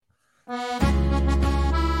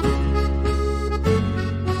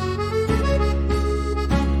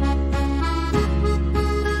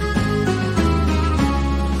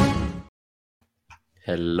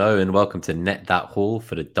Hello and welcome to Net That Hall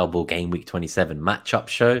for the double game week 27 matchup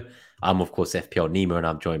show. I'm, of course, FPL Nemo, and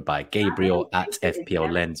I'm joined by Gabriel at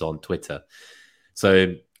FPL Lens on Twitter.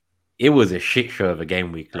 So it was a shit show of a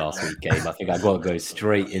game week last week, Gabe. I think I got to go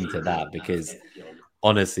straight into that because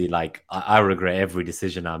honestly, like I regret every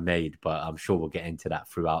decision I made, but I'm sure we'll get into that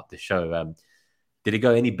throughout the show. Did it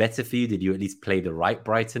go any better for you? Did you at least play the right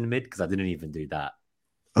Brighton mid? Because I didn't even do that.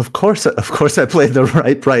 Of course, I played the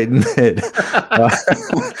right Brighton mid.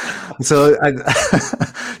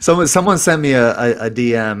 Someone sent me a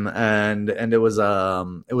DM and it was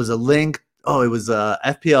a link. Oh, it was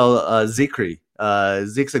FPL Zikri.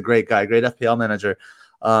 Zeke's a great guy, great FPL manager.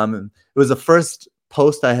 It was the first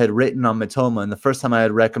post I had written on Matoma, and the first time I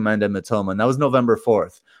had recommended Matoma, and that was November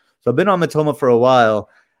 4th. So I've been on Matoma for a while.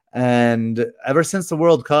 And ever since the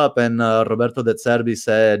World Cup, and Roberto De Zerbi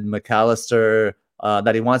said McAllister,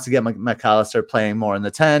 that he wants to get McAllister playing more in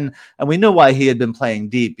the 10. And we knew why he had been playing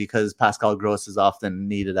deep, because Pascal Gross is often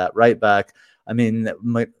needed at right back. I mean,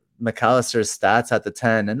 McAllister's stats at the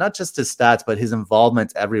 10, and not just his stats, but his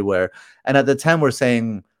involvement everywhere. And at the 10, we're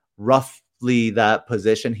saying roughly that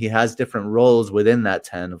position. He has different roles within that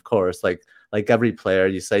 10, of course. Like every player,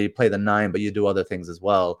 you say you play the 9, but you do other things as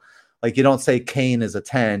well. Like you don't say Kane is a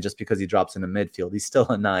 10 just because he drops into midfield. He's still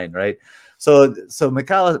a 9, right? So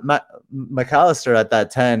McAllister at that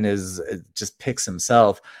 10 just picks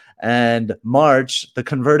himself. And March, the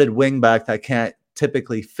converted wingback that can't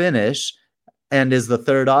typically finish and is the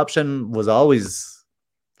third option, was always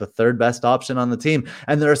the third best option on the team.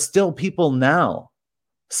 And there are still people now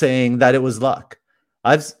saying that it was luck.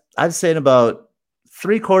 I've said about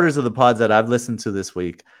 3/4 of the pods that I've listened to this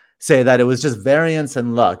week say that it was just variance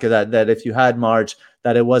and luck, that if you had March,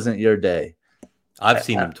 that it wasn't your day. I've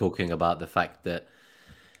seen him talking about the fact that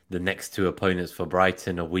the next two opponents for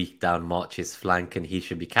Brighton are weak down March's flank and he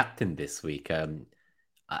should be captain this week.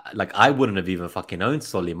 I wouldn't have even fucking owned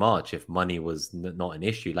Solly March if money was not an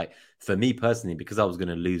issue. Like for me personally, because I was going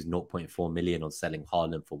to lose 0.4 million on selling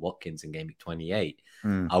Haaland for Watkins in game week 28,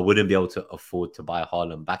 I wouldn't be able to afford to buy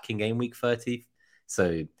Haaland back in game week 30.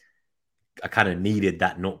 So I kind of needed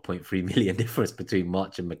that 0.3 million difference between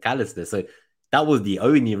March and McAllister. So that was the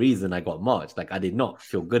only reason I got March. Like I did not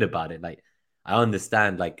feel good about it. Like I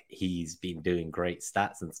understand like he's been doing great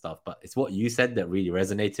stats and stuff, but it's what you said that really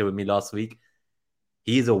resonated with me last week.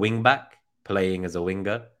 He's a wing back playing as a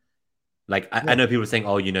winger. Like I know people are saying,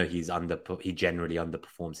 oh, he generally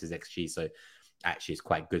underperforms his XG. So actually it's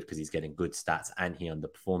quite good because he's getting good stats and he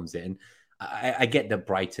underperforms it. And I get that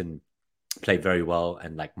Brighton play very well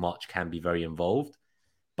and like March can be very involved.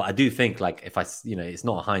 But I do think like if it's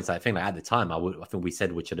not a hindsight thing. Like at the time, I think we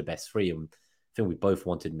said which are the best three. And I think we both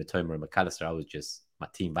wanted Matoma and McAllister. My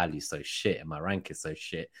team value is so shit and my rank is so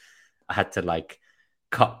shit. I had to like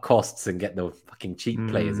cut costs and get the fucking cheap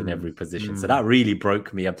players in every position. So that really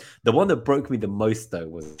broke me. The one that broke me the most though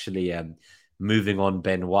was actually moving on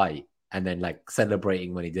Ben White and then like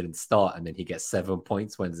celebrating when he didn't start and then he gets 7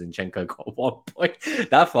 points when Zinchenko got 1 point.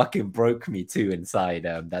 That fucking broke me too inside.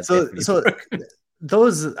 I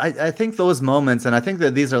think those moments, and I think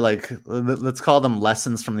that these are like, let's call them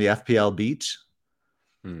lessons from the FPL beach.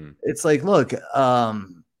 It's like, look,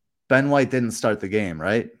 Ben White didn't start the game,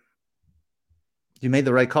 right? You made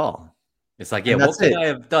the right call. It's like, yeah, what could I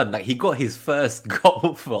have done? Like he got his first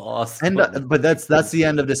goal for Arsenal. But that's the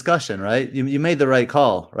end of discussion, right? You made the right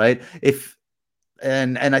call, right?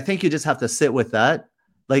 And I think you just have to sit with that.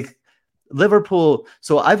 Like Liverpool.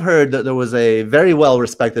 So I've heard that there was a very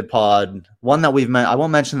well-respected pod, one that I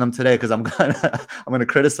won't mention them today because I'm gonna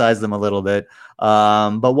criticize them a little bit.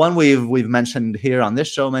 But one we've mentioned here on this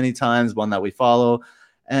show many times, one that we follow,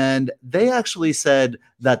 and they actually said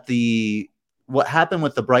that what happened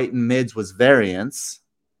with the Brighton mids was variance,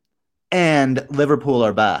 and Liverpool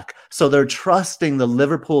are back. So they're trusting the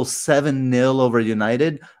Liverpool 7-0 over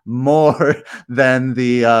United more than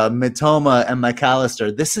the Mitoma and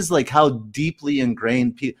McAllister. This is like how deeply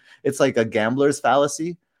ingrained it's like a gambler's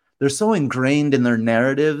fallacy. They're so ingrained in their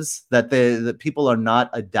narratives that people are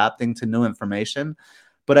not adapting to new information.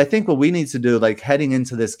 But I think what we need to do, like heading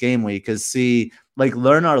into this game week, is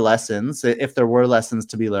learn our lessons, if there were lessons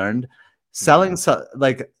to be learned. Selling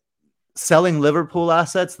Liverpool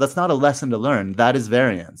assets, that's not a lesson to learn. That is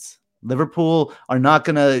variance. Liverpool are not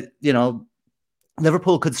going to,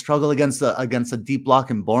 Liverpool could struggle against a deep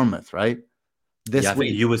block in Bournemouth, right? I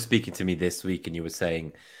think you were speaking to me this week and you were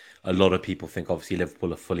saying a lot of people think obviously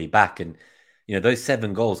Liverpool are fully back. And, those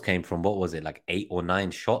 7 goals came from, what was it, like 8 or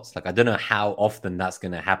 9 shots? Like, I don't know how often that's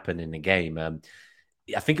going to happen in a game.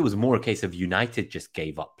 I think it was more a case of United just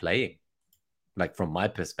gave up playing. Like from my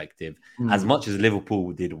perspective, as much as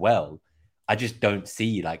Liverpool did well, I just don't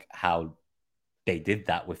see like how they did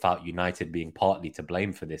that without United being partly to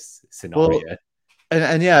blame for this Well, scenario.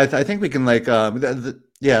 and yeah, I think we can like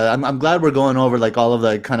yeah, I'm glad we're going over like all of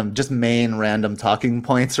the kind of just main random talking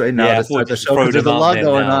points right now Yeah, I to thought start the just show throw because there's them a out lot there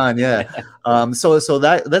going now. on. Yeah. So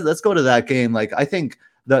let's go to that game. Like I think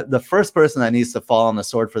the first person that needs to fall on the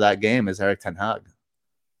sword for that game is Eric Ten Hag.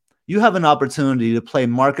 You have an opportunity to play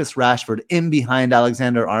Marcus Rashford in behind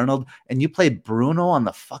Alexander Arnold, and you play Bruno on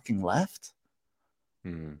the fucking left.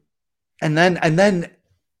 Hmm. And then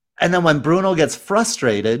when Bruno gets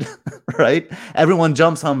frustrated, right? Everyone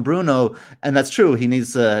jumps on Bruno, and that's true. He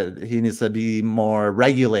needs to be more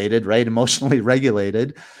regulated, right? Emotionally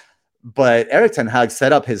regulated. But Eric Ten Hag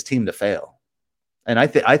set up his team to fail, and I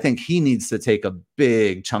think he needs to take a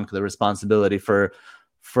big chunk of the responsibility for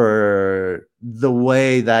the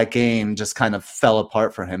way that game just kind of fell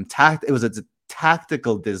apart for him. It was a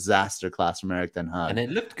tactical disaster class from Eric Ten And Hag.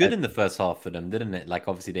 it looked good in the first half for them, didn't it? Like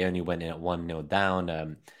obviously they only went in at 1-0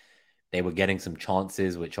 down. They were getting some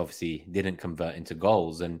chances, which obviously didn't convert into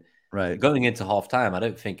goals. And Right. going into halftime, I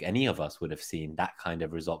don't think any of us would have seen that kind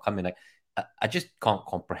of result coming. Like I just can't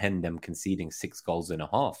comprehend them conceding 6 goals in a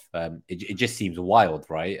half. It just seems wild,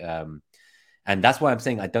 right? And that's why I'm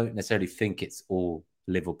saying I don't necessarily think it's all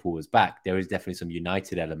Liverpool is back. There is definitely some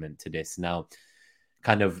United element to this. Now,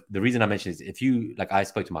 kind of the reason I mentioned is if you like, I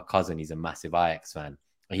spoke to my cousin, he's a massive Ajax fan.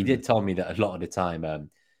 And he Mm. did tell me that a lot of the time,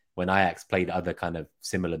 when Ajax played other kind of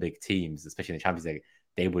similar big teams, especially in the Champions League,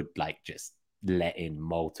 they would like just let in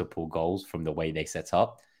multiple goals from the way they set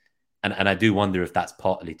up. And I do wonder if that's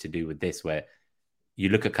partly to do with this, where you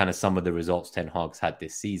look at kind of some of the results Ten Hag's had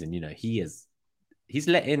this season. You know, he's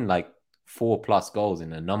let in like 4+ goals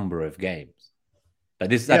in a number of games. Like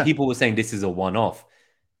this, like Yeah. people were saying this is a one-off.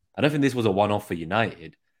 I don't think this was a one-off for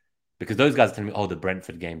United because those guys are telling me, oh, the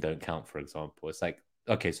Brentford game don't count, for example. It's like,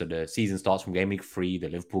 okay, so the season starts from game week 3, the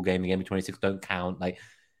Liverpool game, the game week 26 don't count. Like,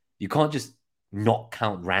 you can't just not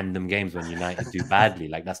count random games when United do badly.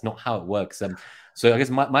 Like, that's not how it works. So I guess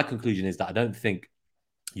my conclusion is that I don't think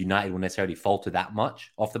United will necessarily falter that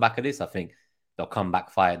much off the back of this. I think they'll come back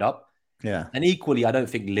fired up. Yeah. And equally, I don't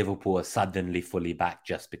think Liverpool are suddenly fully back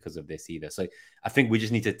just because of this either. So I think we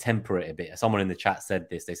just need to temper it a bit. Someone in the chat said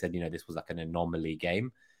this. They said, this was like an anomaly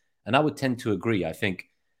game. And I would tend to agree. I think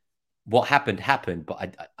what happened,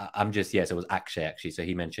 but I'm just, yes, it was Akshay actually. So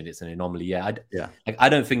he mentioned it's an anomaly. Yeah. Yeah. I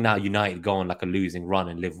don't think now United go on like a losing run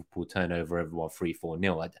and Liverpool turn over everyone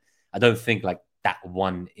 3-4-0. I don't think like that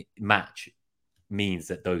one match means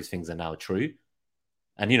that those things are now true.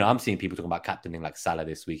 And, I'm seeing people talking about captaining like Salah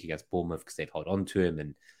this week against Bournemouth because they've held on to him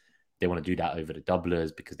and they want to do that over the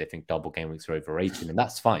doublers because they think double game weeks are overrated. And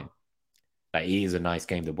that's fine. Like, it is a nice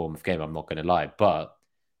game, the Bournemouth game. I'm not going to lie. But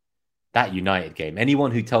that United game,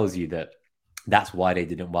 anyone who tells you that that's why they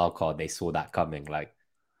didn't wildcard, they saw that coming, like,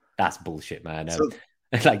 that's bullshit, man. So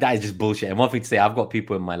Like, that is just bullshit. And one thing to say, I've got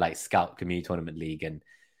people in my like scout community tournament league and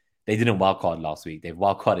they didn't wildcard last week. They've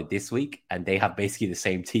wildcarded this week and they have basically the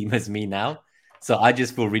same team as me now. So I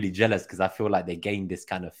just feel really jealous because I feel like they gained this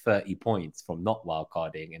kind of 30 points from not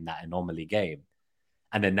wildcarding in that anomaly game.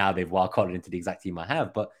 And then now they've wildcarded into the exact team I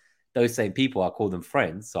have. But those same people, I call them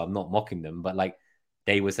friends, so I'm not mocking them. But like,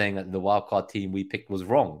 they were saying that the wildcard team we picked was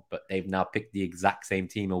wrong, but they've now picked the exact same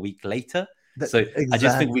team a week later. So I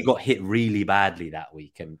just think we exactly. got hit really badly that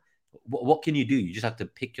week. And what can you do? You just have to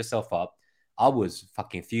pick yourself up. I was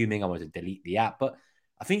fucking fuming. I wanted to delete the app, but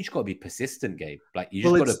I think you just got to be persistent, Gabe. Like, you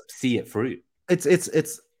just Well, got to see it through.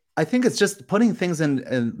 it's I think it's just putting things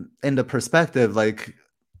into perspective. Like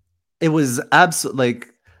it was absolute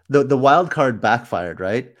like the wild card backfired,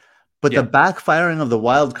 right? But the Yeah. backfiring of the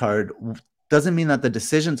wild card doesn't mean that the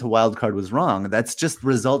decision to wild card was wrong. That's just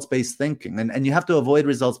results based thinking, and you have to avoid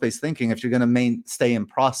results based thinking if you're going to stay in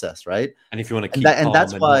process, right? And if you want to And keep that's calm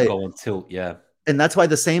and not why go on tilt, yeah. and that's why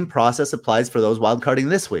the same process applies for those wild carding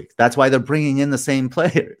this week. That's why they're bringing in the same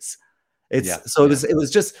players. Yeah.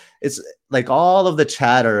 It's like all of the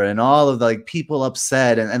chatter and all of the like people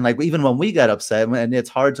upset and like even when we get upset, and it's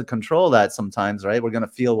hard to control that sometimes, right? We're gonna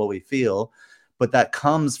feel what we feel, but that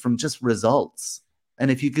comes from just results. And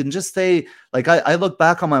if you can just stay like I look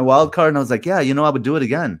back on my wild card and I was like, yeah, I would do it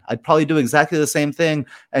again. I'd probably do exactly the same thing.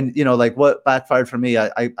 And like what backfired for me,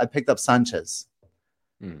 I picked up Sanchez.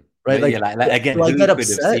 Right, But like, yeah, like again, do I who get could have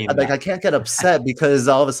upset? seen Like, that? I can't get upset because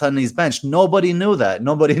all of a sudden he's benched. Nobody knew that.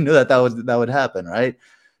 Nobody knew that would happen, right?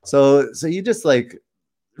 So you just like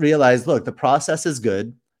realize, look, the process is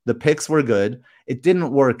good. The picks were good. It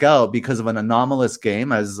didn't work out because of an anomalous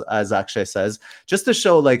game, as Akshay says, just to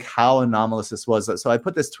show like how anomalous this was. So I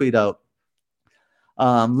put this tweet out.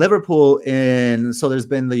 Liverpool so there's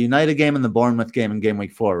been the United game and the Bournemouth game in game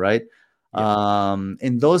week 4, right? Yeah.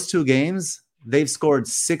 In those two games, they've scored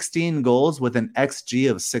 16 goals with an XG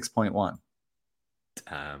of 6.1.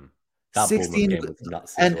 That Bournemouth 16, game was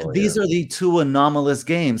nuts as and well. these Yeah. are the two anomalous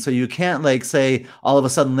games, so you can't like say all of a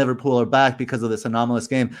sudden Liverpool are back because of this anomalous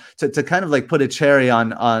game. To kind of like put a cherry on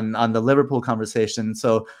the Liverpool conversation.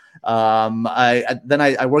 So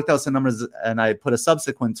I worked out some numbers and I put a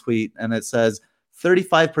subsequent tweet, and it says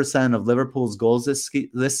 35% of Liverpool's goals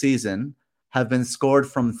this season have been scored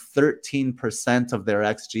from 13% of their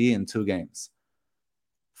XG in two games.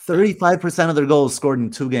 35% of their goals scored in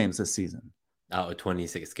two games this season Out of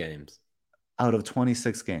 26 games. out of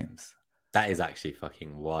 26 games. That is actually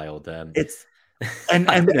fucking wild. It's and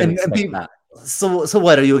I and didn't and, and expect people, that. so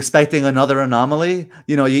what are you expecting another anomaly?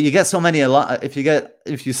 You know, you get so many a lot. If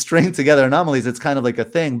you string together anomalies, it's kind of like a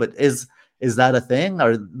thing. But is that a thing?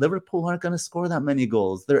 Or Liverpool aren't going to score that many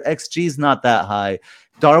goals? Their XG is not that high.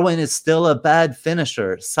 Darwin is still a bad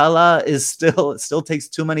finisher. Salah is still takes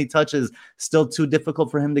too many touches. Still too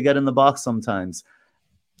difficult for him to get in the box sometimes.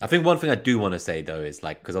 I think one thing I do want to say though is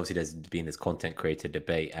like, because obviously there's been this content creator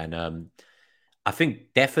debate, and I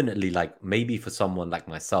think definitely like maybe for someone like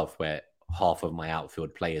myself, where half of my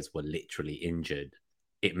outfield players were literally injured,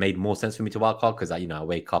 it made more sense for me to wildcard because I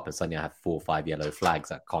wake up and suddenly I have 4 or 5 yellow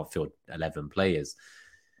flags. I can't field 11 players.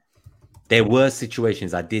 There were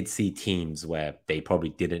situations I did see teams where they probably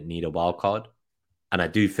didn't need a wild card, and I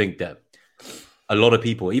do think that a lot of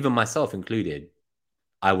people, even myself included,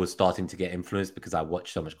 I was starting to get influenced because I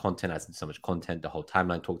watched so much content. I said so much content. The whole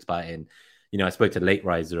timeline talked about it. And I spoke to Late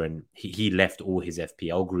Riser, and he left all his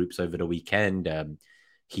FPL groups over the weekend.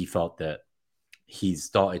 He felt that he's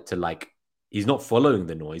started to he's not following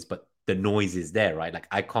the noise, but the noise is there, right? Like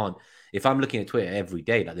I can't, if I'm looking at Twitter every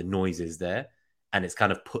day, like the noise is there, and it's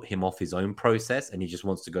kind of put him off his own process, and he just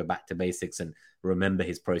wants to go back to basics and remember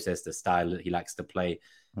his process, the style that he likes to play.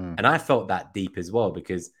 And I felt that deep as well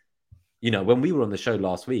because when we were on the show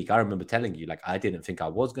last week, I remember telling you, like, I didn't think I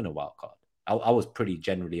was going to wildcard. I was pretty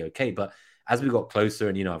generally okay. But as we got closer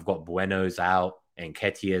and, I've got Bueno's out and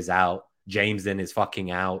Nketiah's out, James then is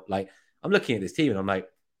fucking out. Like, I'm looking at this team and I'm like,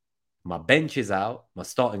 my bench is out. My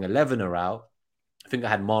starting 11 are out. I think I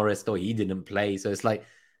had Morris, though he didn't play. So it's like,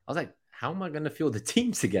 I was like, how am I going to field the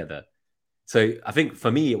team together? So I think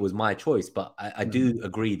for me, it was my choice. But I do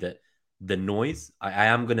agree that the noise, I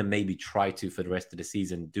am going to maybe try to, for the rest of the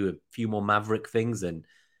season, do a few more Maverick things. And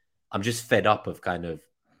I'm just fed up of kind of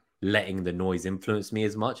letting the noise influence me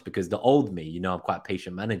as much because the old me, I'm quite a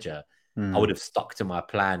patient manager. I would have stuck to my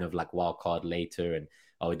plan of like wild card later and,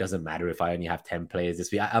 it doesn't matter if I only have 10 players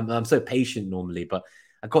this week. I'm so patient normally, but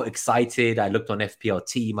I got excited. I looked on FPL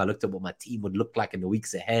team. I looked at what my team would look like in the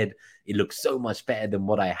weeks ahead. It looked so much better than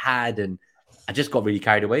what I had. And I just got really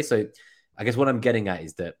carried away. So I guess what I'm getting at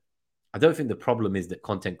is that I don't think the problem is that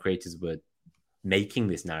content creators were making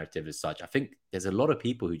this narrative as such. I think there's a lot of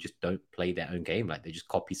people who just don't play their own game. Like they just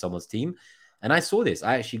copy someone's team. And I saw this.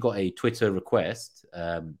 I actually got a Twitter request.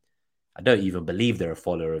 I don't even believe they're a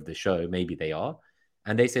follower of the show. Maybe they are.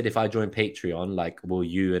 And they said, if I join Patreon, like, will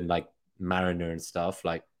you and like Mariner and stuff,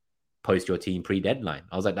 like post your team pre-deadline?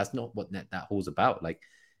 I was like, that's not what that whole's about. Like,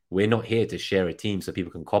 we're not here to share a team so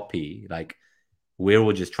people can copy. Like, we're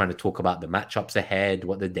all just trying to talk about the matchups ahead,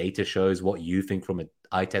 what the data shows, what you think from an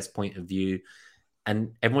eye test point of view.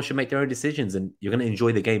 And everyone should make their own decisions. And you're going to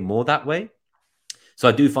enjoy the game more that way. So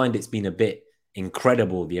I do find it's been a bit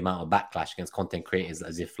incredible, the amount of backlash against content creators,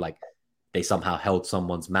 as if like they somehow held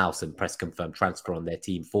someone's mouse and press confirm transfer on their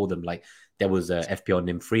team for them. Like there was a FPL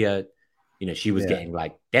Nymphrya, she was getting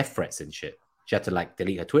like death threats and shit. She had to like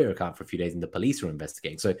delete her Twitter account for a few days and the police were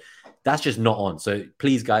investigating. So that's just not on. So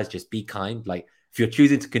please guys, just be kind. Like if you're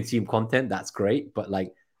choosing to consume content, that's great. But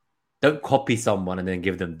like, don't copy someone and then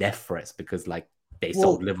give them death threats because like they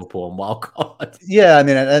sold Liverpool on wildcard. Yeah, I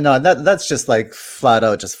mean, no, that's just like flat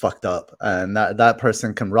out just fucked up, and that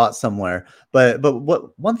person can rot somewhere. But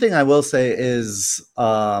what one thing I will say is,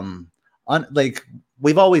 like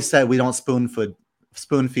we've always said, we don't spoon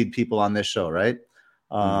feed people on this show, right?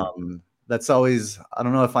 That's always, I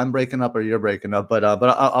don't know if I'm breaking up or you're breaking up, but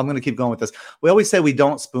I'm going to keep going with this. We always say we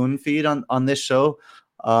don't spoon feed on this show.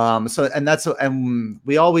 And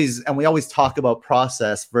we always talk about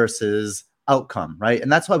process versus outcome, right?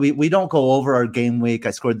 And that's why we don't go over our game week.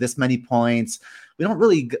 I scored this many points. We don't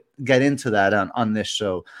really get into that on this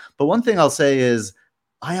show. But one thing I'll say is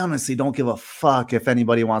I honestly don't give a fuck if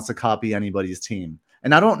anybody wants to copy anybody's team.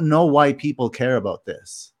 And I don't know why people care about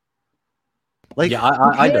this. Like, yeah,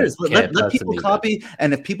 I don't care. Let people copy.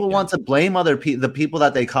 And if people want to blame the people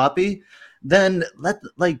that they copy, then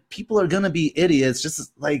people are going to be idiots.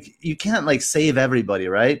 Just like you can't like save everybody,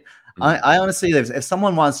 right? I honestly, if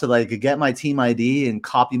someone wants to like get my team ID and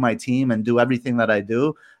copy my team and do everything that I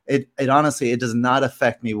do, it honestly, it does not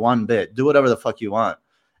affect me one bit. Do whatever the fuck you want.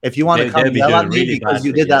 If you want to come They'll be yell at doing me really because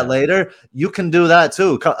you badly. did that Yeah. later, you can do that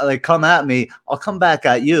too. Come at me. I'll come back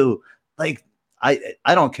at you. Like I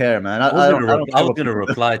don't care, man. I don't I care was what gonna people do.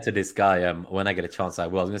 reply to this guy when I get a chance. I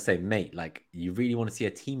will. I was gonna say, mate, like you really want to see a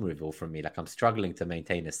team reveal from me? Like I'm struggling to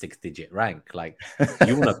maintain a 6-digit rank. Like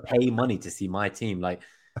you want to pay money to see my team? Like,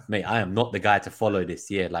 mate, I am not the guy to follow this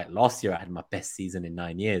year. Like last year, I had my best season in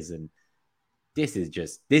 9 years, and this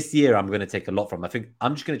year. I'm gonna take a lot from. I think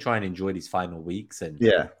I'm just gonna try and enjoy these final weeks and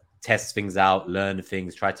Yeah. test things out, learn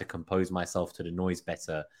things, try to compose myself to the noise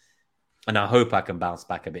better. And I hope I can bounce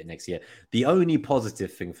back a bit next year. The only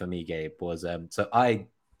positive thing for me, Gabe, was so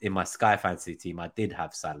in my Sky Fantasy team, I did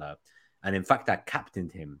have Salah. And in fact, I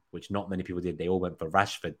captained him, which not many people did. They all went for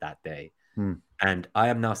Rashford that day. And I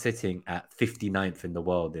am now sitting at 59th in the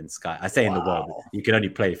world in Sky. I say in the world, you can only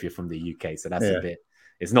play if you're from the UK. So that's a bit,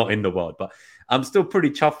 it's not in the world. But I'm still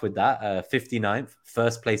pretty chuffed with that. 59th,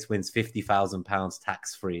 first place wins £50,000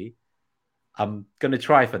 tax free. I'm going to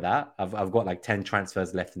try for that. I've got like 10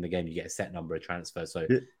 transfers left in the game. You get a set number of transfers. So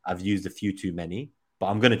I've used a few too many, but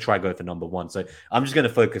I'm going to try go for number one. So I'm just going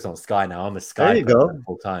to focus on Sky now. I'm a Sky There you go.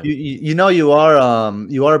 full time. You know you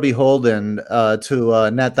are beholden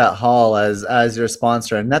to Net That Hall as your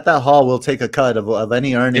sponsor, and Net That Hall will take a cut of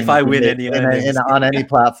any earnings if I win any earnings on any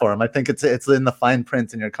platform. I think it's in the fine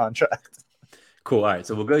print in your contract. Cool. All right.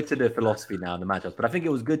 So we'll go to the philosophy now and the matchups. But I think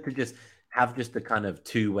it was good to just have just a kind of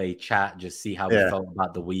two-way chat, just see how we felt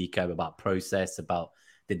about the week, about process, about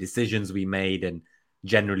the decisions we made, and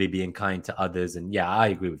generally being kind to others. And yeah, I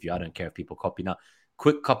agree with you. I don't care if people copy. Now,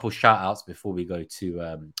 quick couple shout outs before we go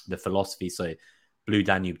to the philosophy. So Blue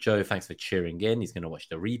Danube Joe, thanks for cheering in. He's going to watch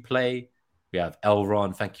the replay. We have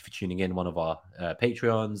Elron, thank you for tuning in, one of our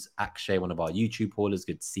Patreons. Akshay, one of our YouTube haulers,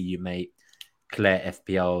 good to see you, mate. Claire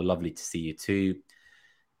FPL, lovely to see you too.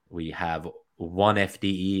 We have one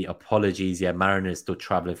FDE, apologies. Yeah, Mariner is still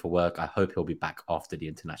traveling for work. I hope he'll be back after the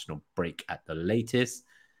international break at the latest.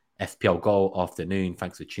 FPL Goal afternoon,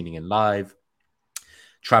 thanks for tuning in live.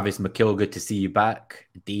 Travis McKill, good to see you back.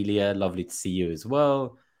 Delia, lovely to see you as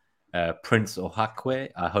well. Prince Ohakwe,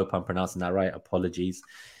 I hope I'm pronouncing that right. Apologies.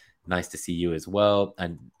 Nice to see you as well.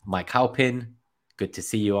 And Mike Halpin, good to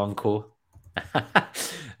see you, Uncle.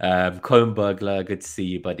 Cone Burglar, good to see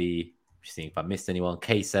you, buddy. Just seeing if I missed anyone.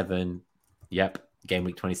 K7, yep. Game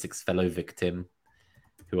week 26 fellow victim.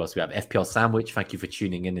 Who else we have? FPL Sandwich, thank you for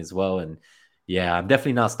tuning in as well. And yeah, I'm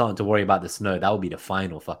definitely now starting to worry about the snow. That will be the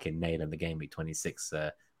final fucking nail in the game week 26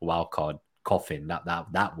 wild card coffin.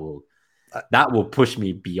 That will push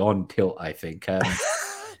me beyond tilt, I think.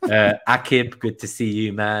 Akib, good to see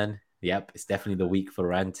you, man. Yep, it's definitely the week for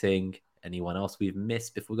ranting. Anyone else we've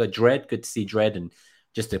missed before we go? Dread, good to see Dread. And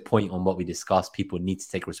just a point on what we discussed, people need to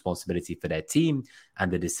take responsibility for their team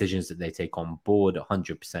and the decisions that they take on board.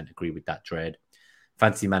 100% agree with that, Dread.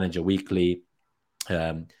 Fantasy Manager Weekly,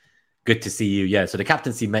 good to see you. Yeah, so the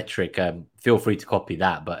captaincy metric, feel free to copy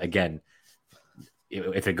that. But again,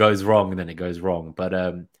 if it goes wrong, then it goes wrong. But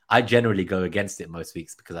I generally go against it most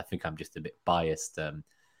weeks because I think I'm just a bit biased.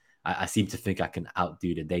 I seem to think I can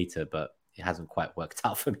outdo the data, but it hasn't quite worked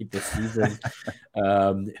out for me this season.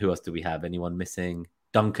 Who else do we have? Anyone missing?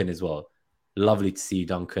 Duncan as well. Lovely to see you,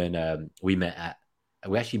 Duncan. We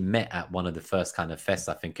actually met at one of the first kind of fests,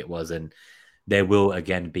 I think it was, and there will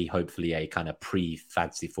again be hopefully a kind of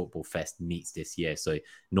pre-fantasy football fest meets this year. So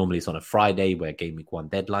normally it's on a Friday where game week 1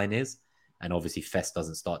 deadline is, and obviously fest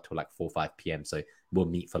doesn't start till like 4 or 5 p.m. So we'll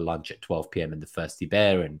meet for lunch at 12 p.m. in the Thirsty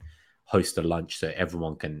Bear and host a lunch so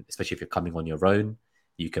everyone can, especially if you're coming on your own,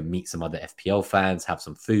 you can meet some other FPL fans, have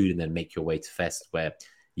some food, and then make your way to fest where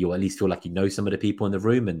you at least feel like you know some of the people in the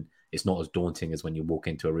room, and it's not as daunting as when you walk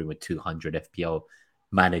into a room with 200 FPL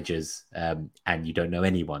managers and you don't know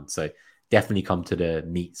anyone. So definitely come to the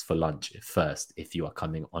meets for lunch first if you are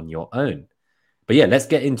coming on your own. But yeah, let's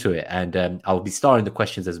get into it. And I'll be starring the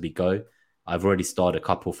questions as we go. I've already starred a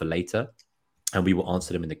couple for later, and we will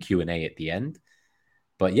answer them in the Q&A at the end.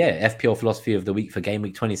 But yeah, FPL philosophy of the week for game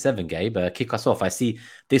week 27, Gabe. Kick us off. I see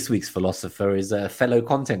this week's philosopher is a fellow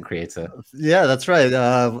content creator. Yeah, that's right.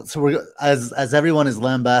 So we're as everyone is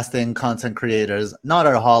lambasting content creators, not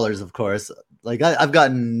our haulers, of course. Like I've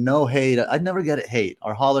gotten no hate. I never get hate.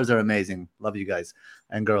 Our haulers are amazing. Love you guys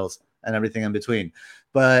and girls and everything in between.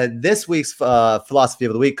 But this week's philosophy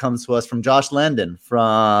of the week comes to us from Josh Landon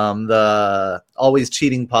from the Always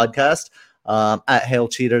Cheating podcast at Hail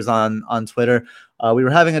Cheaters on Twitter. We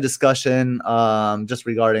were having a discussion just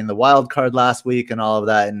regarding the wild card last week and all of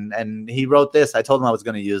that. And he wrote this. I told him I was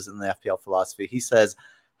going to use it in the FPL philosophy. He says,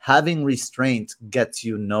 having restraint gets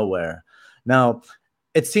you nowhere. Now,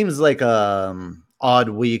 it seems like a odd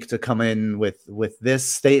week to come in with this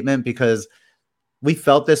statement because we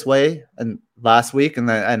felt this way and last week, and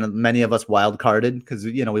many of us wild carded because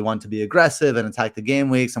we want to be aggressive and attack the game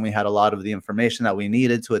weeks, and we had a lot of the information that we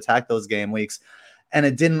needed to attack those game weeks, and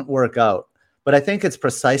it didn't work out. But I think it's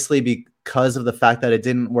precisely because of the fact that it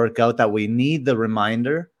didn't work out that we need the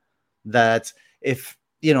reminder that if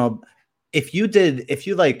you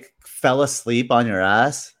like fell asleep on your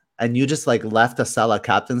ass and you just like left a Salah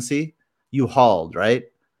captaincy, you hauled, right?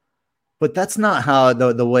 But that's not how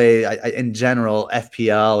the way in general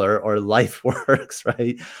FPL or life works,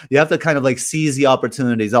 right? You have to kind of like seize the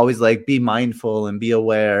opportunities, always like be mindful and be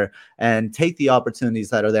aware and take the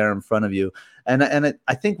opportunities that are there in front of you.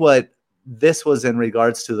 I think what this was in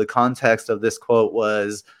regards to the context of this quote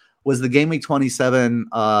was the game week 27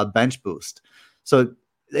 bench boost. So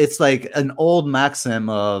it's like an old maxim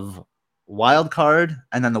of wild card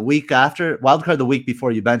and then the week after wild card the week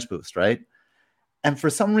before you bench boost, right? And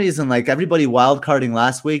for some reason, like everybody wildcarding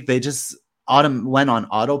last week, they just went on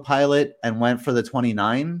autopilot and went for the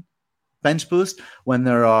 29 bench boost when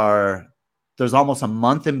there's almost a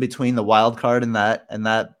month in between the wild card and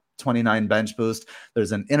that 29 bench boost.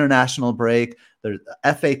 There's an international break. There's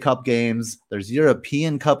FA Cup games. There's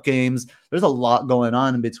European Cup games. There's a lot going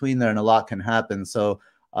on in between there, and a lot can happen. So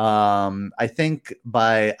I think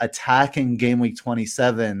by attacking game week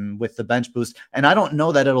 27 with the bench boost, and I don't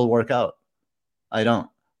know that it'll work out. I don't.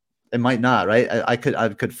 It might not, right? I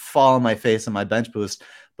could fall on my face in my bench boost,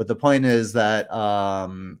 but the point is that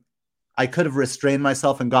I could have restrained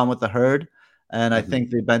myself and gone with the herd, and I think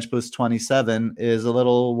the bench boost 27 is a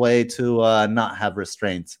little way to not have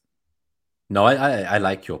restraints. No, I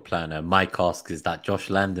like your plan. Mike asks, is that Josh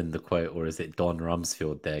Landon the quote, or is it Don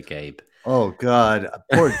Rumsfeld there, Gabe? Oh God,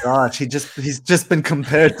 poor Josh. He's just been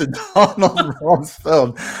compared to Donald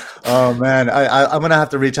Rumsfeld. Oh man, I'm gonna have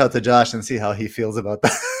to reach out to Josh and see how he feels about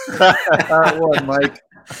that one, Mike.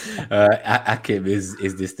 Akim, is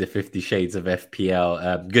this the 50 Shades of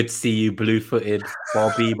FPL? Good to see you, blue-footed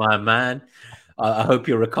Bobby, my man. I hope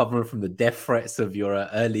you're recovering from the death threats of your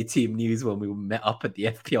early team news when we met up at the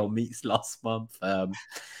FPL meets last month.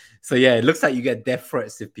 So yeah, it looks like you get death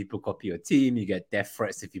threats if people copy your team. You get death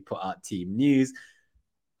threats if you put out team news.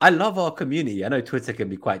 I love our community. I know Twitter can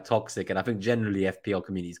be quite toxic, and I think generally FPL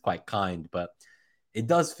community is quite kind, but it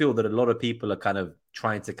does feel that a lot of people are kind of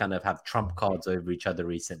trying to kind of have trump cards over each other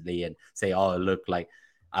recently and say, oh, look, like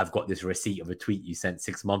I've got this receipt of a tweet you sent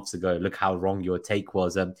 6 months ago. Look how wrong your take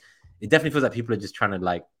was. It definitely feels like people are just trying to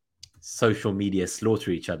like social media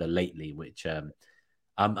slaughter each other lately, which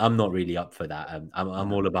I'm not really up for that.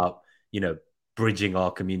 I'm all about, bridging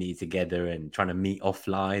our community together and trying to meet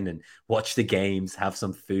offline and watch the games, have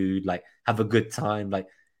some food, like have a good time. Like,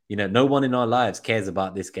 no one in our lives cares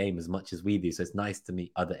about this game as much as we do. So it's nice to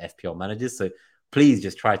meet other FPL managers. So please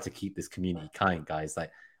just try to keep this community kind, guys.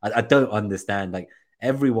 Like, I don't understand. Like,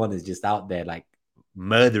 everyone is just out there, like,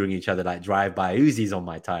 murdering each other, like drive-by Uzis on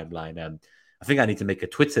my timeline. I think I need to make a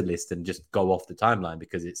Twitter list and just go off the timeline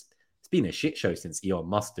because it's been a shit show since Elon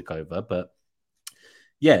Musk took over. But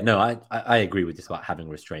yeah, no, I agree with this about having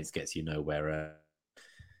restraints gets you nowhere.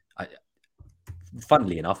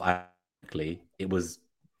 Funnily enough, I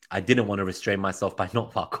didn't want to restrain myself by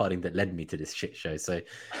not wildcarding that led me to this shit show. So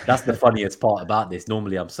that's the funniest part about this.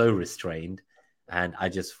 Normally I'm so restrained, and I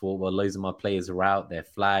just thought, well, loads of my players are out, they're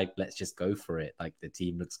flagged, let's just go for it. Like, the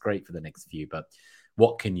team looks great for the next few, but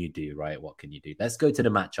what can you do, right? What can you do? Let's go to the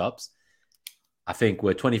matchups. I think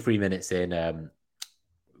we're 23 minutes in.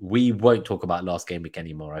 We won't talk about last game week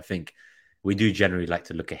anymore. I think we do generally like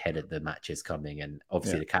to look ahead at the matches coming, and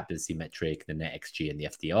obviously the captaincy metric, the net XG, and the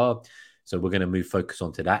FDR. So we're going to move focus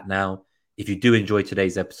onto that now. If you do enjoy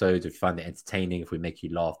today's episodes, if you find it entertaining, if we make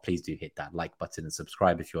you laugh, please do hit that like button and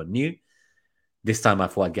subscribe if you're new. This time I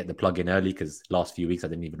thought I'd get the plug in early because last few weeks I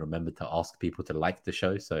didn't even remember to ask people to like the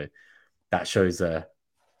show. So that shows that,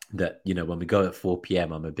 when we go at 4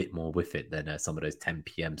 p.m., I'm a bit more with it than some of those 10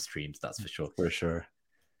 p.m. streams, that's for sure. For sure.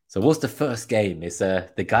 So what's the first game? It's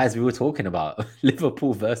the guys we were talking about,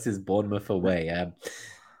 Liverpool versus Bournemouth away.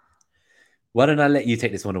 Why don't I let you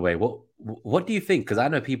take this one away? What do you think? Because I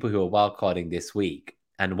know people who are wildcarding this week,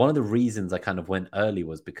 and one of the reasons I kind of went early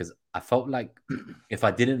was because I felt like if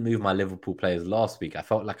I didn't move my Liverpool players last week, I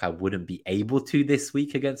felt like I wouldn't be able to this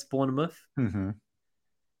week against Bournemouth. Mm-hmm.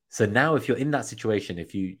 So now if you're in that situation,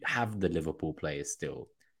 if you have the Liverpool players still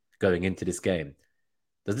going into this game,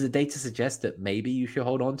 does the data suggest that maybe you should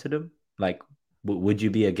hold on to them? Like, would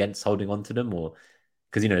you be against holding on to them? Or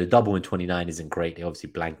because, the double in 29 isn't great. They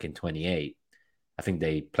obviously blank in 28. I think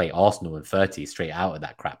they play Arsenal in 30 straight out of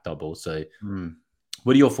that crap double. So, Hmm.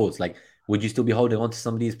 what are your thoughts? Like, would you still be holding on to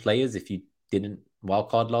some of these players if you didn't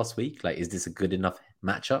wildcard last week? Like, is this a good enough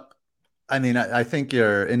matchup? I mean, I think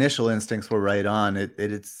your initial instincts were right on.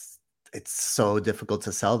 It's so difficult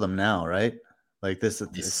to sell them now, right? Like this,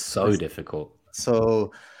 It's so it's difficult.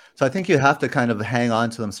 so so I think you have to kind of hang on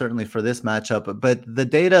to them certainly for this matchup. But the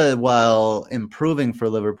data, while improving for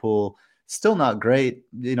Liverpool, still not great.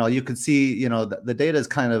 You know, you can see, you know, the data is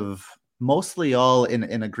kind of mostly all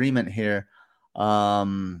in agreement here.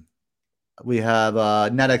 Um, we have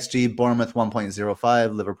net XG Bournemouth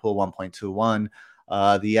 1.05, Liverpool 1.21.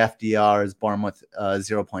 The FDR is Bournemouth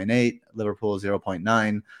 0.8, Liverpool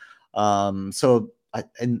 0.9.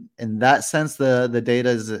 In that sense, the data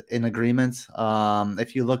is in agreement.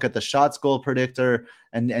 If you look at the shots goal predictor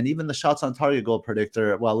and even the shots on target goal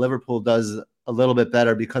predictor, while Liverpool does a little bit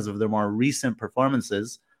better because of their more recent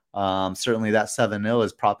performances, certainly that 7-0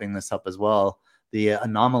 is propping this up as well. The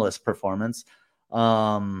anomalous performance.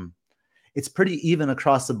 It's pretty even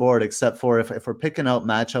across the board, except for if we're picking out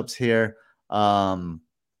matchups here.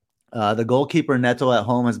 The goalkeeper Neto at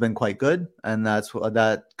home has been quite good, and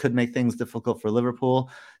that could make things difficult for Liverpool.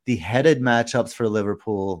 The headed matchups for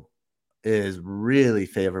Liverpool is really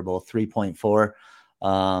favorable, 3.4.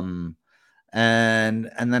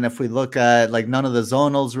 And then if we look at, like, none of the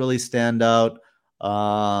zonals really stand out.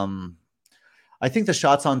 I think the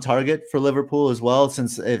shots on target for Liverpool as well,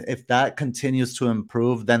 since if that continues to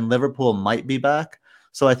improve, then Liverpool might be back.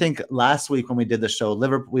 So I think last week when we did the show,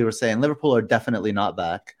 we were saying Liverpool are definitely not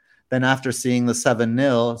back. Then after seeing the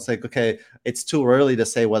 7-0, it's like, okay, it's too early to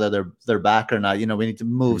say whether they're back or not. You know, we need to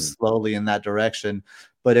move slowly in that direction.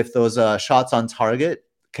 But if those shots on target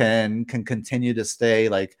can continue to stay,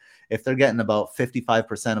 like if they're getting about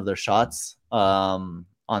 55% of their shots on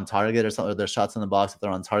target, or something, or their shots in the box if they're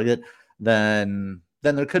on target, then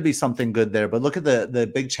there could be something good there. But look at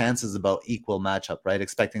the big chances, about equal matchup, right?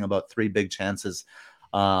 Expecting about 3 big chances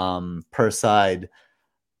per side.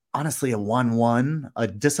 Honestly, a 1-1, a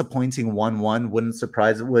disappointing 1-1 wouldn't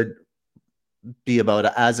surprise. It would be about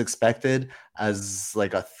as expected as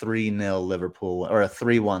like a 3-0 Liverpool or a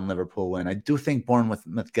 3-1 Liverpool win. I do think Bournemouth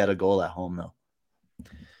must get a goal at home though.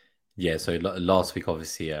 Yeah, so last week,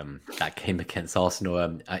 obviously, that game against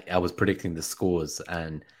Arsenal, I was predicting the scores,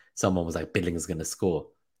 and someone was like, Billing's going to score.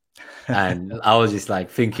 And I was just like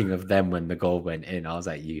thinking of them when the goal went in. I was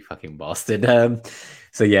like, you fucking bastard.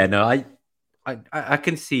 So yeah, no, I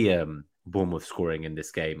can see Bournemouth scoring in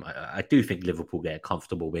this game. I do think Liverpool get a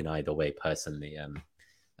comfortable win either way, personally.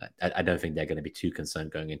 I don't think they're going to be too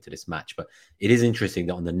concerned going into this match. But it is interesting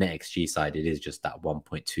that on the net XG side, it is just that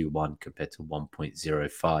 1.21 compared to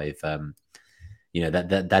 1.05. You know,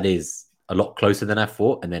 that is a lot closer than I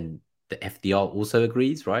thought. And then the FDR also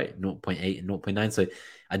agrees, right? 0.8 and 0.9. So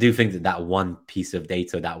I do think that one piece of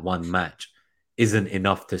data, that one match, isn't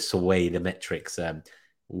enough to sway the metrics,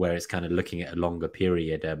 where it's kind of looking at a longer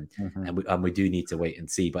period. And we do need to wait and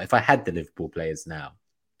see. But if I had the Liverpool players now,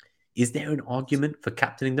 is there an argument for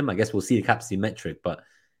captaining them? I guess we'll see the captaincy metric, but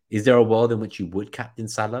is there a world in which you would captain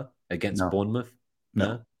Salah against No, Bournemouth? no,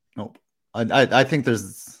 No. nope. I think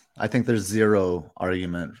there's zero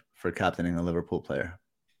argument for captaining a Liverpool player.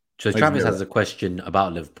 So Like Travis zero. has a question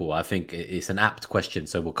about Liverpool. I think it's an apt question,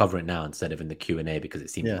 so we'll cover it now instead of in the Q&A because it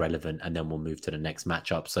seems Yeah. relevant, and then we'll move to the next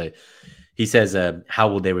matchup. So he says, how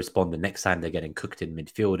will they respond the next time they're getting cooked in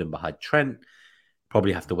midfield and behind Trent?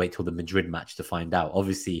 Probably have to wait till the Madrid match to find out.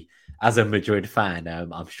 Obviously, as a Madrid fan,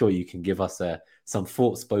 I'm sure you can give us some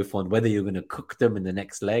thoughts both on whether you're going to cook them in the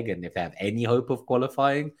next leg and if they have any hope of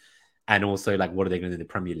qualifying, and also like what are they going to do in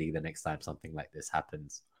the Premier League the next time something like this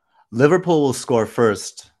happens. Liverpool will score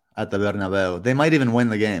first at the Bernabeu. They might even win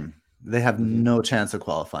the game. They have Mm-hmm. no chance of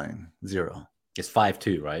qualifying. Zero. It's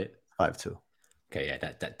 5-2, right? 5-2. Okay,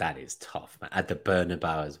 yeah, that is tough, man. At the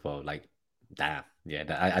Bernabeu as well, like, damn,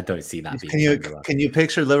 yeah, I don't see that being turned around. Can you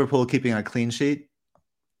picture Liverpool keeping a clean sheet?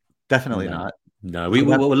 Definitely No, not. no. We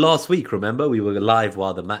were last week. Remember, we were live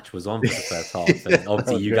while the match was on for the first half, and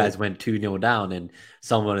obviously you great. guys went 2-0 down, and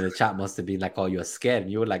someone in the chat must have been like, "Oh, you're scared,"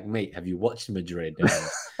 and you were like, "Mate, have you watched Madrid?"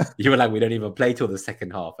 You were like, "We don't even play till the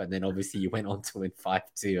second half," and then obviously you went on to win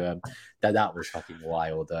 5-2. That was fucking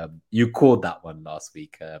wild. You called that one last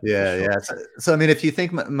week. Yeah, sure. yeah. So I mean, if you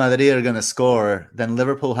think Madrid are going to score, then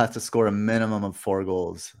Liverpool have to score a minimum of 4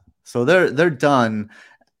 goals. So they're done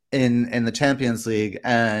in the Champions League,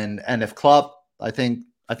 and if Klopp, I think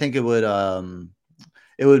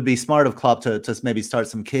it would be smart of Klopp to maybe start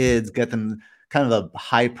some kids, get them kind of a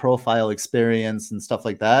high profile experience and stuff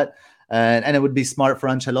like that, and it would be smart for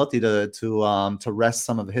Ancelotti to rest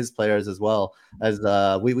some of his players as well, as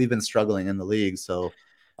we've been struggling in the league. So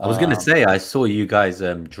I was going to um, say, I saw you guys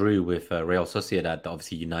drew with Real Sociedad.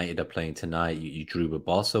 Obviously, United are playing tonight. You drew with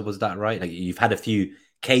Barca, was that right? Like you've had a few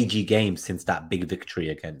cagey games since that big victory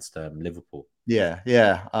against Liverpool. yeah.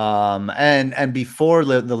 And before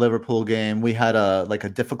the Liverpool game, we had a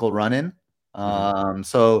difficult run in. Mhm.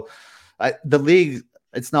 So the league,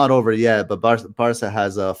 it's not over yet, but Barca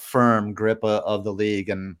has a firm grip of the league,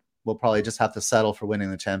 and we'll probably just have to settle for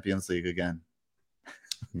winning the Champions League again.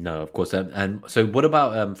 No, of course. And so, what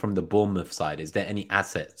about from the Bournemouth side? Is there any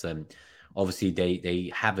assets? Obviously,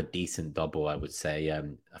 they have a decent double, I would say.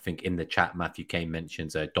 I think in the chat, Matthew Kane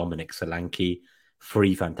mentions Dominic Solanke,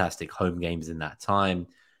 3 fantastic home games in that time.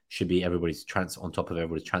 Should be everybody's on top of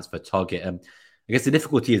everybody's transfer target. I guess the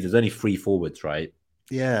difficulty is there's only 3 forwards, right?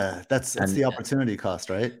 Yeah, it's And the opportunity cost,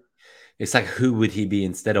 right? it's like, who would he be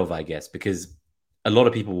instead of, I guess? Because a lot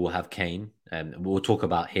of people will have Kane, and we'll talk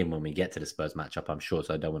about him when we get to the Spurs matchup, I'm sure.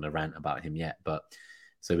 So I don't want to rant about him yet. But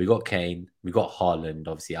so we got Kane, we got Haaland.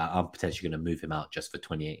 Obviously, I'm potentially going to move him out just for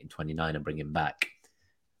 28 and 29 and bring him back.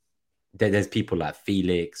 There's people like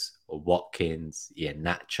Felix or Watkins, yeah,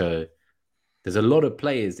 Nacho. There's a lot of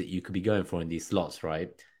players that you could be going for in these slots,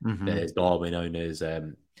 right? Mm-hmm. There's Darwin owners.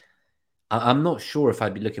 I'm not sure if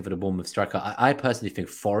I'd be looking for the Bournemouth striker. I personally think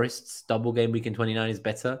Forest's double game week in 29 is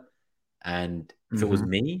better. And if it was Mm-hmm.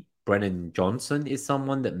 me, Brennan Johnson is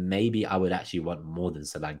someone that maybe I would actually want more than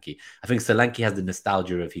Solanke. I think Solanke has the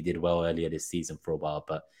nostalgia of he did well earlier this season for a while,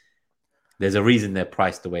 but there's a reason they're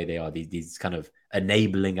priced the way they are. These kind of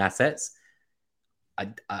enabling assets.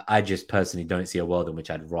 I just personally don't see a world in which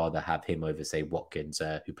I'd rather have him over, say, Watkins,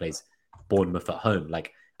 who plays Bournemouth at home.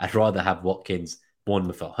 Like, I'd rather have Watkins,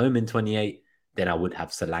 Bournemouth at home in 28 than I would have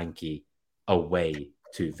Solanke away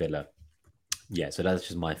to Villa. Yeah, so that's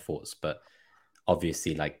just my thoughts. But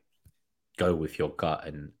obviously, like, go with your gut.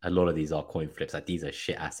 And a lot of these are coin flips. Like, these are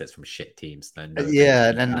shit assets from shit teams. No offense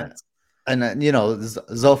Yeah, to you fans. and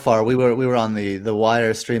Zofar, we were on the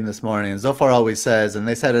Wire stream this morning, and Zofar always says, and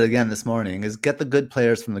they said it again this morning, is get the good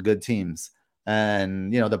players from the good teams.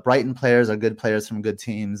 And the Brighton players are good players from good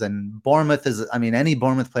teams, and Bournemouth is, I mean, any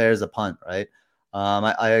Bournemouth player is a punt, right?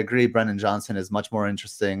 I agree. Brendan Johnson is much more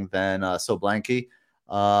interesting than Soblanki.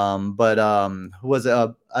 But who was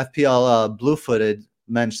FPL Blue-footed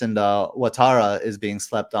mentioned Watara is being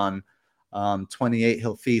slept on. 28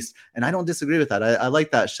 he'll feast, and I don't disagree with that. I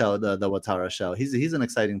like that show, the Watara show. He's an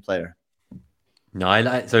exciting player. No, I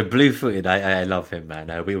like so blue footed. I love him,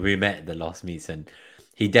 man. We met at the last meet, and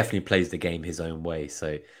he definitely plays the game his own way.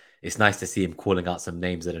 So it's nice to see him calling out some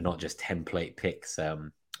names that are not just template picks.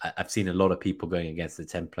 I've seen a lot of people going against the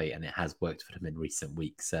template, and it has worked for them in recent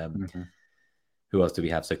weeks. Mm-hmm. Who else do we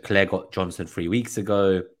have? So Claire got Johnson 3 weeks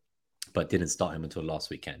ago, but didn't start him until last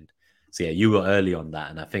weekend. So yeah, you were early on that,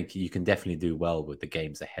 and I think you can definitely do well with the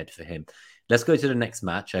games ahead for him. Let's go to the next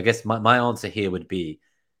match. I guess my answer here would be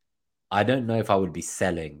I don't know if I would be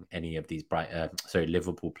selling any of these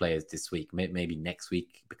Liverpool players this week. Maybe next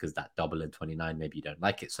week because that double in 29, maybe you don't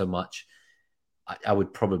like it so much. I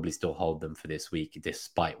would probably still hold them for this week,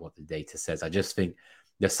 despite what the data says. I just think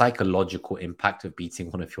the psychological impact of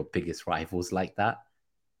beating one of your biggest rivals like that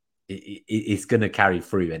it's going to carry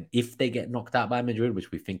through. And if they get knocked out by Madrid,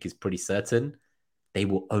 which we think is pretty certain, they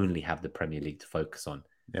will only have the Premier League to focus on.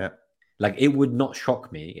 Yeah. Like, it would not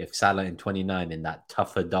shock me if Salah in 29 in that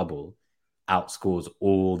tougher double outscores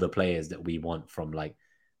all the players that we want from like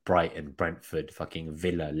Brighton, Brentford, fucking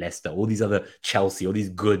Villa, Leicester, all these other Chelsea, all these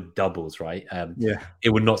good doubles, right? Yeah.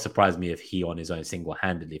 It would not surprise me if he on his own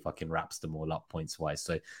single-handedly fucking wraps them all up points-wise.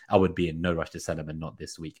 So I would be in no rush to sell him and not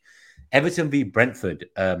this week. Everton v Brentford.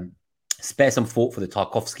 Spare some thought for the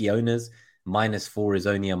Tarkovsky owners. -4 is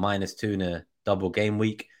only a -2 in a double game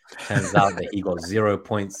week. Turns out that he got 0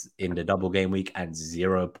 points in the double game week and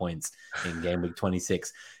 0 points in game week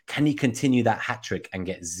 26. Can he continue that hat trick and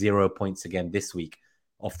get 0 points again this week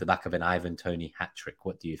off the back of an Ivan Toney hat trick?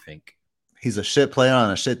 What do you think? He's a shit player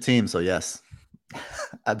on a shit team, so yes.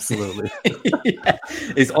 Absolutely. Yeah.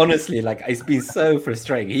 It's honestly like it's been so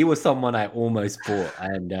frustrating. He was someone I almost bought,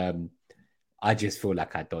 and I just feel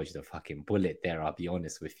like I dodged a fucking bullet there. I'll be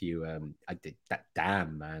honest with you. I did that.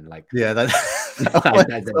 Damn, man. Like, Yeah, that so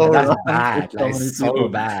that's wrong bad. for so Like, many so people.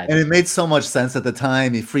 bad. And it made so much sense at the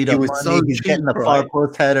time. He freed He up was money. so He's getting cheap, the far right?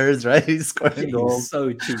 post headers, right? He's scoring He was goals.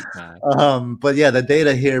 so cheap, man. But yeah, the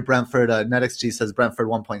data here, Brentford, NetXG says Brentford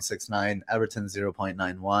 1.69, Everton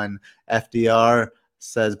 0.91, FDR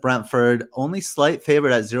says Brentford only slight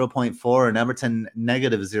favorite at 0.4 and Everton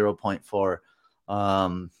negative 0.4.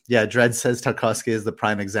 Yeah, Dred says Tarkovsky is the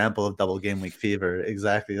prime example of double game week fever.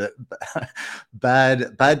 Exactly.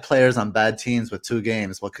 Bad players on bad teams with 2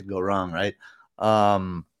 games. What could go wrong, right?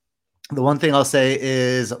 The one thing I'll say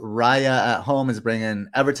is Raya at home is bringing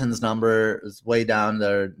Everton's number is way down.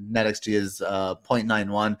 Their net XG is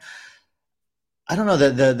 0.91. I don't know,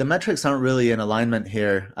 the metrics aren't really in alignment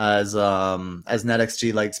here as net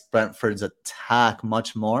XG likes Brentford's attack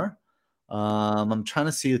much more. I'm trying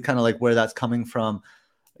to see kind of like where that's coming from.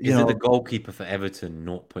 You Is it the know, goalkeeper for Everton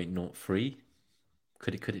 0.03?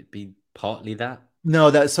 Could it be partly that?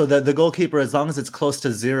 no, that so the goalkeeper, as long as it's close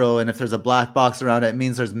to 0, and if there's a black box around it, it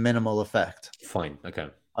means there's minimal effect. Fine. Okay.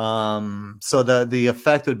 So the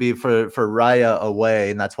effect would be for Raya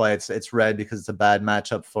away, and that's why it's red, because it's a bad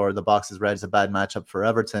matchup for the box is red. It's a bad matchup for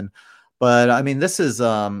Everton. But I mean, this is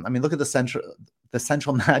I mean, look at the central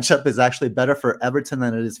matchup is actually better for Everton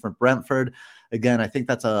than it is for Brentford. Again, I think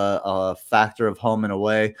that's a factor of home and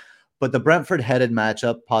away. But the Brentford headed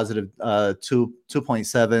matchup, positive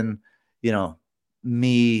 2.7, you know,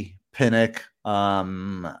 me, Pinnock,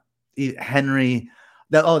 Henry.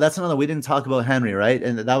 That's another. We didn't talk about Henry, right?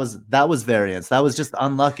 And that was variance. That was just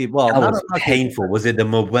unlucky. Well, That not was unlucky. painful. Was it the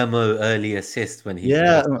Mbeumo early assist when he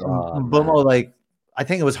Yeah, missed? Oh but man. more like I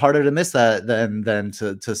think it was harder to miss that than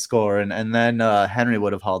to score, and then Henry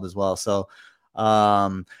would have hauled as well. So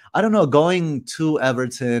I don't know. Going to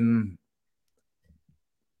Everton,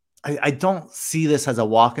 I don't see this as a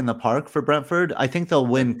walk in the park for Brentford. I think they'll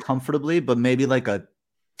win comfortably, but maybe like a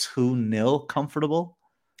 2-0 comfortable.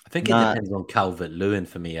 I think it Not. depends on Calvert-Lewin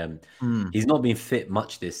for me. Mm, He's not been fit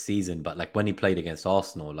much this season, but like when he played against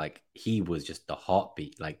Arsenal, like he was just the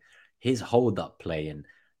heartbeat. Like his hold-up play and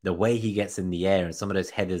the way he gets in the air and some of those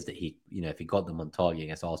headers that he, if he got them on target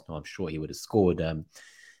against Arsenal, I'm sure he would have scored.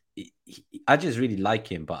 I just really like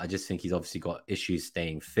him, but I just think he's obviously got issues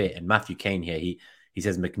staying fit. And Matthew Kane here, he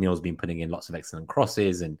says McNeil's been putting in lots of excellent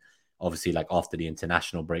crosses, and obviously like after the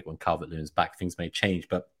international break when Calvert-Lewin's back, things may change,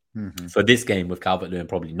 but mhm. for this game with Calvert-Lewin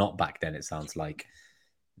probably not back then, it sounds like,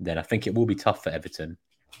 then I think it will be tough for Everton.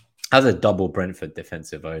 As a double Brentford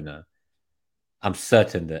defensive owner, I'm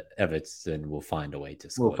certain that Everton will find a way to We'll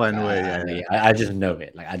score. Like find a way. Yeah, yeah. I just know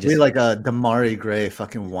it. Like I We just. like a Damari Gray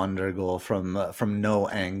fucking wonder goal from no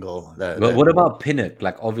angle. But what about Pinnock?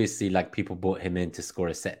 Like obviously, like people brought him in to score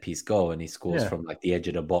a set piece goal, and he scores Yeah. from like the edge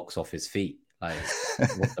of the box off his feet. Like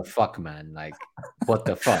what the fuck, man? Like what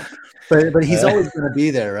the fuck? But he's Uh, always going to be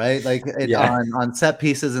there, right? Like yeah, on set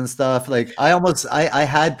pieces and stuff. Like I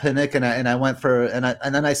had Pinnock, and I went for, and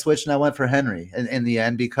then I switched and I went for Henry in the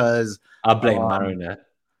end because I blame um Mariner.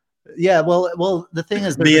 yeah, well the thing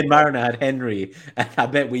is there's Me and Mariner had Henry, and I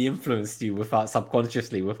bet we influenced you without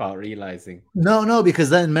subconsciously, without realizing. no,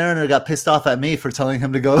 because then Mariner got pissed off at me for telling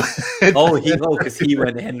him to go. Because he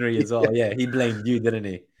went Henry as well. Yeah, he blamed you, didn't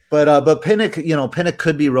he? But Pinnock, Pinnock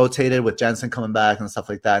could be rotated with Jensen coming back and stuff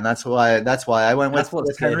like that, and that's why I went That's what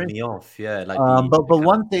with scared Henry. me off. Yeah, like the But kind of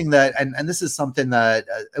one thing that and this is something that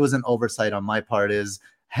it was an oversight on my part is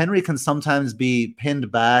Henry can sometimes be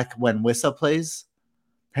pinned back when Wissa plays.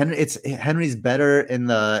 Henry's better in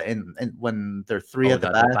when they're three at the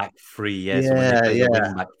the back. back three. Yeah, so when they Yeah, play the yeah.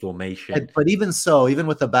 wing back formation, But even so, even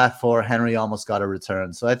with the back four, Henry almost got a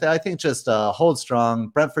return. So I think just hold strong.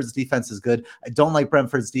 Brentford's defense is good. I don't like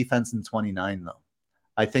Brentford's defense in 29 though.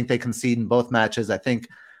 I think they concede in both matches. I think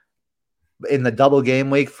in the double game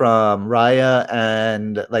week from Raya,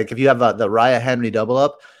 and like if you have the Raya Henry double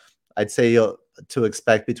up, I'd say you'll to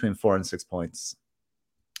expect between 4 and 6 points.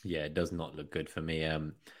 yeah, it does not look good for me.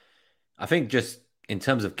 I think just in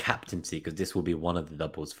terms of captaincy, because this will be one of the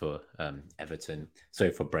doubles for Everton, so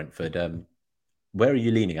for Brentford. Where are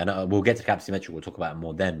you leaning? I know we'll get to captaincy metric. We'll talk about it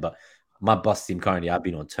more then. But my bus team currently, I've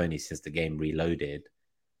been on Tony since the game reloaded.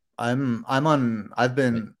 I'm on. Wait, are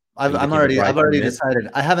you I'm looking at already. I've Brighton already win? decided.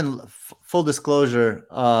 I haven't. Full disclosure.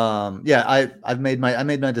 Yeah, I made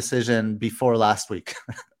my decision before last week,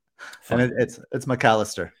 and Fine, it's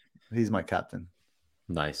McAllister. He's my captain.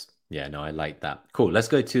 nice. Yeah, no, I like that. Cool. Let's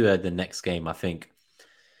go to the next game. I think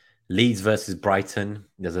Leeds versus Brighton.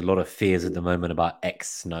 There's a lot of fears at the moment about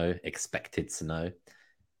snow, expected snow.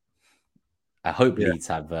 I hope Yeah, Leeds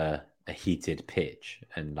have a heated pitch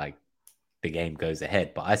and like the game goes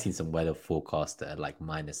ahead. But I've seen some weather forecast at like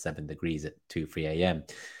 -7 degrees at 2, 3 a.m.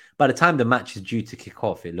 By the time the match is due to kick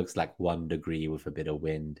off, it looks like 1 degree with a bit of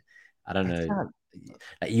wind. I don't that's know. not.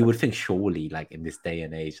 Like you would think surely, like in this day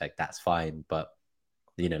and age, like that's fine. But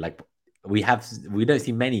like we don't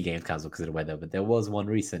see many games cancelled because of the weather, but there was one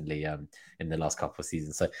recently in the last couple of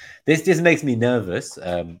seasons. So this just makes me nervous.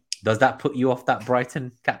 Does that put you off that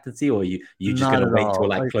Brighton captaincy, or you just Not gonna at wait till all.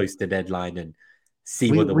 like Like close to deadline and see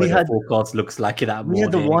we what the we weather had forecast looks like in that we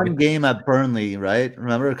had the morning. one game at Burnley, right?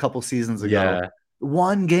 Remember a couple seasons ago? Yeah,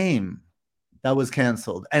 One game that was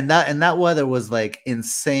canceled, and that weather was like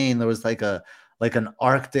insane. There was like an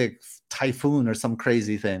Arctic typhoon or some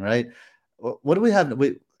crazy thing, right? What do we have?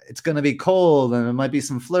 It's going to be cold, and it might be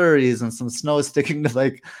some flurries and some snow sticking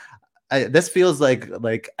to this feels like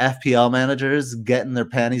FPL managers getting their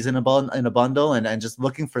panties in a bundle and just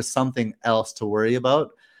looking for something else to worry about.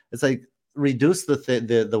 It's like reduce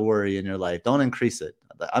the worry in your life. Don't increase it.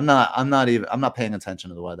 I'm not paying attention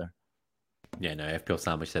to the weather. yeah, no. FPL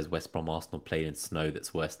Sandwich says West Brom Arsenal played in snow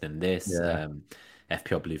that's worse than this. Yeah.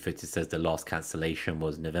 FPL Blue Footed says the last cancellation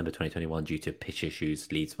was November 2021 due to pitch issues.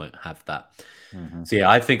 Leeds won't have that. Mhm. So yeah,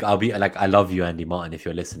 I think I'll be like, I love you, Andy Martin, if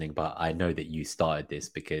you're listening, but I know that you started this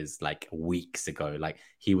because like weeks ago, like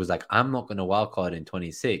he was like, I'm not going to wildcard in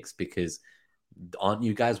 26 because aren't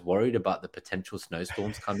you guys worried about the potential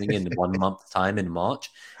snowstorms coming in 1 month's time in March?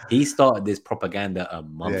 He started this propaganda a Yeah,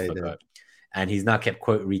 month he ago did. and he's now kept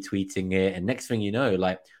quote retweeting it. And next thing you know,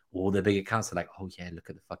 like all the big accounts are like, oh yeah, look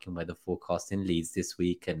at the fucking weather forecast in Leeds this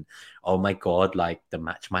week. And oh my God, like the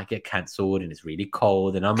match might get cancelled and it's really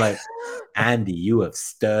cold. And I'm like, Andy, you have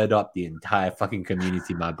stirred up the entire fucking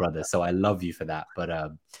community, my brother. So I love you for that.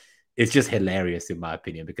 But it's just hilarious in my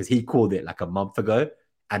opinion because he called it like a month ago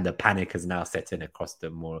and the panic has now set in across the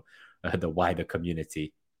more the wider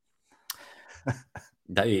community.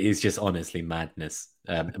 That is just honestly madness.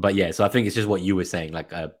 But yeah, so I think it's just what you were saying,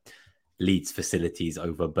 like Leeds facilities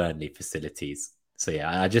over Burnley facilities. So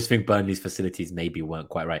yeah, I just think Burnley's facilities maybe weren't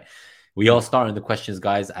quite right. We are starting the questions,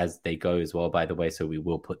 guys, as they go as well, by the way. So we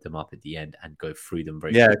will put them up at the end and go through them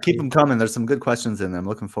very Yeah, keep quickly. them coming. There's some good questions in there. I'm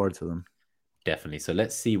looking forward to them. Definitely. So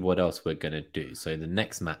let's see what else we're going to do. So the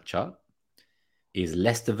next matchup is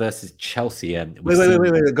Leicester versus Chelsea. And we've Wait.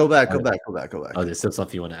 seen. Go back. Oh, Go back. oh, there's still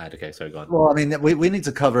something you want to add. Okay, sorry, go on. Well, I mean, we need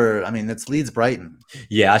to cover. I mean, it's Leeds Brighton.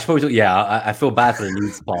 Yeah, I suppose. Yeah, I feel bad for the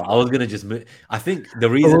Leeds part. I was gonna just move. I think the But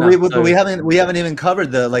reason I'm we so haven't even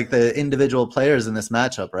covered the individual players in this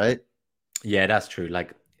matchup, right? yeah, that's true.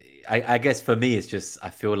 Like, I guess for me, it's just I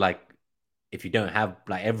feel like if you don't have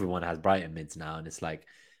like everyone has Brighton mids now, and it's like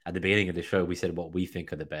at the beginning of the show we said what we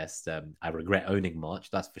think are the best. I regret owning March,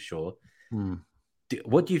 that's for sure. Hmm.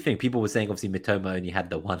 What do you think? People were saying obviously Mitoma only had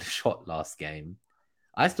the one shot last game.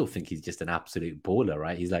 I still think he's just an absolute baller,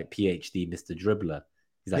 right? He's like PhD Mr. Dribbler.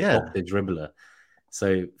 He's like Yeah, Dr. Dribbler.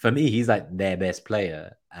 So for me, he's like their best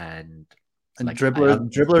player, and and like I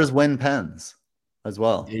dribblers win pens as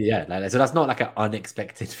well. yeah, like so that's not like an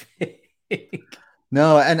unexpected thing.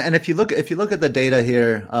 No, and if you look at the data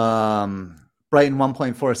here, Brighton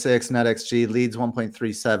 1.46 net XG, Leeds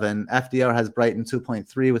 1.37, FDR has Brighton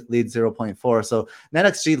 2.3 with Leeds 0.4. So net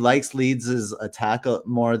XG likes Leeds' attack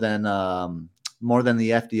more than the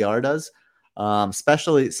FDR does,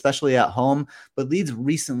 especially at home. But Leeds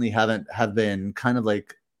recently have been kind of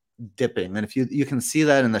like dipping, and if you can see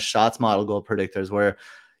that in the shots model goal predictors where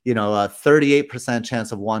 38%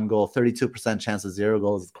 chance of one goal, 32% chance of zero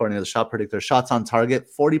goals, according to the shot predictor. Shots on target,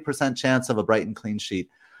 40% chance of a Brighton clean sheet.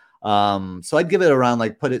 So I'd give it around,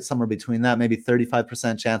 like, put it somewhere between that, maybe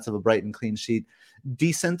 35% chance of a Brighton clean sheet.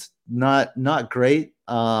 Decent, not great,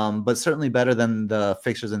 but certainly better than the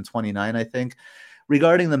fixtures in 29, I think.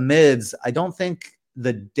 Regarding the mids, I don't think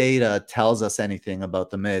the data tells us anything about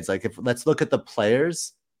the mids. Like, let's look at the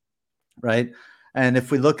players, right? And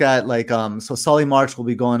if we look at so Solly March will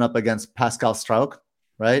be going up against Pascal Struijk,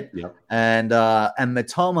 right? Yep. And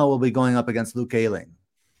Mitoma will be going up against Luke Ayling.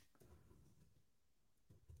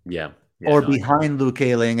 Yeah. Or No, I get behind Luke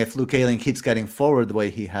Ayling if Luke Ayling keeps getting forward the way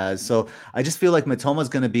he has. So I just feel like Mitoma is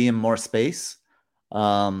going to be in more space.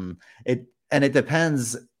 It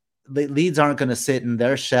depends. The Leeds aren't going to sit in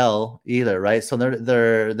their shell either, right? So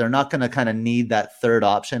they're not going to kind of need that third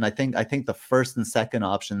option. I think the first and second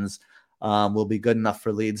options will be good enough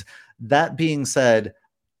for Leeds. That being said,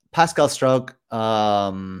 Pascal Struijk,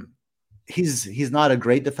 he's not a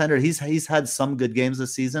great defender. He's had some good games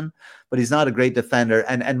this season, but he's not a great defender.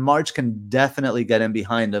 And March can definitely get in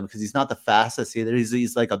behind him because he's not the fastest either.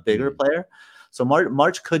 He's like a bigger player. So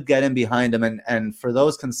March could get in behind him. And for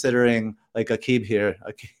those considering, like Akib here,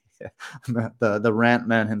 the rant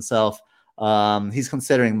man himself, he's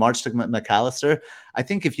considering March to McAllister. I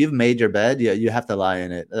think if you've made your bed, you have to lie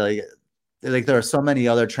in it. Like there are so many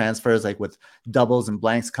other transfers, like with doubles and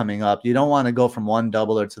blanks coming up. You don't want to go from one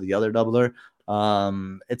doubler to the other doubler.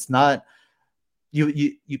 It's not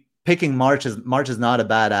you picking March is not a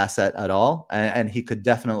bad asset at all, and he could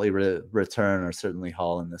definitely return or certainly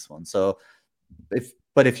haul in this one. So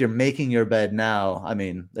if you're making your bed now, I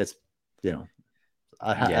mean, it's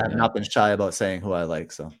I have not been shy about saying who I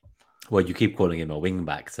like. So Well, you keep calling him a wing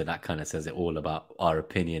back, so that kind of says it all about our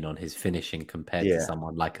opinion on his finishing compared to Yeah.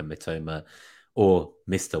 someone like a Mitoma or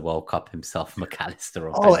Mr. World Cup himself, McAllister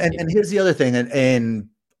or Oh, Ben and Davies. here's the other thing, and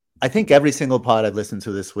I think every single pod I've listened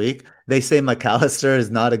to this week, they say McAllister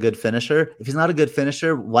is not a good finisher. If he's not a good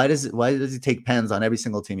finisher, why does he take pens on every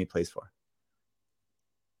single team he plays for?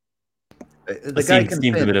 It The guy seems can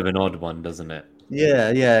seems a bit fin. of an odd one, doesn't it?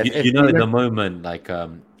 Yeah, yeah. You If know, at you're the moment, like I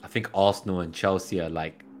think Arsenal and Chelsea are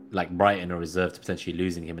like Brighton are reserved to potentially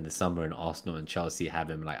losing him in the summer, and Arsenal and Chelsea have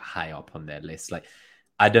him like high up on their list. Like,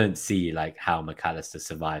 I don't see like how McAllister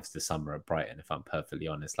survives the summer at Brighton. If I'm perfectly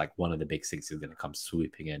honest, like one of the big six is going to come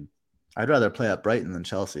swooping in. I'd rather play at Brighton than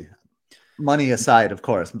Chelsea. Money aside, of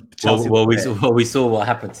course. Well, Chelsea will pay. we saw what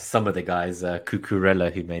happened to some of the guys,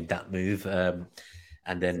 Cucurella, who made that move,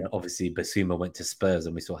 and then Yep. obviously Basuma went to Spurs,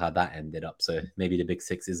 and we saw how that ended up. So maybe the big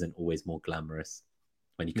six isn't always more glamorous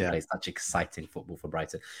when you can Yeah. play such exciting football for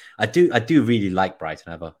Brighton. I do really like Brighton.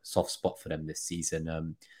 I have a soft spot for them this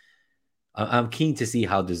season. I'm keen to see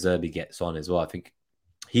how De Zerbi gets on as well. I think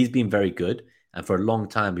he's been very good, and for a long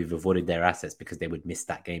time we've avoided their assets because they would miss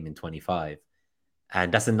that game in 25.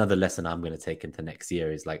 And that's another lesson I'm going to take into next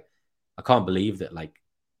year is like, I can't believe that like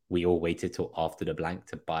we all waited till after the blank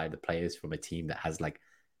to buy the players from a team that has like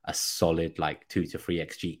a solid like 2 to 3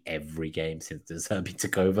 XG every game since the Zerbi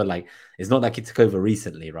took over. Like, it's not like he took over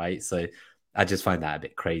recently, right? So I just find that a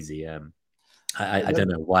bit crazy. I don't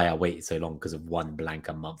know why I waited so long because of one blank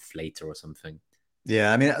a month later or something.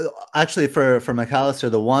 Yeah, I mean, actually, for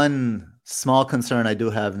McAllister, the one small concern I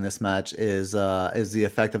do have in this match is the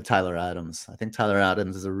effect of Tyler Adams. I think Tyler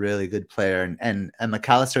Adams is a really good player, and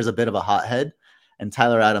McAllister is a bit of a hothead, and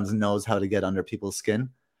Tyler Adams knows how to get under people's skin.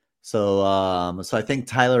 So I think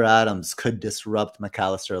Tyler Adams could disrupt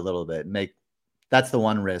McAllister a little bit. Make That's the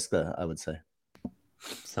one risk that I would say.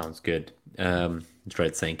 Sounds good.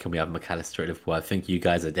 Dread saying, can we have McAllister at Liverpool? I think you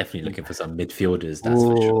guys are definitely looking for some midfielders, that's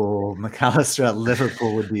for sure. Oh, McAllister at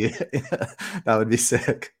Liverpool would be that would be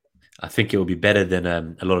sick. I think it would be better than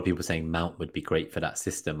a lot of people saying Mount would be great for that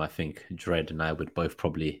system. I think Dread and I would both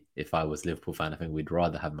probably, if I was a Liverpool fan, I think we'd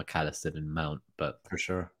rather have McAllister than Mount, but For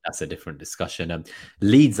sure. that's a different discussion.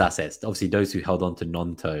 Leeds assets, obviously those who held on to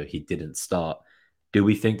Nonto, he didn't start. Do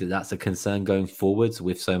we think that that's a concern going forwards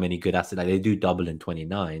with so many good assets? Like they do double in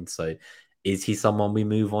 29. So is he someone we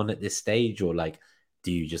move on at this stage, or like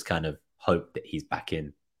do you just kind of hope that he's back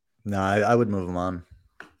in? No, I would move him on.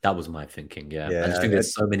 That was my thinking. Yeah. I just Yeah, think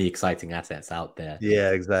there's so many exciting assets out there.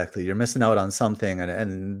 yeah, exactly. You're missing out on something,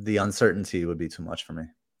 and the uncertainty would be too much for me.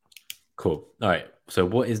 Cool. All right. So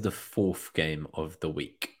what is the fourth game of the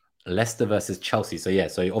week? Leicester versus Chelsea. So yeah,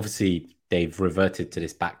 so obviously they've reverted to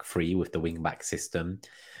this back three with the wing back system.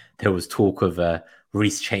 There was talk of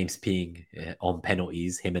Reece James being on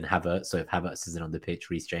penalties, him and Havertz. So if Havertz isn't on the pitch,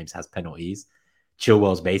 Reece James has penalties.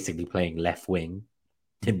 Chilwell's basically playing left wing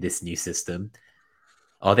in this new system.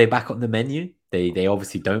 Are they back on the menu? They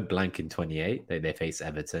obviously don't blank in 28. They face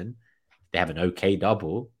Everton. They have an okay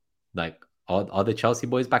double. Like, are the Chelsea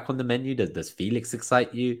boys back on the menu? Does Felix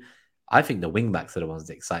excite you? I think the wing backs are the ones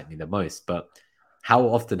that excite me the most. But how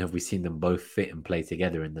often have we seen them both fit and play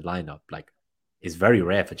together in the lineup? Like, it's very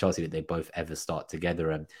rare for Chelsea that they both ever start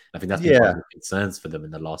together. And I think that's been one of Yeah, the concerns for them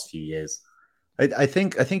in the last few years. I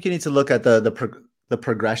think you need to look at the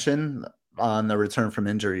progression on the return from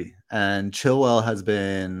injury, and Chilwell has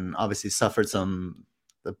been obviously suffered some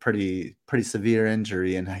a pretty severe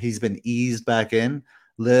injury, and he's been eased back in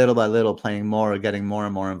little by little, playing more, getting more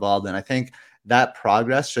and more involved. And I think that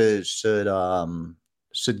progress should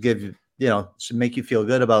give should make you feel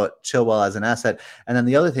good about Chilwell as an asset. And then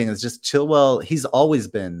the other thing is just Chilwell. He's always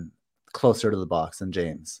been closer to the box than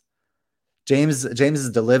James. James's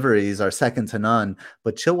deliveries are second to none,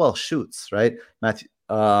 but Chilwell shoots, right?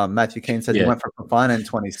 Matthew Kane said he Yeah. went for Fofana in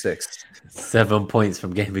 26. 7 points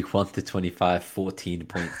from game week 1 to 25, 14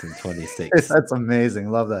 points in 26. That's amazing.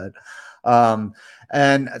 Love that. Um,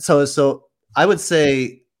 and so I would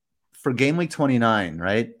say for game week 29,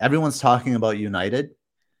 right? Everyone's talking about United.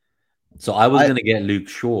 So I was I going to get Luke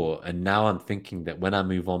Shaw, and now I'm thinking that when I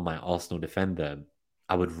move on my Arsenal defender,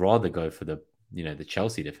 I would rather go for the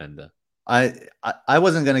Chelsea defender. I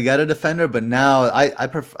wasn't going to get a defender, but now I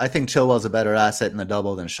think Chilwell's a better asset in the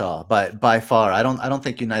double than Shaw, but by far I don't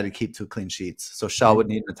think United keep 2 clean sheets, so Shaw would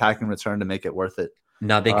need an attacking return to make it worth it.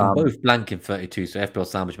 Now they can Um, both blank in 32. So FPL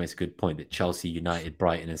Sandwich makes a good point that Chelsea, United,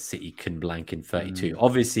 Brighton, and City can blank in 32. mm,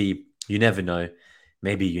 Obviously, you never know.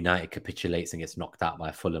 Maybe United capitulates and gets knocked out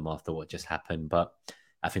by Fulham after what just happened, but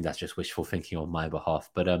I think that's just wishful thinking on my behalf.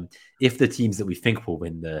 But if the teams that we think will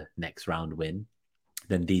win the next round win,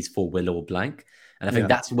 then these four will all blank. And I think yeah,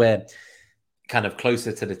 that's where kind of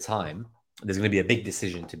closer to the time, there's going to be a big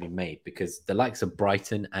decision to be made because the likes of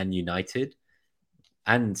Brighton and United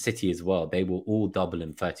and City as well, they will all double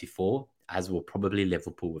in 34, as will probably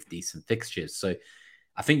Liverpool with decent fixtures. So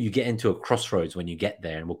I think you get into a crossroads when you get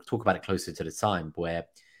there, and we'll talk about it closer to the time, where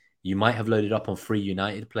you might have loaded up on 3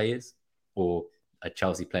 United players or a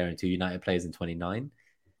Chelsea player and 2 United players in 29.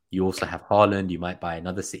 You also have Haaland. You might buy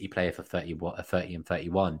another City player for 30, 30 and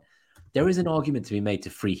 31. There is an argument to be made to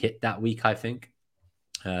free hit that week, I think.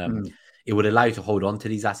 Mm. It would allow you to hold on to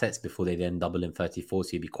these assets before they then double in 34, so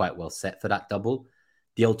you'd be quite well set for that double.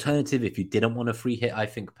 The alternative, if you didn't want a free hit, I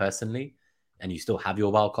think personally, and you still have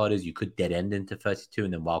your wildcarders, you could dead end into 32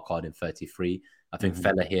 and then wildcard in 33. I think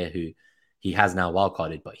Fella here, who he has now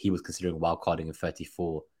wildcarded, but he was considering wildcarding in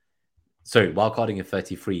 34. Sorry, wildcarding in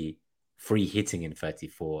 33, free hitting in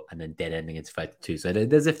 34, and then dead ending into 32. So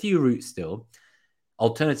there's a few routes still.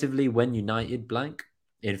 Alternatively, when United blank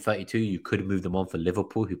in 32, you could move them on for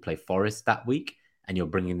Liverpool, who play Forest that week, and you're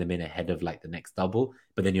bringing them in ahead of like the next double.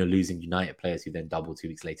 But then you're losing United players who then double 2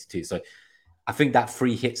 weeks later too. So I think that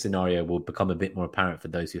free hit scenario will become a bit more apparent for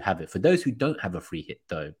those who have it. For those who don't have a free hit,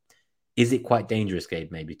 though, is it quite dangerous,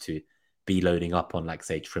 Gabe, maybe to be loading up on, like,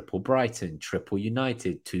 say, triple Brighton, triple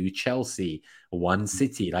United, 2 Chelsea, 1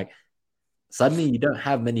 City? Like, suddenly you don't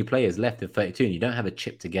have many players left in 32 and you don't have a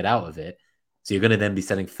chip to get out of it. So you're going to then be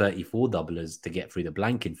selling 34 doublers to get through the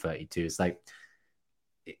blank in 32. It's like,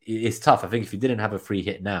 it's tough. I think if you didn't have a free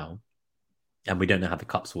hit now, and we don't know how the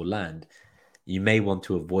cups will land, you may want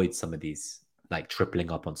to avoid some of these, like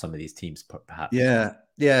tripling up on some of these teams, perhaps. Yeah,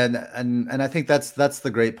 and I think that's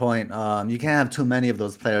the great point. You can't have too many of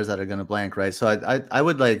those players that are going to blank, right? So I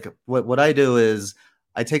would like what I do is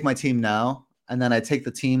I take my team now, and then I take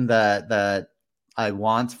the team that I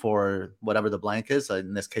want for whatever the blank is. So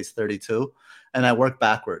in this case, 32, and I work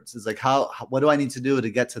backwards. It's like what do I need to do to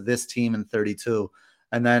get to this team in 32,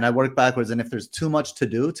 and then I work backwards. And if there's too much to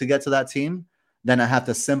do to get to that team, then I have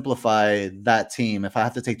to simplify that team. If I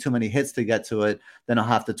have to take too many hits to get to it, then I'll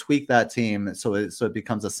have to tweak that team so it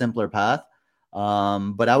becomes a simpler path.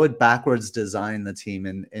 But I would backwards design the team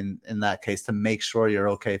in that case to make sure you're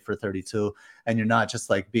okay for 32 and you're not just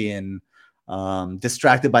like being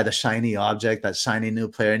distracted by the shiny object, that shiny new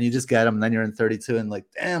player, and you just get them, and then you're in 32 and like,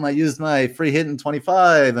 damn, I used my free hit in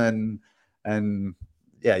 25, and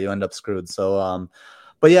yeah, you end up screwed. So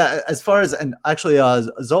but yeah, as far as, and actually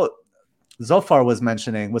Zofar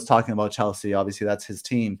was talking about Chelsea. Obviously, that's his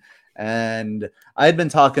team. And I had been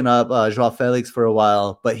talking up Joao Felix for a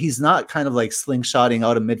while, but he's not kind of like slingshotting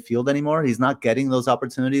out of midfield anymore. He's not getting those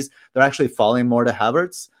opportunities. They're actually falling more to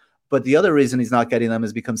Havertz. But the other reason he's not getting them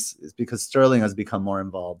is because Sterling has become more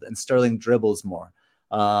involved and Sterling dribbles more.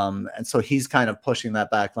 And so he's kind of pushing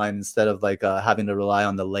that back line instead of like having to rely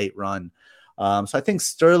on the late run. So I think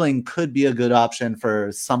Sterling could be a good option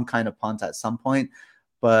for some kind of punt at some point.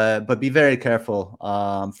 But be very careful.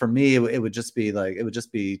 For me, it would just be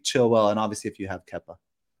Chilwell, and obviously if you have Kepa.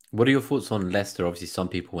 What are your thoughts on Leicester? Obviously, some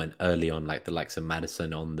people went early on, like the likes of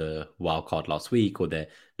Madison on the wild card last week, or they're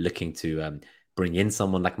looking to bring in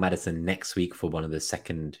someone like Madison next week for one of the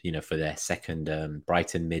second, for their second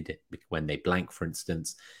Brighton mid when they blank, for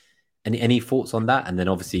instance. Any thoughts on that? And then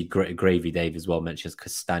obviously Gravy Dave as well mentions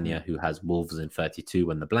Castagna, who has Wolves in 32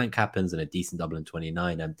 when the blank happens and a decent double in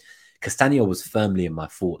 29. And Castagna was firmly in my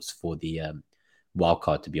thoughts for the wild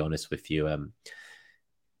card, to be honest with you.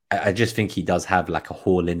 I just think he does have like a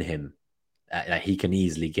haul in him. Like he can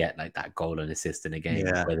easily get like that goal and assist in a game,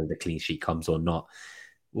 whether the clean sheet comes or not.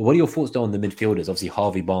 What are your thoughts though on the midfielders? Obviously,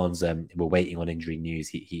 Harvey Barnes, we're waiting on injury news.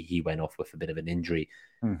 He went off with a bit of an injury.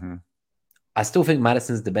 Mm-hmm. I still think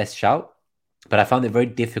Madison's the best shout, but I found it very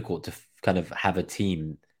difficult to kind of have a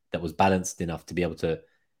team that was balanced enough to be able to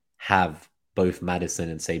have both Madison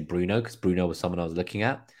and say Bruno, because Bruno was someone I was looking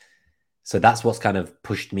at. So that's what's kind of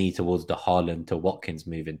pushed me towards the Haaland to Watkins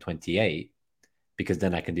move in 28, because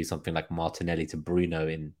then I can do something like Martinelli to Bruno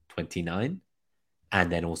in 29,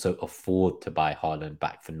 and then also afford to buy Haaland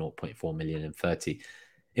back for 0.4 million in 30.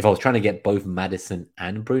 If I was trying to get both Madison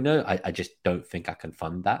and Bruno, I just don't think I can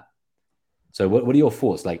fund that. So what are your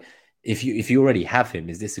thoughts? Like, if you already have him,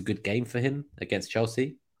 is this a good game for him against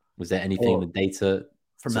Chelsea? Was there anything in the data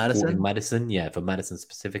for supporting Madison? Yeah, for Madison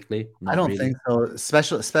specifically. I don't think so.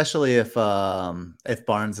 Especially if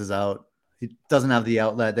Barnes is out, he doesn't have the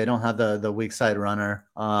outlet. They don't have the weak side runner.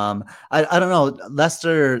 I don't know.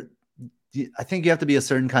 Leicester, I think you have to be a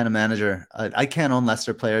certain kind of manager. I can't own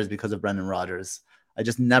Leicester players because of Brendan Rodgers. I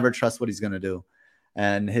just never trust what he's going to do,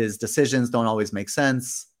 and his decisions don't always make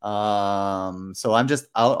sense. So I'm just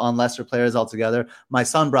out on Leicester players altogether. My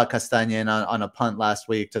son brought Castagna in on a punt last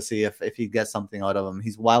week to see if he gets something out of him.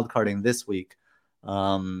 He's wildcarding this week.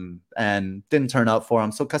 and didn't turn out for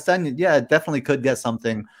him. So Castagna, yeah, definitely could get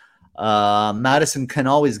something. Madison can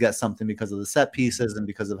always get something because of the set pieces and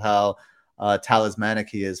because of how talismanic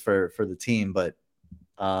he is for the team. But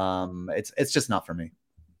it's just not for me.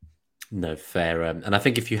 No, fair. And I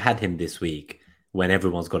think if you had him this week, when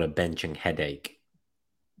everyone's got a benching headache,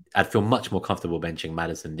 I'd feel much more comfortable benching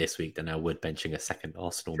Madison this week than I would benching a second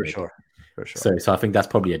Arsenal For mid. sure. For sure. So I think that's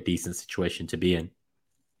probably a decent situation to be in.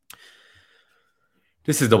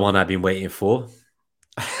 This is the one I've been waiting for.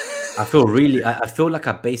 I feel like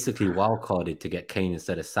I basically wildcarded to get Kane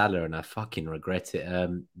instead of Salah, and I fucking regret it.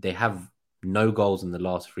 They have no goals in the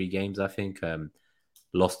last 3 games, I think.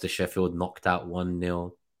 Lost to Sheffield, knocked out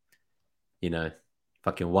 1-0. You know,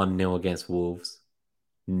 fucking 1-0 against Wolves.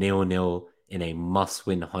 0-0 in a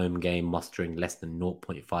must-win home game, mustering less than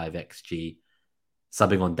 0.5 XG.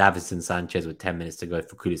 Subbing on Davinson Sanchez with 10 minutes to go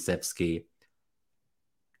for Kulusevski.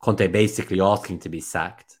 Conte basically asking to be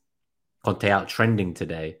sacked. Conte out trending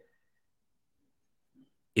today.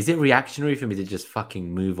 Is it reactionary for me to just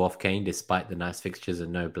fucking move off Kane despite the nice fixtures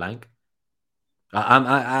and no blank?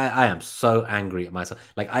 I am so angry at myself.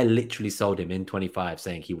 Like, I literally sold him in 25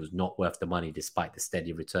 saying he was not worth the money despite the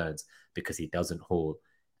steady returns because he doesn't haul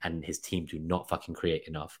and his team do not fucking create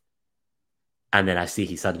enough. And then I see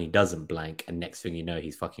he suddenly doesn't blank, and next thing you know,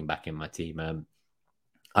 he's fucking back in my team.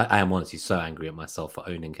 I am honestly so angry at myself for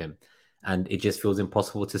owning him, and it just feels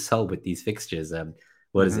impossible to sell with these fixtures.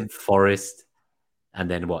 What is it? Forest, and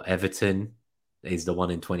then what? Everton is the one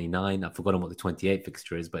in 29. I've forgotten what the 28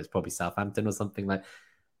 fixture is, but it's probably Southampton or something like.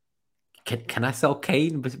 Can I sell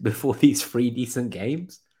Kane before these 3 decent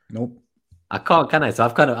games? Nope. I can't, can I? So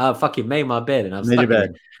I've fucking made my bed and I'm Made your stuck in bed.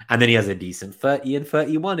 it. And then he has a decent 30 and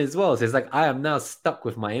 31 as well. So it's like I am now stuck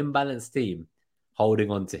with my imbalanced team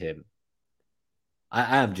holding on to him.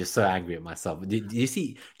 I am just so angry at myself. Do you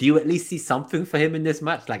see? Do you at least see something for him in this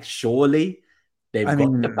match? Like, surely they've I got to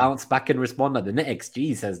mean, bounce back and respond. Like the net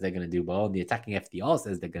XG says they're going to do well, and the attacking FDR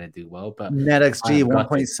says they're going to do well. But net I XG am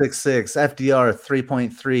gutted. 1.66, FDR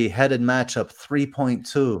 3.3, headed matchup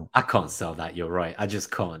 3.2. I can't sell that. You're right. I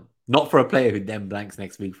just can't. Not for a player who then blanks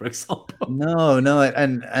next week, for example. No,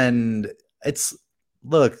 and it's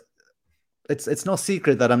look, it's no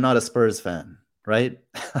secret that I'm not a Spurs fan, right?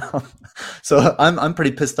 So I'm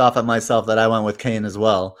pretty pissed off at myself that I went with Kane as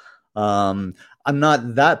well. I'm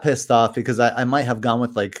not that pissed off because I might have gone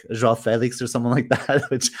with like Joao Felix or someone like that,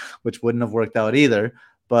 which wouldn't have worked out either.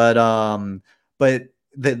 But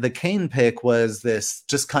the Kane pick was this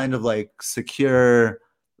just kind of like secure.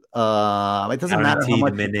 It doesn't matter how Guaranteed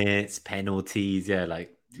much. minutes, penalties, yeah,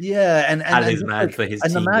 like Yeah, and just talisman like for his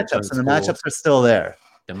and team that don't the score. matchups are still there.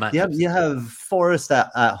 The You have matchups are you still have Forest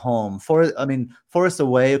at home. Forest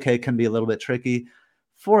away, okay, can be a little bit tricky.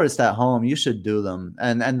 Forest at home, you should do them.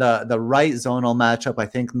 And the right zonal matchup, I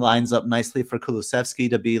think, lines up nicely for Kulusevski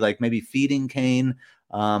to be like maybe feeding Kane,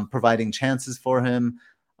 providing chances for him.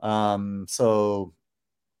 So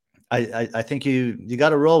I think you got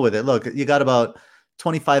to roll with it. Look, you got about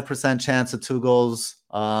 25% chance of 2 goals.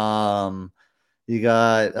 You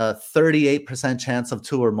got a 38% chance of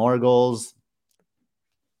 2 or more goals.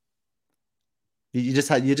 You just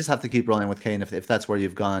have to keep rolling with Kane if that's where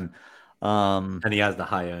you've gone. and he has the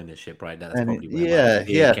high ownership, right? That's And probably where my yeah,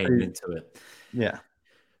 fear yeah, came into it. yeah,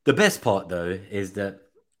 The best part though is that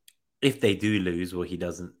if they do lose, well, he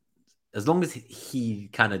doesn't. As long as he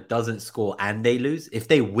kind of doesn't score and they lose, if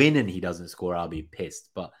they win and he doesn't score, I'll be pissed.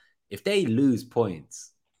 But if they lose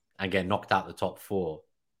points and get knocked out the top 4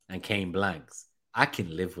 and Kane blanks, I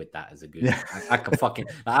can live with that as a good. yeah. I can fucking.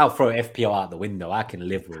 I'll throw FPL out the window. I can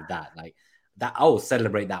live with that. Like that, I will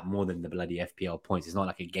celebrate that more than the bloody FPL points. It's not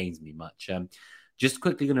like it gains me much. Just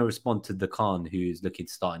quickly going to respond to the Khan who's looking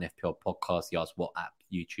to start an FPL podcast. He asked what app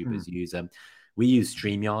YouTubers use. We use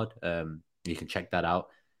StreamYard. You can check that out.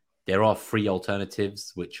 There are free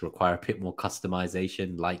alternatives which require a bit more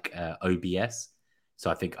customization, like OBS.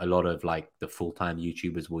 So I think a lot of like the full-time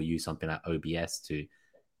YouTubers will use something like OBS to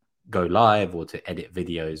go live or to edit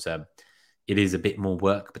videos. It is a bit more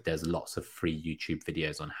work, but there's lots of free YouTube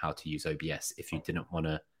videos on how to use OBS if you didn't want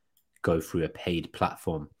to go through a paid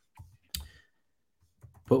platform.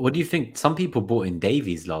 But what do you think? Some people bought in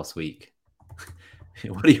Davies last week.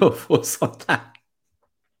 What are your thoughts on that?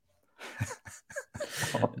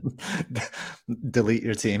 Delete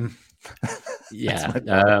your team.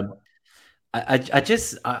 Yeah. I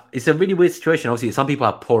just, it's a really weird situation. Obviously, some people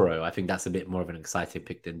have Poro. I think that's a bit more of an exciting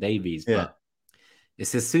pick than Davies. Yeah. But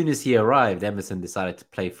it's as soon as he arrived, Emerson decided to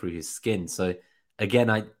play through his skin. So again,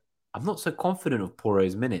 I'm not so confident of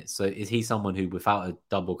Poro's minutes. So is he someone who, without a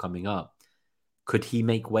double coming up, could he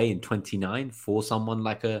make way in 29 for someone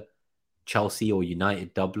like a Chelsea or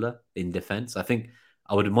United doubler in defense. I think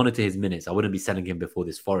I would monitor his minutes. I wouldn't be selling him before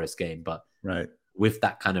this Forest game, but Right. with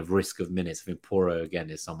that kind of risk of minutes, I think Poro again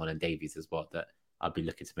is someone, and Davies as well, that I'd be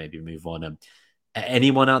looking to maybe move on.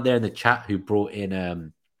 Anyone out there in the chat who brought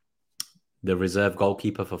in the reserve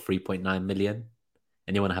goalkeeper for 3.9 million?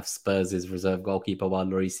 Anyone have Spurs' reserve goalkeeper while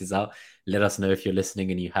Lloris is out? Let us know if you're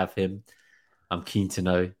listening and you have him. I'm keen to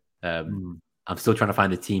know. Mm. I'm still trying to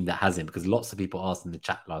find a team that has him because lots of people asked in the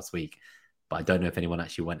chat last week, but I don't know if anyone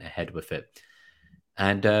actually went ahead with it.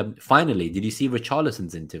 And finally, did you see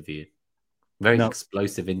Richarlison's interview? Very No.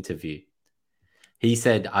 explosive interview. He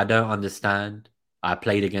said, I don't understand. I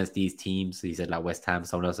played against these teams. He said, like West Ham,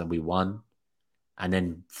 someone else, and we won. And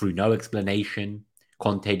then through no explanation,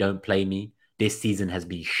 Conte don't play me. This season has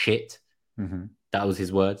been shit. Mm-hmm. That was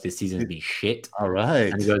his words. This season has been shit. All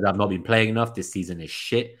right. And he goes, I've not been playing enough. This season is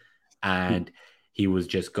shit. And he was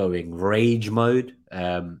just going rage mode.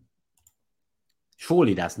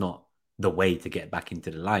 Surely that's not the way to get back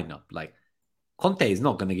into the lineup. Like, Conte is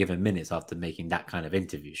not going to give him minutes after making that kind of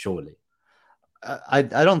interview, surely. I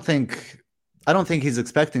don't think he's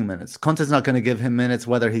expecting minutes. Conte's not going to give him minutes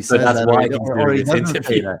whether he So says that's that why he's or doing he this doesn't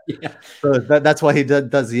say interview. that. Yeah. So that's why he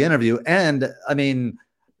does the interview. And I mean,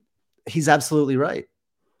 he's absolutely right.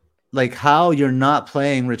 Like how you're not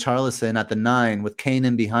playing Richarlison at the 9 with Kane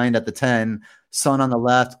in behind at the 10, Son on the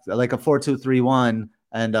left, like a 4-2-3-1,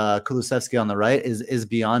 and Kulusevski on the right is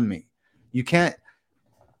beyond me. You can't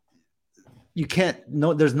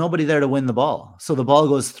no there's nobody there to win the ball, so the ball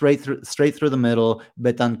goes straight through the middle.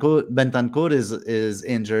 Bentancur is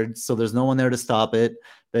injured, so there's no one there to stop it.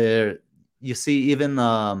 There you see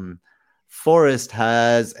even Forest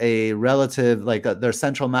has a relative, like their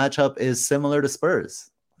central matchup is similar to Spurs.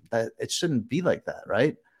 That it shouldn't be like that,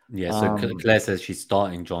 right? Yeah, so Claire says she's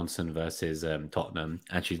starting Johnson versus Tottenham,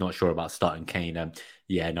 and she's not sure about starting Kane.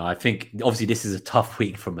 Yeah, no, I think obviously this is a tough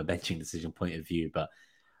week from a benching decision point of view, but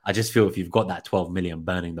I just feel if you've got that 12 million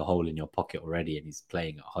burning the hole in your pocket already, and he's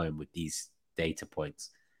playing at home with these data points,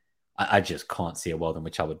 I just can't see a world in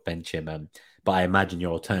which I would bench him. But I imagine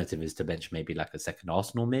your alternative is to bench maybe like a second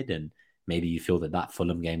Arsenal mid, and maybe you feel that that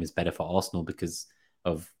Fulham game is better for Arsenal because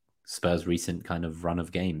of Spurs' recent kind of run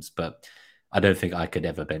of games, but I don't think I could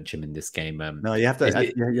ever bench him in this game. No, you have to.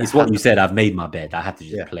 It's what you said. I've made my bed. I have to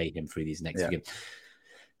just Yeah, play him through these next yeah. few games.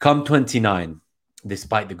 Come 29,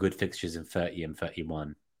 despite the good fixtures in 30 and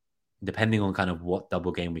 31, depending on kind of what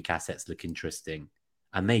double game week assets look interesting,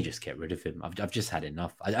 I may just get rid of him. I've just had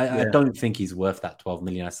enough. I don't think he's worth that 12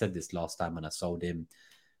 million. I said this last time when I sold him.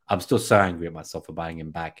 I'm still so angry at myself for buying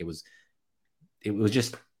him back. It was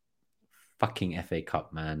just fucking FA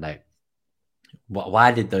Cup, man. Like,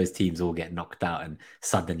 why did those teams all get knocked out and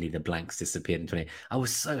suddenly the blanks disappeared in 20? I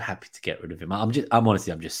was so happy to get rid of him. I'm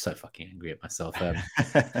just so fucking angry at myself.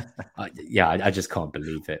 I just can't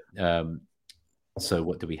believe it. So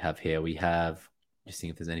what do we have here? We have, just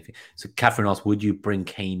seeing if there's anything. So Catherine asked, would you bring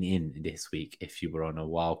Kane in this week if you were on a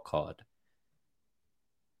wild card?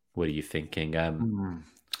 What are you thinking? I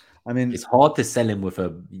mean, it's hard to sell him with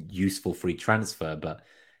a useful free transfer, but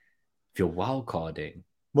if you're wild carding,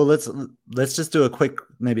 well, let's just do a quick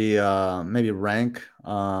maybe rank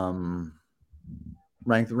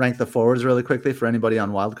the forwards really quickly for anybody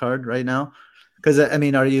on wildcard right now. Because I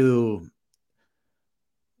mean, are you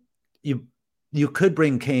could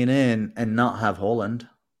bring Kane in and not have Haaland.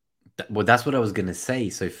 Well, that's what I was going to say.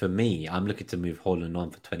 So for me, I'm looking to move Haaland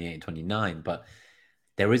on for 28 and 29, but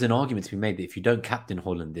there is an argument to be made that if you don't captain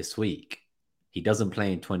Haaland this week, he doesn't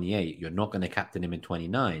play in 28, you're not going to captain him in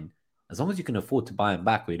 29. As long as you can afford to buy him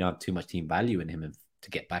back or you don't have too much team value in him to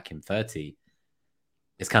get back in 30,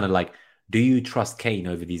 it's kind of like, do you trust Kane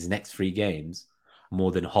over these next 3 games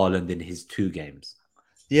more than Haaland in his 2 games?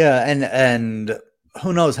 Yeah, and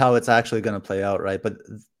who knows how it's actually going to play out, right? But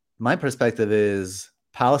my perspective is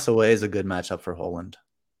Palace away is a good matchup for Haaland.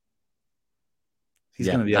 He's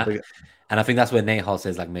going to be up against. And I think that's where Nahal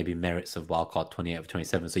says like maybe merits of wildcard 28 of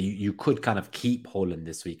 27. So you could kind of keep Haaland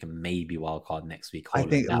this week and maybe wildcard next week. I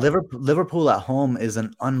think Liverpool at home is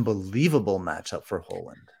an unbelievable matchup for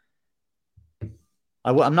Haaland.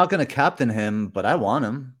 I'm not going to captain him, but I want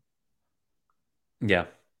him. Yeah.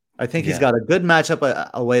 I think he's got a good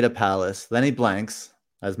matchup away to Palace. Then he blanks,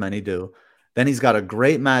 as many do. Then he's got a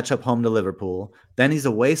great matchup home to Liverpool. Then he's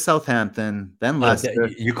away Southampton. Then Leicester.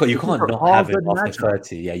 You can't not have him off the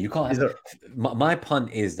 30. Yeah, you can't. My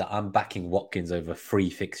punt is that I'm backing Watkins over 3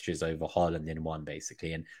 fixtures over Haaland in one,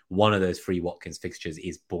 basically. And one of those 3 Watkins fixtures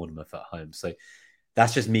is Bournemouth at home. So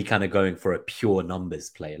that's just me kind of going for a pure numbers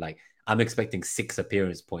play. Like I'm expecting 6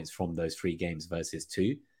 appearance points from those 3 games versus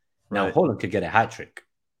 2. Now Haaland could get a hat trick.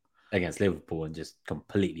 against Liverpool and just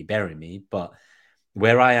completely bury me. But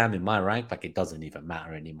where I am in my rank, like it doesn't even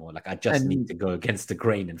matter anymore. Like I just need And to go against the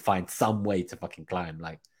grain and find some way to fucking climb.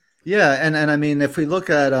 Like yeah, and I mean, if we look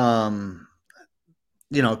at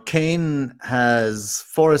Kane has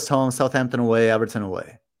Forest home, Southampton away, Everton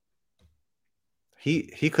away.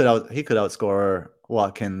 He could outscore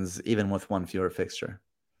Watkins even with one fewer fixture.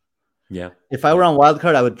 yeah, If I were on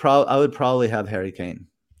wildcard, I would probably have Harry Kane.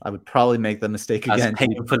 I would probably make the mistake as again, to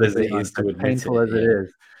be painful as perfectly it is honest, as to admit painful it. as it Yeah,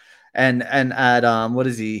 is. And at what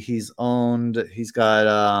is he? He's got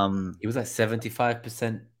he was like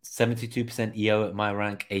 75%, 72% EO at my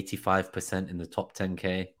rank, 85% in the top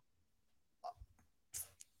 10K.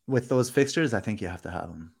 with those fixtures, I think you have to have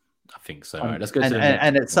him. I think so. All right, let's go to And the next.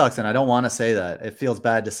 and it sucks, and I don't want to say that. It feels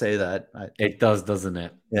bad to say that. It does, doesn't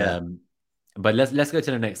it? Yeah. But let's go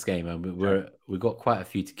to the next game, and Sure. we've got quite a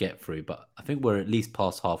few to get through, but I think we're at least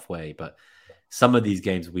past halfway. But some of these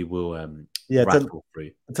games we will Yeah, rattle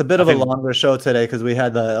through. it's a bit I of a think, longer show today because we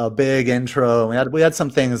had a big intro. We had some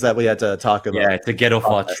things that we had to talk about. yeah, to get off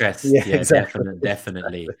our chest. Yeah, Yeah, exactly.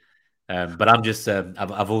 definitely. But I'm just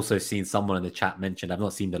I've also seen someone in the chat mentioned. I've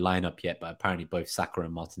not seen the lineup yet, but apparently both Saka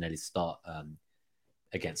and Martinelli start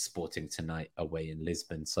against Sporting tonight away in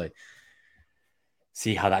Lisbon. So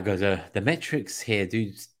see how that goes. The metrics here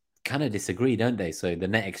do kind of disagree, don't they? So the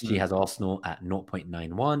net XG has Arsenal at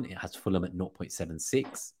 0.91. It has Fulham at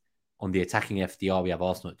 0.76. On the attacking FDR, we have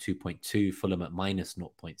Arsenal at 2.2, Fulham at minus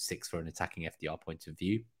 0.6 for an attacking FDR point of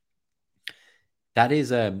view. That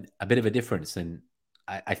is a bit of a difference. And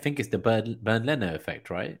I think it's the Bernd Leno effect,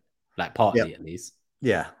 right? Like partly Yep. at least.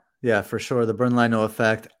 Yeah, for sure. The Burn Lino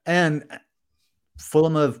effect. And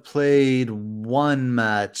Fulham have played one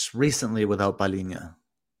match recently without Palhinha.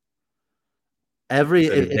 So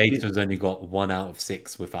the data's only got 1 out of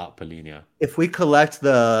 6 without Palhinha. If we collect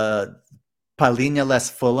the Palhinha less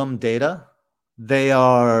Fulham data, they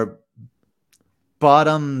are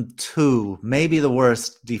bottom 2, maybe the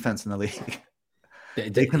worst defense in the league.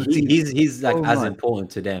 He's like so as much.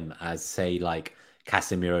 important to them as say like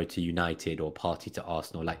Casemiro to United or Partey to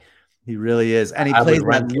Arsenal. Like He really is, and he I would plays that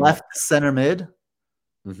rank him left up. center mid.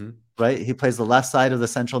 Mm-hmm. Right, he plays the left side of the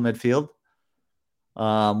central midfield.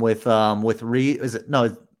 With Reed, is it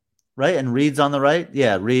no? Right, and Reed's on the right.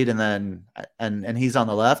 Yeah, Reed, and then and he's on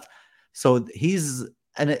the left. So he's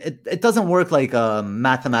and it doesn't work like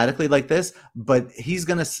mathematically like this, but he's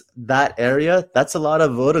gonna that area. That's a lot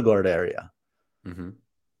of Odegaard area. Mm-hmm.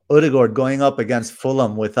 Odegaard going up against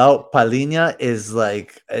Fulham without Palhinha is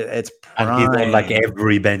like it's prime. And he's on like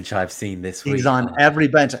every bench I've seen this week. He's on every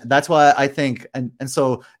bench. That's why I think, and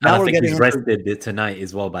so now and I we're think getting he's into, rested tonight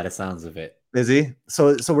as well, by the sounds of it. is he?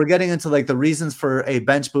 So we're getting into like the reasons for a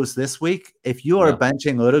bench boost this week. If you are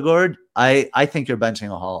benching Odegaard, I think you're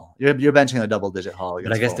benching a Hall. You're benching a double-digit Hall.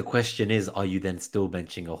 But I guess the question is, are you then still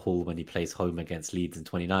benching a Hall when he plays home against Leeds in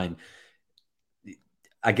 29?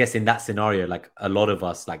 I guess in that scenario, like a lot of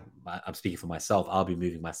us, like I'm speaking for myself, I'll be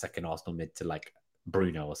moving my second Arsenal mid to like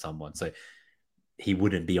Bruno or someone. So he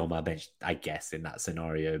wouldn't be on my bench, I guess, in that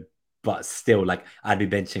scenario. But still, like I'd be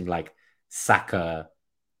benching like Saka.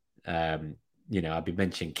 I'd be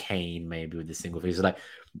benching Kane maybe with the single figures. Like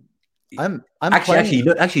I'm actually,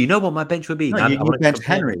 you know what my bench would be? No, you bench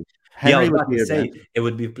Henry. Yeah, I was about to say it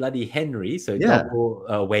would be bloody Henry. So double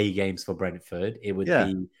away games for Brentford. It would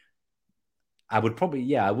be. I would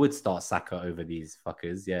probably, I would start Saka over these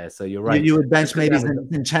fuckers. Yeah, so you're right. You would bench maybe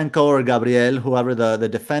Zinchenko or Gabriel, whoever the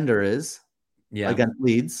defender is. Yeah, against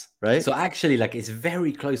Leeds, right? So actually, like it's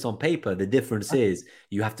very close on paper. The difference is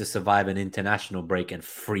you have to survive an international break and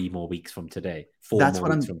 3 more weeks from today. 4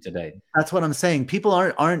 more weeks from today. That's what I'm saying. People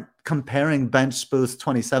aren't comparing bench boost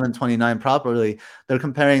 27, 29 properly. They're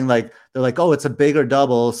comparing they're like, oh, it's a bigger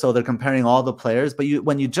double, so they're comparing all the players. But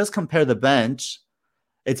when you just compare the bench,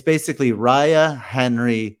 it's basically Raya,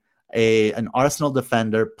 Henry, an Arsenal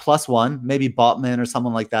defender +1, maybe Botman or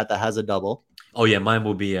someone like that has a double. Oh yeah, mine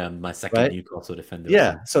will be my second Newcastle defender.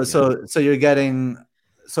 Yeah, so you're getting,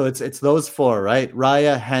 so it's those 4, right?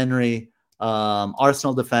 Raya, Henry,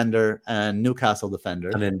 Arsenal defender, and Newcastle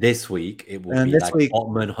defender. And then this week it will be like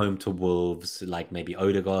Botman home to Wolves, like maybe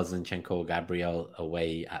Odegaard, Zinchenko, Gabriel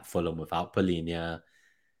away at Fulham without Palhinha,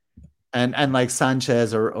 and like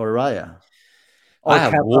Sanchez or Raya. I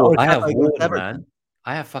have Ward, man.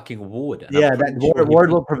 I have fucking Ward. Yeah,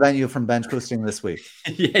 Ward will prevent you from bench boosting this week.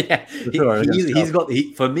 Yeah. He's got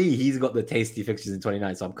the tasty fixtures in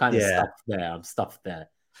 29, so I'm kind of stuffed there.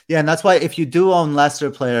 Yeah, and that's why if you do own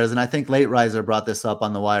Leicester players, and I think Late Riser brought this up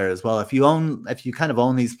on the wire as well. If you kind of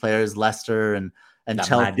own these players, Leicester and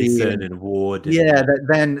Chelsea Maddison and Ward,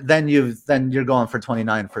 then you're going for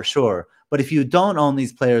 29 for sure. But if you don't own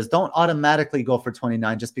these players, don't automatically go for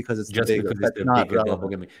 29 just because it's the Just biggest. because it's That's the not bigger double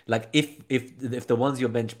relevant. game. Like if the ones you're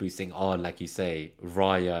bench boosting are, like you say,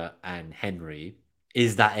 Raya and Henry,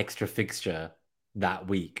 is that extra fixture that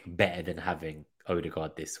week better than having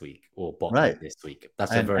Odegaard this week or Botman Right. this week?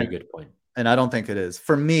 That's a And very and good point. and I don't think it is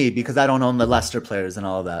for me because I don't own the Leicester players and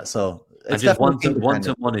all of that. So And it's just definitely one team to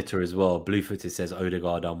dependent. monitor as well. Bluefooted says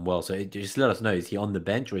Odegaard unwell, so just let us know: is he on the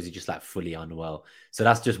bench or is he just like fully unwell? So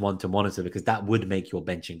that's just one to monitor because that would make your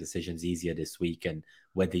benching decisions easier this week and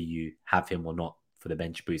whether you have him or not for the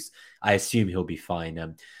bench boost. I assume he'll be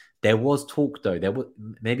fine. There was talk though.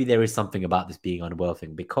 Maybe there is something about this being unwell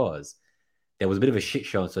thing because there was a bit of a shit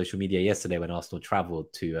show on social media yesterday when Arsenal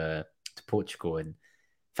travelled to Portugal and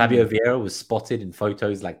Fabio Mm. Vieira was spotted in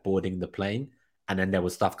photos like boarding the plane. And then there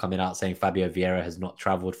was stuff coming out saying Fabio Vieira has not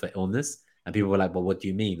traveled for illness. And people were like, well, what do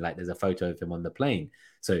you mean? Like, there's a photo of him on the plane.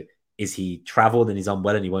 So is he traveled and he's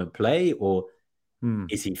unwell and he won't play? Or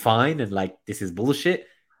Mm. is he fine? And like, this is bullshit.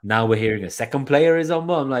 Now we're hearing a second player is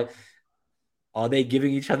unwell. I'm like, are they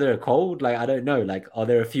giving each other a cold? Like, I don't know. Like, are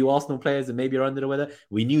there a few Arsenal players that maybe are under the weather?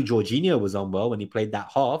 We knew Jorginho was unwell when he played that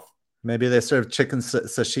half. Maybe they serve chicken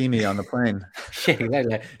sashimi on the plane. Shit,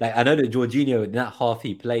 exactly. Like I know that Jorginho in that half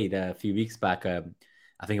he played a few weeks back. I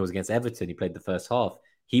think it was against Everton. He played the first half.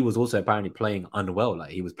 He was also apparently playing unwell. Like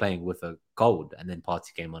he was playing with a cold, and then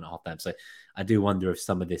Party came on at halftime. So I do wonder if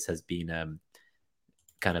some of this has been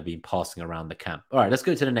kind of been passing around the camp. All right, let's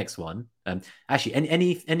go to the next one. Actually,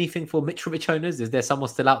 anything for Mitrovic owners? Is there someone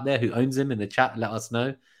still out there who owns him in the chat? Let us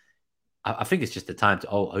know. I think it's just the time to.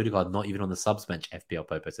 Oh, Odegaard not even on the subs bench. FPL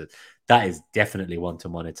purposes. That is definitely one to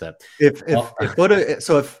monitor. I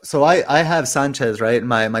have Sanchez, right?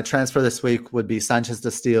 My transfer this week would be Sanchez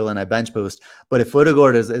to steal and I bench boost. But if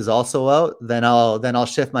Odegaard is also out, then I'll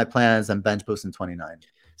shift my plans and bench boost in 29.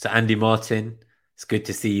 So Andy Martin, it's good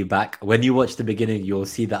to see you back. When you watch the beginning, you'll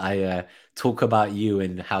see that I talk about you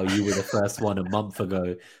and how you were the first one a month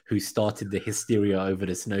ago who started the hysteria over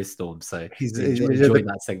the snowstorm. So He's enjoy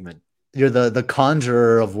that segment. you're the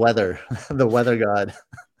conjurer of weather, the weather god.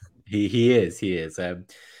 He is.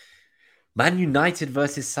 Man United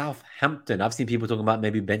versus Southampton. I've seen people talking about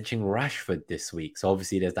maybe benching Rashford this week. So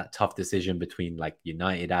obviously there's that tough decision between like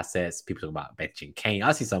United assets. People talking about benching Kane.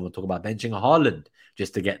 I see someone talk about benching Haaland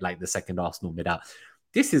just to get like the second Arsenal mid out.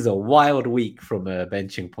 This is a wild week from a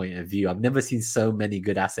benching point of view. I've never seen so many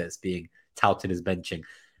good assets being touted as benching.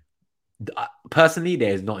 Personally,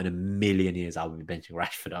 there's not in a million years I would be benching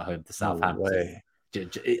Rashford at home to No Southampton. way.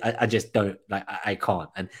 I just don't like. I can't.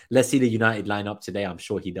 And let's see the United lineup today. I'm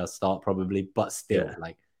sure he does start probably, but still, Yeah.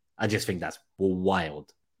 like I just think that's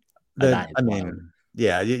wild. That That is I wild. mean,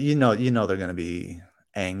 yeah, you know they're going to be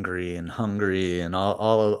angry and hungry and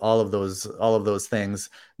all of those things.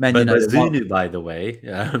 Man But United want Vunu, by the way,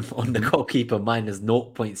 on the Mhm. goalkeeper minus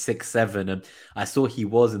 0.67, and I saw he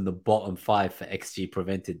was in the bottom five for XG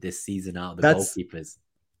prevented this season out of the That's goalkeepers.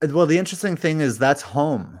 well, the interesting thing is that's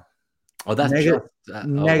home. Oh, that's Negative just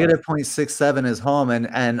negative 0.67 is home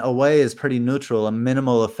and away is pretty neutral, a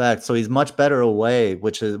minimal effect. So he's much better away,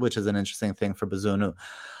 which is an interesting thing for Bazunu.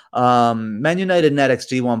 Man United net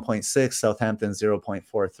XG 1.6, Southampton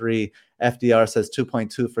 0.43. FDR says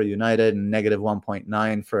 2.2 for United and negative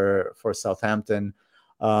 1.9 for Southampton.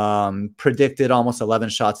 Predicted almost 11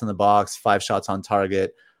 shots in the box, 5 shots on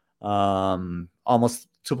target. Almost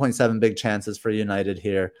 2.7 big chances for United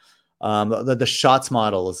here. The shots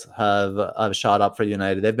models have shot up for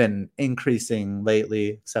United. They've been increasing lately,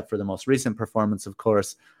 except for the most recent performance, of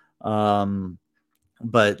course.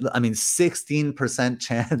 But I mean, 16%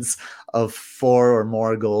 chance of 4 or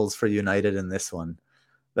more goals for United in this one.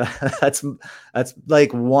 That's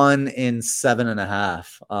like 1 in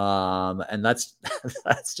 7.5, and that's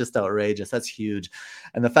that's just outrageous. That's huge,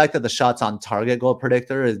 and the fact that the shots on target goal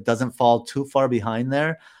predictor doesn't fall too far behind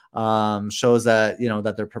there shows that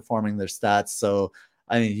that they're performing their stats. So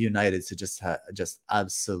I mean, United to just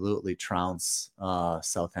absolutely trounce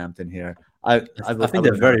Southampton here. I I think would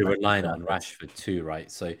they're not very like reliant that. on Rashford too, right?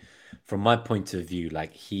 So, from my point of view,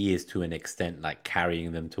 like he is to an extent like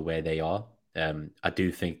carrying them to where they are. I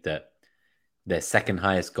do think that their second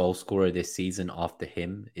highest goal scorer this season after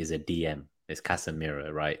him is a DM. It's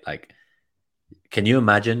Casemiro, right? Like, can you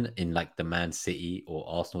imagine in like the Man City or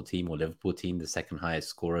Arsenal team or Liverpool team, the second highest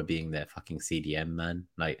scorer being their fucking CDM man?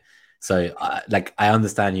 Like, so like I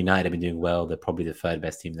understand United have been doing well. They're probably the third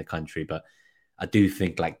best team in the country, but I do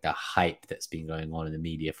think like the hype that's been going on in the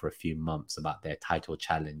media for a few months about their title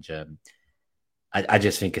challenge, I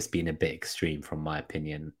just think it's been a bit extreme from my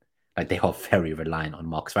opinion. Like they are very reliant on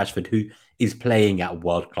Marcus Rashford, who is playing at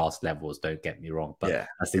world class levels. Don't get me wrong, but Yeah.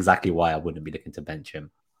 that's exactly why I wouldn't be looking to bench him.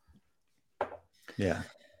 Yeah.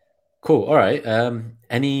 Cool. All right.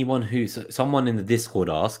 Anyone someone in the Discord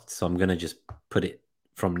asked, so I'm gonna just put it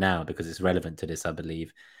from now because it's relevant to this, I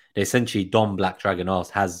believe. They essentially Don Black Dragon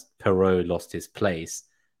asked, has Perot lost his place?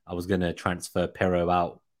 I was gonna transfer Perot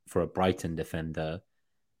out for a Brighton defender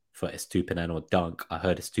for Estupinan or Dunk. I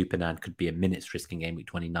heard Estupinan could be a minutes risk in game week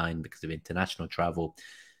 29 because of international travel.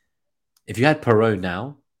 If you had Perot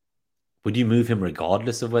now, would you move him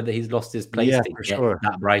regardless of whether he's lost his place Yeah, to for get sure.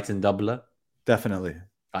 that Brighton doubler? Definitely.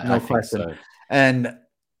 I No think question. so. And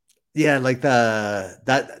yeah, like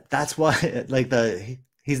that's why like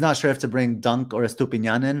he's not sure if to bring Dunk or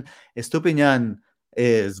Estupinian in. Estupinian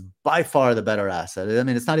is by far the better asset. I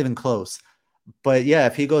mean, it's not even close. But yeah,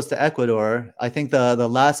 if he goes to Ecuador, I think the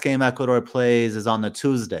last game Ecuador plays is on the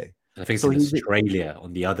Tuesday. I think it's So in he's Australia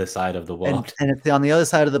on the other side of the world. and it's on the other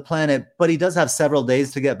side of the planet, but he does have several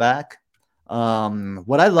days to get back.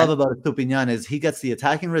 What I love And about Estupinian is he gets the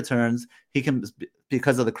attacking returns. He can,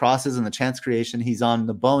 because of the crosses and the chance creation, he's on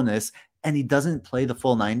the bonus, and he doesn't play the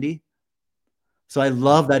full 90. So I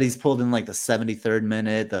love that he's pulled in like the 73rd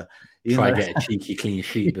minute. try to get a cheeky clean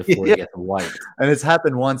sheet before he Yeah, gets wiped. and it's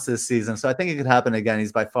happened once this season. So I think it could happen again.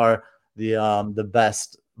 He's by far the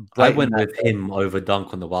best I Brighton went with asset. him over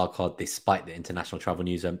Dunk on the wild card despite the international travel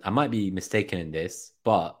news. I might be mistaken in this,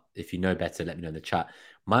 but if you know better, let me know in the chat.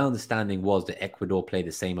 My understanding was that Ecuador play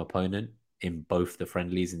the same opponent in both the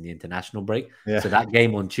friendlies and the international break. Yeah, So that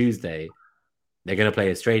game on Tuesday, they're going to play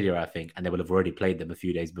Australia, I think, and they will have already played them a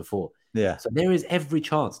few days before. yeah, So there is every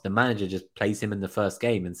chance the manager just plays him in the first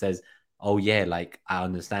game and says, "Oh yeah, like I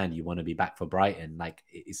understand you want to be back for Brighton. Like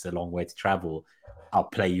it's a long way to travel. I'll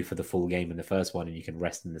play you for the full game in the first one, and you can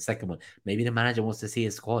rest in the second one." Maybe the manager wants to see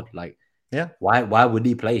his squad. Like yeah. why would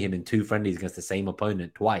he play him in two friendlies against the same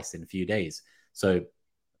opponent twice in a few days? So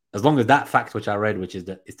as long as that fact which I read, which is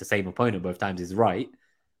that it's the same opponent both times, is right,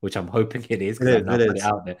 which I'm hoping it is It because I've is. now It put it is.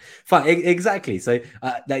 out there. Fine, exactly. So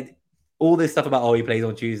like all this stuff about he plays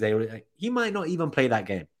on Tuesday, like, he might not even play that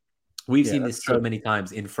game. We've Yeah, seen that's this so true. many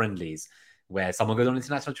times in friendlies where someone goes on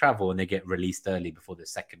international travel and they get released early before the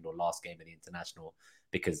second or last game of the international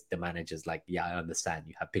because the manager's like, yeah, I understand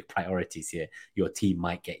you have big priorities here. Your team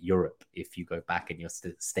might get Europe if you go back and you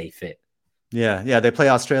stay fit. Yeah, yeah. They play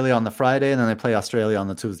Australia on the Friday, and then they play Australia on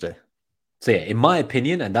the Tuesday. So yeah, in my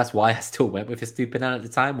opinion, and that's why I still went with his stupid at the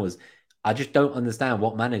time, was I just don't understand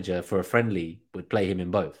what manager for a friendly would play him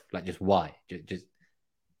in both. Like, just why? Just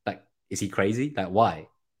like, is he crazy? Like, why?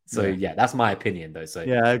 So Yeah, yeah, that's my opinion though. So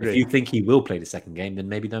yeah. I if agree. you think he will play the second game, then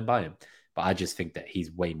maybe don't buy him. But I just think that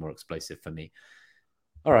he's way more explosive for me.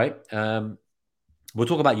 All right. We'll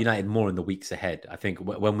talk about United more in the weeks ahead. I think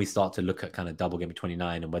when we start to look at kind of double game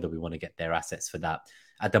 29 and whether we want to get their assets for that.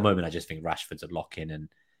 At the moment, I just think Rashford's a lock in, and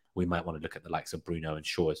we might want to look at the likes of Bruno and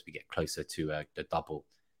Shaw as we get closer to the double.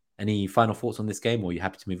 Any final thoughts on this game, or are you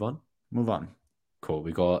happy to move on? Move on. Cool.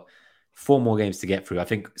 We got four more games to get through. I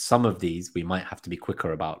think some of these we might have to be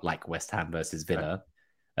quicker about, like West Ham versus Okay. Villa.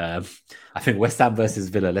 Um, I think West Ham versus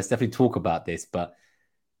Villa. Let's definitely talk about this, but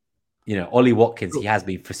Ollie Watkins, he Cool. has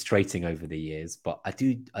been frustrating over the years, but I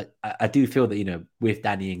do feel that with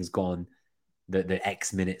Danny Ings gone, the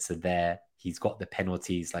X minutes are there. He's got the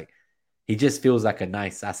penalties. Like he just feels like a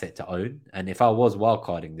nice asset to own. And if I was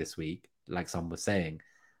wildcarding this week, like someone was saying,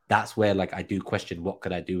 that's where like I do question what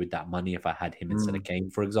could I do with that money if I had him instead of Kane,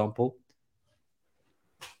 for example.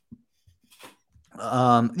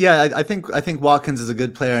 Yeah, I think Watkins is a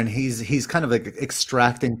good player, and he's kind of like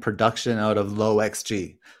extracting production out of low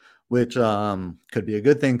XG, which could be a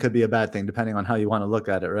good thing, could be a bad thing, depending on how you want to look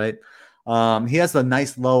at it, right? He has a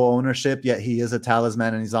nice low ownership, yet he is a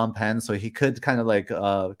talisman and he's on pen, so he could kind of like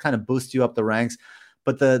kind of boost you up the ranks.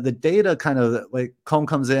 But the data kind of like Combe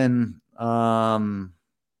comes in.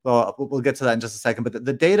 Well, we'll get to that in just a second, but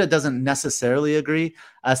the data doesn't necessarily agree.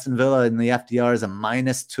 Aston Villa in the FDR is a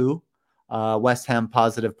 -2. West Ham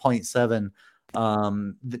positive 0.7.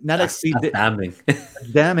 Net XG That's damning.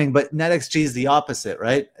 damning, but net XG is the opposite,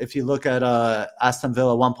 right? If you look at Aston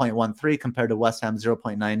Villa 1.13 compared to West Ham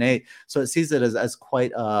 0.98, so it sees it as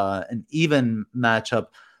quite an even matchup.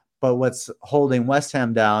 But what's holding West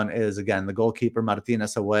Ham down is again the goalkeeper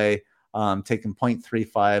Martinez away, taking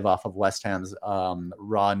 0.35 off of West Ham's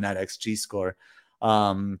raw net XG score.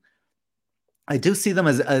 I do see them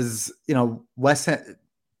as West Ham.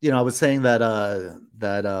 I was saying that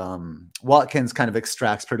Watkins kind of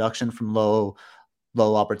extracts production from low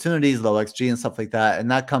opportunities, low XG, and stuff like that, and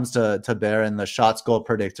that comes to bear in the shots goal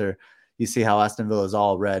predictor. You see how Aston Villa is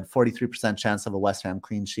all red, 43% chance of a West Ham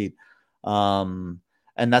clean sheet, and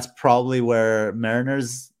that's probably where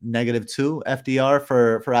Mariners -2 FDR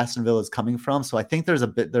for Aston Villa is coming from. So I think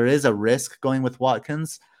there is a risk going with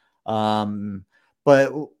Watkins.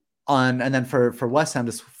 But and then for West Ham,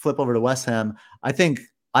 just flip over to West Ham. I think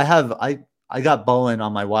I got Bowen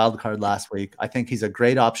on my wild card last week. I think he's a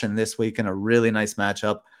great option this week in a really nice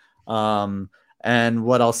matchup. Um, and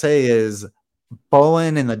what I'll say is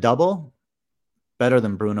Bowen in the double better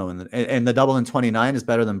than Bruno in the double in 29 is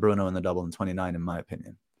better than Bruno in the double in 29 in my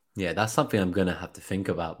opinion. Yeah, that's something I'm gonna have to think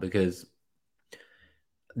about because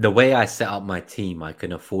the way I set up my team, I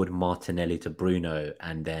can afford Martinelli to Bruno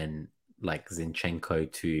and then like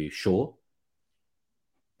Zinchenko to Shaw.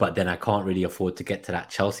 But then I can't really afford to get to that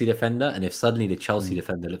Chelsea defender. And if suddenly the Chelsea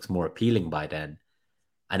defender looks more appealing by then,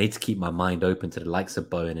 I need to keep my mind open to the likes of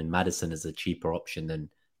Bowen and Madison as a cheaper option than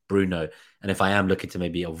Bruno. And if I am looking to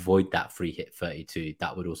maybe avoid that free hit 32,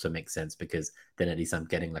 that would also make sense because then at least I'm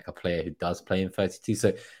getting like a player who does play in 32.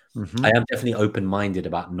 So I am definitely open-minded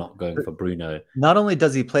about not going for Bruno. Not only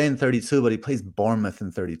does he play in 32, but he plays Bournemouth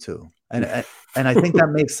in 32. And I think that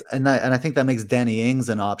makes I think that makes Danny Ings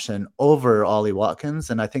an option over Ollie Watkins.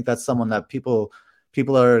 And I think that's someone that people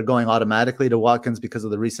are going automatically to Watkins because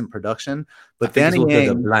of the recent production. But Danny Ings,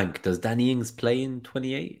 the blank. Does Danny Ings play in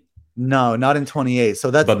 28? No, not in 28.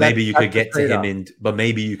 So that's maybe you could get to him in. But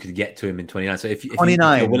maybe you could get to him in 29. So if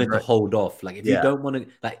 29, you're willing right? to hold off, like if you don't want to,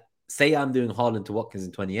 like say I'm doing Haaland to Watkins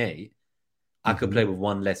in 28, I could play with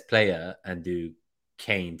one less player and do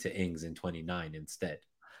Kane to Ings in 29 instead.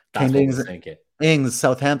 That's what we're thinking. Ings,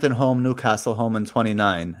 Southampton home, Newcastle home in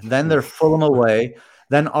 29. Then they're Fulham away.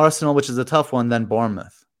 Then Arsenal, which is a tough one. Then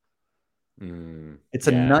Bournemouth. It's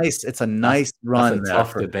a nice run. That's a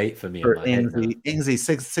tough debate for me. For Ingsy,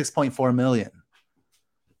 6.4 million.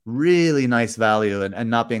 Really nice value and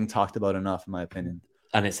not being talked about enough, in my opinion.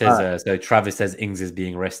 And it says, so Travis says Ings is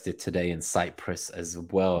being rested today in Cyprus as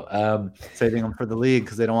well. Saving them for the league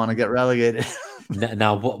because they don't want to get relegated.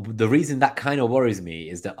 Now, the reason that kind of worries me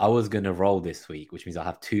is that I was going to roll this week, which means I'll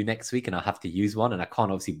have 2 next week and I'll have to use one. And I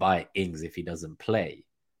can't obviously buy Ings if he doesn't play.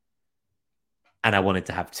 And I wanted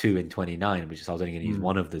to have 2 in 29, which is I was only going to use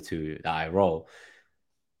one of the 2 that I roll.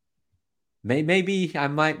 Maybe I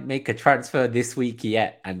might make a transfer this week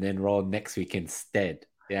yet and then roll next week instead.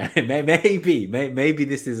 Yeah, maybe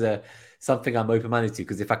this is something I'm open-minded to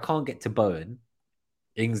because if I can't get to Bowen,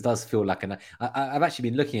 Ings does feel like I've actually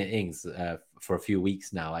been looking at Ings for a few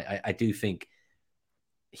weeks now. I do think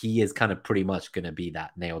he is kind of pretty much going to be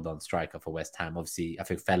that nailed-on striker for West Ham. Obviously, I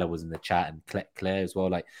think Fella was in the chat and Claire as well.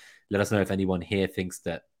 Like, let us know if anyone here thinks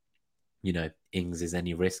that Ings is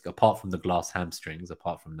any risk apart from the glass hamstrings.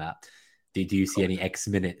 Apart from that, do you see any X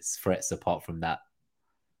minutes threats apart from that?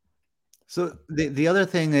 So the other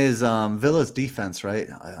thing is Villa's defense, right?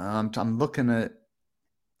 I'm looking at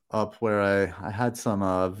up where I had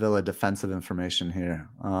some Villa defensive information here.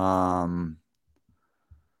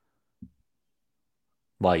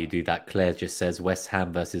 While you do that, Claire just says West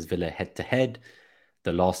Ham versus Villa head to head.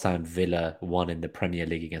 The last time Villa won in the Premier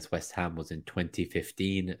League against West Ham was in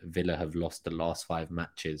 2015. Villa have lost the last 5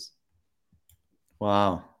 matches.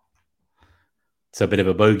 Wow. So a bit of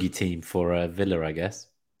a bogey team for Villa, I guess.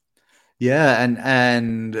 Yeah,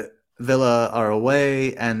 and Villa are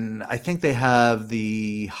away, and I think they have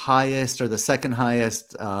the highest or the second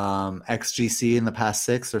highest XGC in the past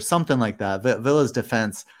 6 or something like that. Villa's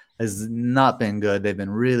defense has not been good. They've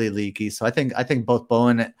been really leaky. So I think both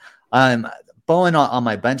Bowen on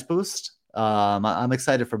my bench boost. I'm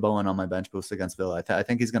excited for Bowen on my bench boost against Villa. I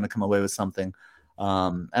think he's going to come away with something,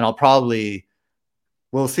 and I'll probably.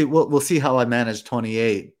 We'll see. We'll see how I manage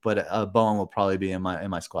 28, but Bowen will probably be in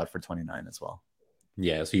my squad for 29 as well.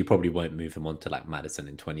 Yeah, so you probably won't move him on to like Madison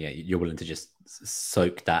in 28. You're willing to just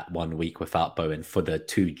soak that 1 week without Bowen for the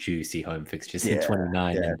 2 juicy home fixtures in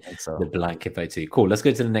 29 and the blank if 32. Cool. Let's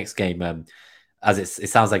go to the next game. As it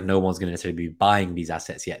sounds like no one's going to necessarily be buying these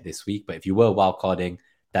assets yet this week, but if you were wildcarding,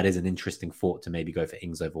 that is an interesting thought to maybe go for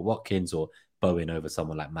Ings over Watkins or Bowen over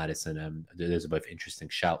someone like Madison. Those are both interesting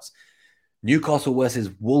shouts. Newcastle versus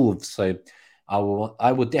Wolves. So I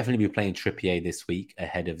will definitely be playing Trippier this week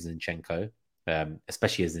ahead of Zinchenko,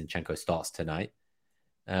 especially as Zinchenko starts tonight.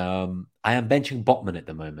 I am benching Botman at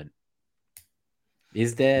the moment.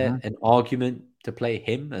 Is there an argument to play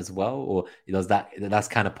him as well? Or that's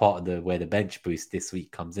kind of part of where the bench boost this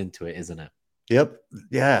week comes into it, isn't it? Yep.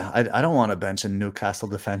 Yeah. I don't want to bench a Newcastle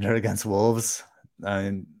defender against Wolves.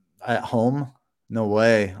 At home. No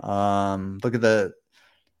way. Look at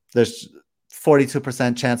there's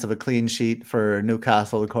 42% chance of a clean sheet for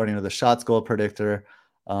Newcastle, according to the shots goal predictor.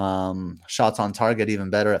 Shots on target,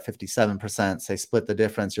 even better at 57%. Say split the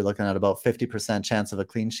difference. You're looking at about 50% chance of a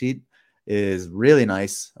clean sheet is really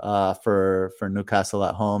nice for Newcastle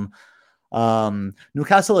at home.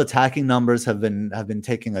 Newcastle attacking numbers have been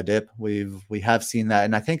taking a dip. We have seen that,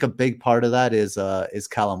 and I think a big part of that is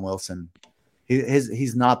Callum Wilson.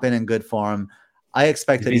 He's not been in good form. I He's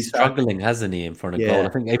expected been Isak. struggling, hasn't he, in front of goal? I Yeah,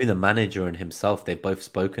 think maybe the manager and himself, they've both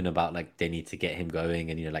spoken about like they need to get him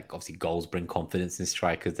going. And, like obviously goals bring confidence in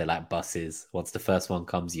strikers. They're like buses. Once the first one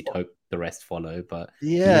comes, you'd hope the rest follow. But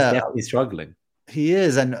he is yeah, definitely struggling. he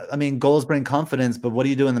is. And I mean, goals bring confidence, but what do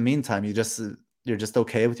you do in the meantime? You're just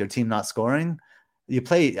okay with your team not scoring. You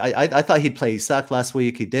play. I thought he'd play Isak last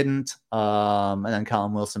week. He didn't. And then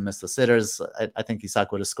Callum Wilson missed the sitters. I think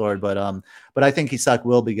Isak would have scored, but I think Isak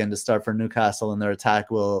will begin to start for Newcastle, and their attack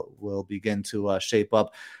will begin to shape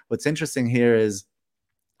up. What's interesting here is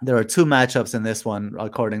there are two matchups in this one,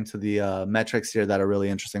 according to the metrics here, that are really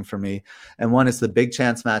interesting for me. And one is the big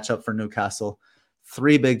chance matchup for Newcastle.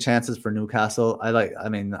 Three big chances for Newcastle.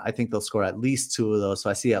 I think they'll score at least two of those. So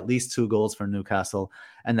I see at least two goals for Newcastle.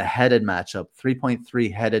 And the headed matchup,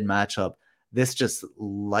 3.3 headed matchup. This just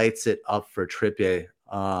lights it up for Trippier.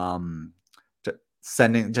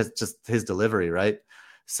 Sending just his delivery, right?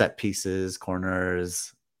 Set pieces,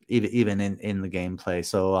 corners, even in the gameplay.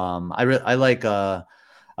 So I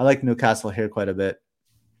like Newcastle here quite a bit.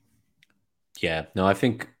 Yeah, no, I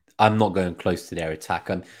think I'm not going close to their attack.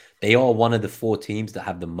 They are one of the four teams that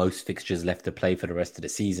have the most fixtures left to play for the rest of the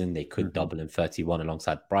season. They could Mm-hmm. double in 31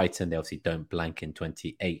 alongside Brighton. They obviously don't blank in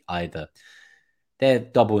 28 either. Their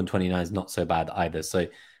double in 29 is not so bad either. So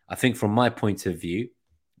I think from my point of view,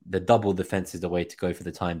 the double defense is the way to go for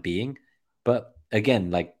the time being. But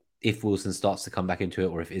again, like if Wilson starts to come back into it,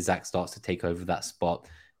 or if Isaac starts to take over that spot,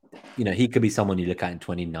 he could be someone you look at in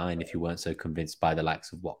 29 if you weren't so convinced by the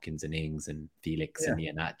likes of Watkins and Ings and Felix Yeah. and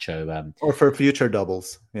Iheanacho, Or for future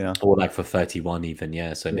doubles. or like for 31 even,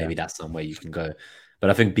 yeah. So Yeah. maybe that's somewhere you can go. But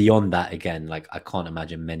I think beyond that, again, like I can't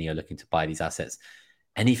imagine many are looking to buy these assets.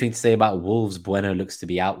 Anything to say about Wolves? Bueno looks to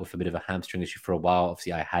be out with a bit of a hamstring issue for a while.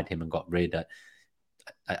 Obviously, I had him and got rid.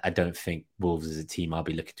 I don't think Wolves is a team I'll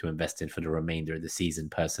be looking to invest in for the remainder of the season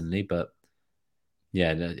personally. But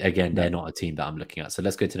yeah, again, Yeah. they're not a team that I'm looking at. So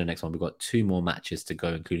let's go to the next one. We've got two more matches to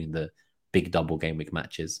go, including the big double game week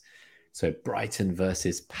matches. So Brighton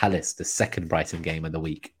versus Palace, the second Brighton game of the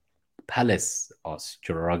week. Palace are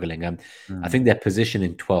struggling. I Mm. think their position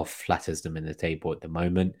in 12th flatters them in the table at the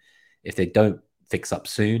moment. If they don't fix up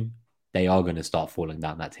soon, they are going to start falling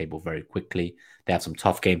down that table very quickly. They have some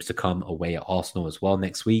tough games to come away at Arsenal as well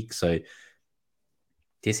next week. So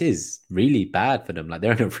this is really bad for them. Like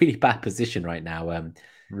they're in a really bad position right now.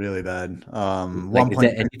 Really bad. Like, is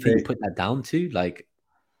there anything you 1.68. put that down to? Like,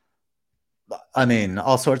 I mean,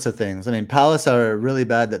 all sorts of things. I mean, Palace are really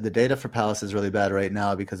bad. That the data for Palace is really bad right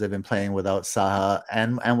now because they've been playing without Saha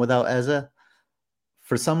and without Eze.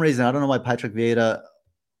 For some reason, I don't know why Patrick Vieira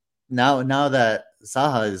now that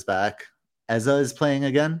Saha is back, Eze is playing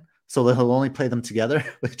again. So he'll only play them together,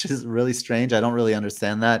 which is really strange. I don't really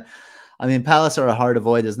understand that. I mean, Palace are a hard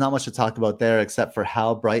avoid. There's not much to talk about there except for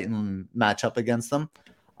how Brighton match up against them.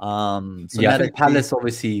 So yeah, I net think XG, Palace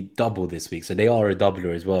obviously double this week, so they are a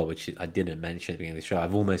doubler as well, which I didn't mention at the beginning of the show.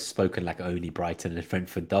 I've almost spoken like only Brighton and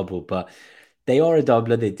Brentford double, but they are a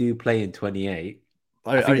doubler. They do play in 28.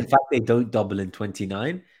 I are think the fact they don't double in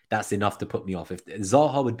 29, that's enough to put me off. If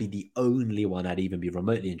Zaha would be the only one I'd even be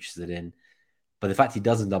remotely interested in, but the fact he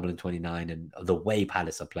doesn't double in 29 and the way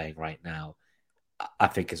Palace are playing right now, I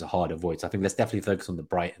think is a hard avoid. So I think let's definitely focus on the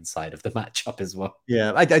Brighton side of the matchup as well.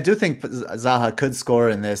 Yeah, I do think Zaha could score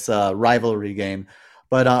in this rivalry game.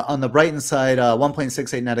 But on the Brighton side,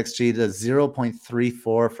 1.68 net XG to 0.34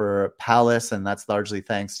 for Palace, and that's largely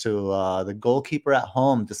thanks to the goalkeeper at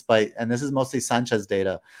home, and this is mostly Sanchez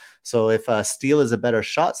data. So if Steele is a better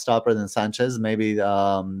shot stopper than Sanchez, maybe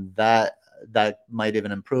that might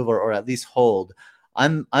even improve or at least hold.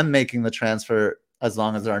 I'm making the transfer as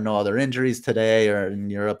long as there are no other injuries today or in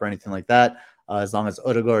Europe or anything like that. As long as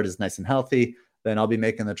Odegaard is nice and healthy, then I'll be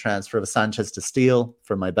making the transfer of Sanchez to Steele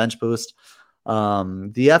for my bench boost. The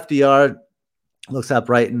FDR looks at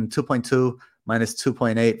Brighton 2.2 minus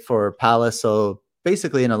 2.8 for Palace. So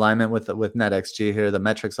basically in alignment with net XG here. The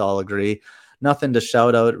metrics all agree. Nothing to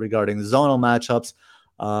shout out regarding zonal matchups.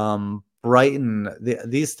 Brighton,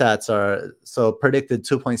 these stats are so predicted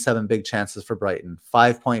 2.7 big chances for Brighton,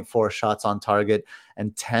 5.4 shots on target,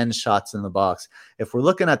 and 10 shots in the box. If we're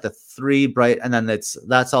looking at the and then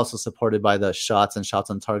that's also supported by the shots and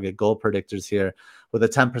shots on target goal predictors here, with a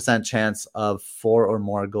 10% chance of 4 or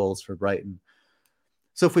more goals for Brighton.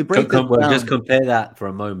 So if we break this Well, just down, compare that for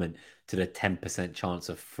a moment to the 10% chance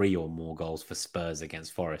of 3 or more goals for Spurs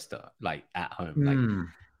against Forest, like at home. Like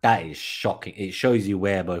that is shocking. It shows you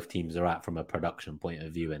where both teams are at from a production point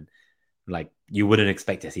of view. And Like you wouldn't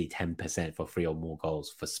expect to see 10% for 3 or more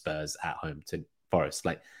goals for Spurs at home to Forest.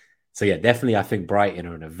 Like, so yeah, definitely I think Brighton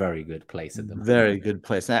are in a very good place at the moment. Very good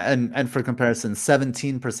place. And for comparison,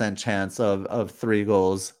 17% chance of 3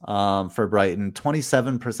 goals for Brighton,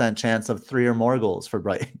 27% chance of 3 or more goals for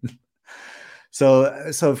Brighton. So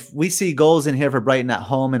if we see goals in here for Brighton at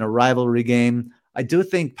home in a rivalry game, I do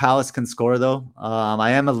think Palace can score though.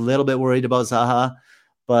 I am a little bit worried about Zaha,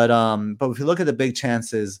 but if you look at the big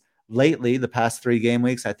chances lately, the past 3 game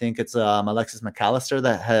weeks, I think it's Alexis McAllister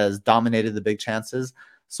that has dominated the big chances.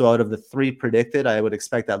 So out of the 3 predicted, I would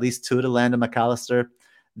expect at least 2 to land to McAllister.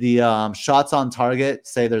 The shots on target,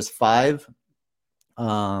 say there's 5.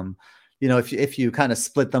 Um, if you kind of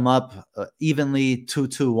split them up evenly,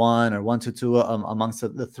 2-2-1 or 1-2-2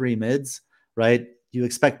 amongst the 3 mids, right? You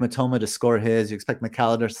expect Matoma to score his, you expect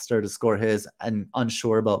McAllister to score his, and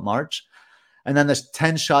unsure about March. And then there's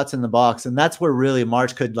 10 shots in the box, and that's where really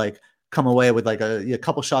March could like come away with like a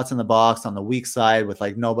couple shots in the box on the weak side with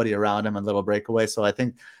like nobody around him, a little breakaway. So I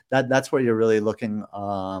think that's where you're really looking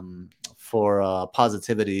for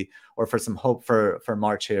positivity or for some hope for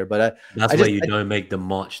March here. But that's where you don't make the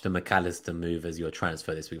March to McAllister move as your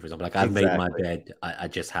transfer this week, for example. Like I've made my bed. I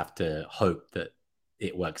just have to hope that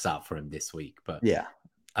it works out for him this week. But yeah,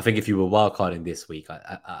 I think if you were wildcarding this week,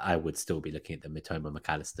 I would still be looking at the Mitoma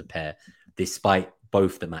McAllister pair, despite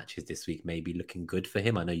both the matches this week maybe looking good for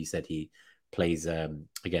him. I know you said he plays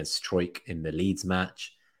against Stroik in the Leeds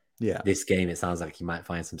match. Yeah. This game, it sounds like he might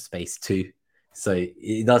find some space too. So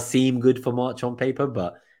it does seem good for March on paper,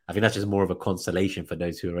 but I think that's just more of a consolation for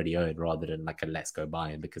those who already own rather than like a let's go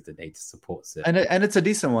buy him because the data supports it. And it's a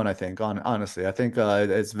decent one, I think. Honestly, I think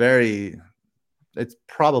it's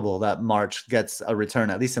probable that March gets a return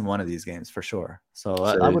at least in one of these games for sure. So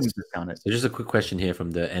I wouldn't discount it. So just a quick question here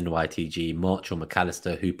from the NYTG: March or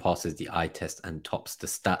McAllister, who passes the eye test and tops the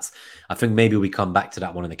stats? I think maybe we come back to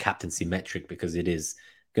that one in the captaincy metric because it is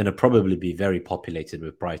going to probably be very populated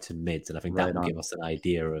with Brighton mids, and I think that will give us an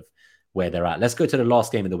idea of where they're at. Let's go to the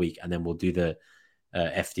last game of the week, and then we'll do the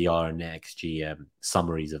FDR and XG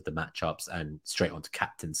summaries of the matchups and straight on to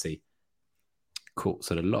captaincy. Cool.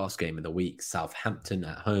 So the last game of the week, Southampton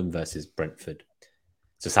at home versus Brentford.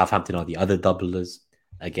 So Southampton are the other doublers.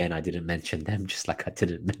 Again, I didn't mention them, just like I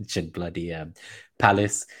didn't mention bloody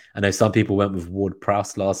Palace. I know some people went with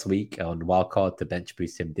Ward-Prowse last week on wildcard to bench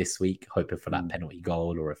boost him this week, hoping for that penalty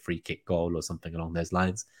goal or a free kick goal or something along those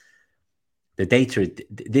lines. The data,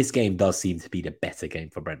 this game does seem to be the better game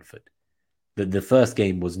for Brentford. The first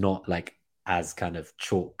game was not like as kind of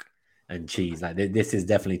chalk and cheese. Like this is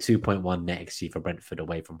definitely 2.1 net XG for Brentford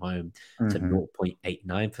away from home to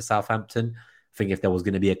 0.89 for Southampton. I think if there was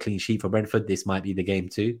going to be a clean sheet for Brentford, this might be the game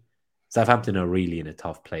too. Southampton are really in a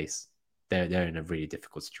tough place. They're in a really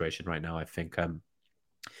difficult situation right now, I think.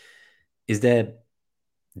 Is there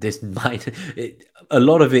this might a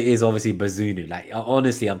lot of it is obviously Bazunu. Like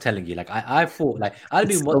honestly, I'm telling you, like I thought like I'd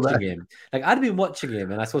been watching him. Like I'd been watching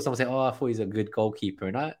him and I saw someone say, oh, I thought he's a good goalkeeper.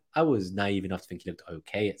 And I was naive enough to think he looked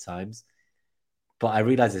okay at times. But I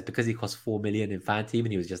realized it's because he cost 4 million in fan team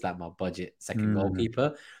and he was just like my budget second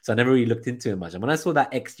goalkeeper. So I never really looked into him much. And when I saw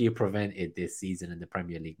that XG prevented this season in the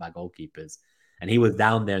Premier League by goalkeepers, and he was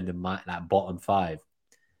down there in the like bottom 5.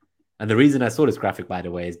 And the reason I saw this graphic, by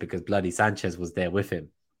the way, is because bloody Sanchez was there with him.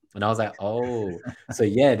 And I was like, oh, so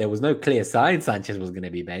yeah, there was no clear sign Sanchez was going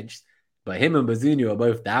to be benched. But him and Bazunu are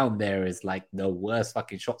both down there as like the worst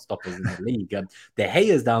fucking shot stoppers in the league. De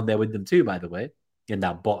Gea's down there with them too, by the way, in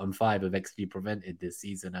that bottom 5 of XG prevented this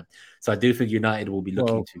season. So I do think United will be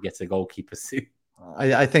looking to get a goalkeeper soon.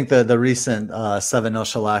 I think the recent 7-0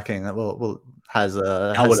 shellacking has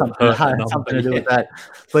something to do with that.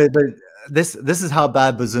 But this is how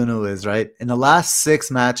bad Bazunu is, right? In the last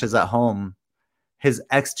 6 matches at home, his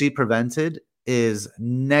XG prevented is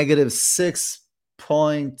negative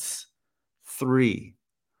 6.3.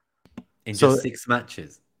 In just 6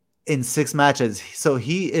 matches? In 6 matches. So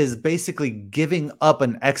he is basically giving up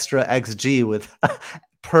an extra XG with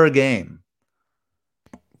per game.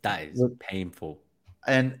 That is painful.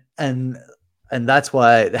 And that's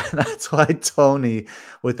why Tony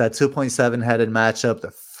with that 2.7 headed matchup, the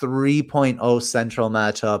 3.0 central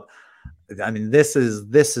matchup. I mean, this is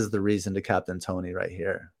the reason to captain Tony right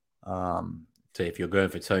here. So if you're going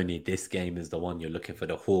for Tony, this game is the one you're looking for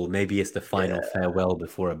the haul. Maybe it's the final farewell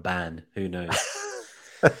before a ban. Who knows?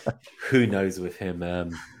 Who knows with him?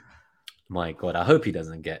 My God, I hope he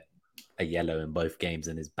doesn't get a yellow in both games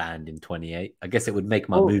and is banned in 28. I guess it would make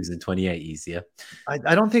my moves in 28 easier.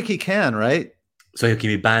 I don't think he can, right? So he can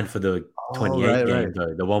be banned for the Oh, 28 right, right. game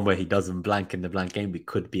though, the one where he doesn't blank in the blank game, it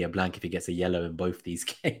could be a blank if he gets a yellow in both these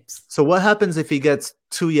games. So what happens if he gets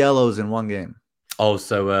 2 yellows in one game? Oh,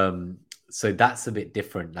 so that's a bit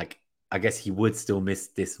different. Like I guess he would still miss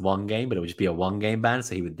this one game, but it would just be a one game ban.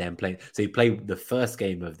 So he would then play. So he played the first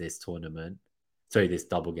game of this tournament, sorry, this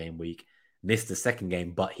double game week, miss the second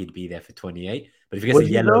game, but he'd be there for 28. But if he gets a Would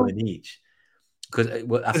he yellow though? in each, because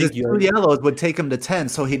well, I Because his think you two only yellows would take him to 10,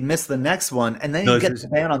 so he'd miss the next one, and then no, he'd get the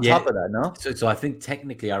ban on yeah. top of that, no? So I think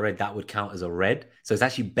technically I read that would count as a red. So it's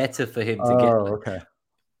actually better for him to get Oh, like, okay.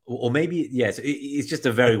 or maybe yeah. So it's just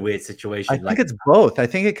a very weird I situation. think Like it's both. I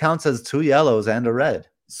think it counts as 2 yellows and a red.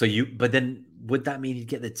 so but then would that mean he'd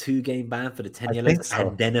get the 2 game ban for the 10 I yellows think and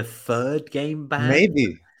so. then a third game ban?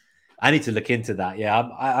 Maybe. I need to look into that. Yeah,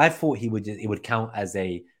 I thought it would count as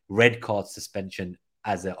a red card suspension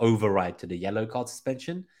as an override to the yellow card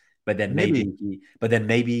suspension. Maybe. But then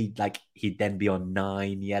maybe like he'd then be on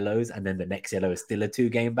 9 yellows, and then the next yellow is still a 2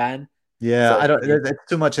 game ban. Yeah, So I don't. It's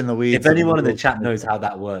too much in the if weeds of the anyone in the rules. chat knows how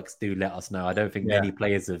that works, do let us know. I don't think Yeah. many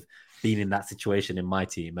players have been in that situation in my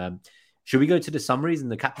team. Should we go to the summaries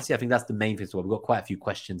and the captaincy? I think that's the main thing. So we've got quite a few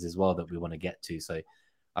questions as well that we want to get to. So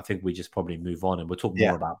I think we just probably move on and we'll talk Yeah.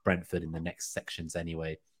 more about Brentford in the next sections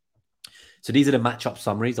anyway. So these are the matchup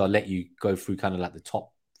summaries. I'll let you go through kind of like the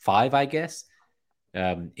top 5, I guess,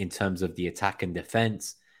 in terms of the attack and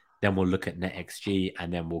defense. Then we'll look at net XG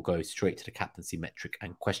and then we'll go straight to the captaincy metric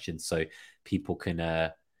and questions so people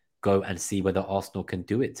can go and see whether Arsenal can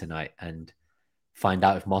do it tonight and find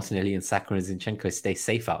out if Martinelli and Saka and Zinchenko stay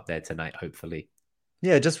safe out there tonight, hopefully.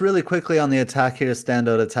 Yeah, just really quickly on the attack here,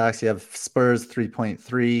 standout attacks. You have Spurs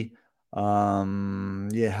 3.3.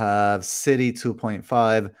 You have City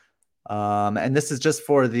 2.5. And this is just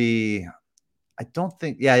for the I don't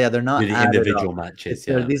think yeah, they're not The added up. individual matches,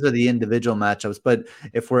 yeah. These are the individual matchups. But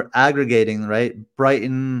if we're aggregating, right,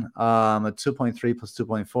 Brighton a 2.3 plus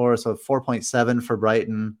 2.4, so 4.7 for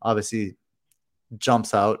Brighton, obviously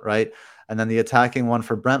jumps out, right? And then the attacking one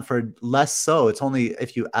for Brentford, less so. It's only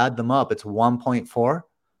if you add them up, it's 1.4.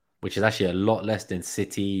 Which is actually a lot less than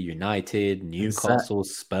City, United, Exactly. Newcastle,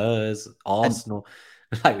 Spurs, And Arsenal.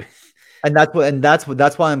 Like,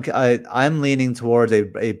 that's why I'm leaning towards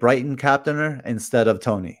a Brighton captainer instead of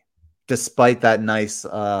Tony, despite that nice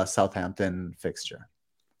Southampton fixture.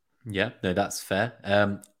 yeah, no, that's fair.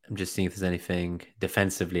 I'm just seeing if there's anything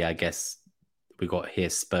defensively. I guess we got here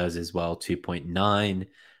Spurs as well, 2.9,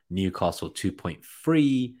 Newcastle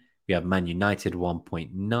 2.3. We have Man United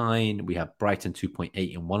 1.9. We have Brighton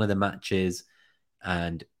 2.8 in one of the matches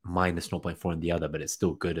and minus 0.4 in the other, but it's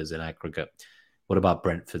still good as an aggregate. What about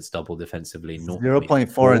Brentford's double defensively?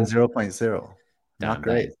 0.4 and 0.4. 0.0. Not Damn, that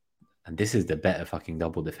great. is. And this is the better fucking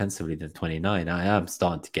double defensively than 29. I am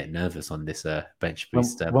starting to get nervous on this bench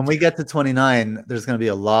boost. When we get to 29, there's going to be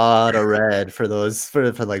a lot of red for those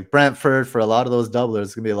for like Brentford, for a lot of those doublers.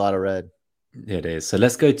 It's going to be a lot of red. It is. So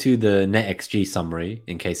let's go to the net XG summary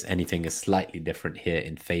in case anything is slightly different here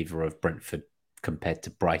in favor of Brentford compared to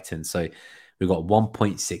Brighton. So we got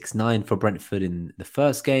 1.69 for Brentford in the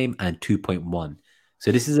first game and 2.1.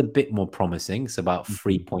 So this is a bit more promising. It's about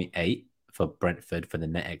 3.8 for Brentford for the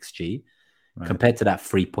net XG. Right. Compared to that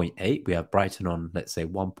 3.8, we have Brighton on, let's say,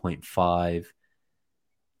 1.5.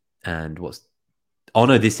 And what's... Oh,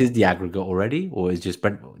 no, this is the aggregate already? Or is just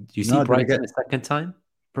Brentford? Do you see Brighton a second time?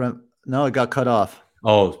 No, it got cut off.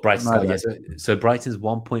 Oh, Brighton. Yes. So Brighton's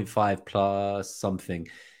 1.5 plus something.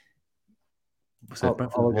 So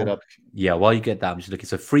I'll look it up. Yeah, while you get that, I'm just looking.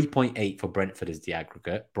 So 3.8 for Brentford is the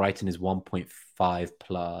aggregate. Brighton is 1.5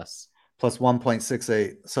 plus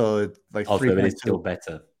 1.68. So like 3.2. So it is still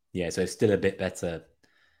better. Yeah, so it's still a bit better.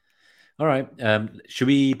 All right. Should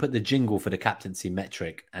we put the jingle for the captaincy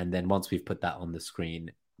metric? And then once we've put that on the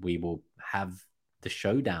screen, we will have the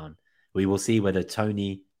showdown. We will see whether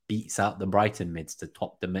Tony beats out the Brighton mids to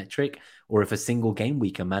top the metric, or if a single game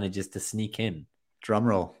weeker manages to sneak in. Drum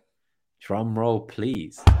roll. Drum roll,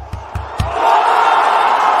 please.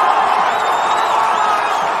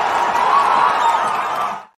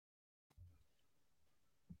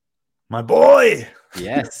 My boy.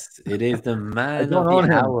 Yes, it is the man of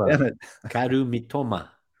the hour, Karu Mitoma.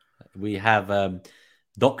 We have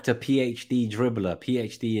Dr. PhD dribbler,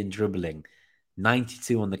 PhD in dribbling,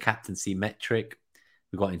 92 on the captaincy metric.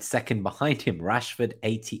 We got in second behind him, Rashford,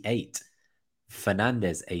 88.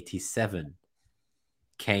 Fernandez, 87.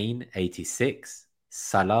 Kane, 86.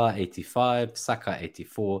 Salah, 85. Saka,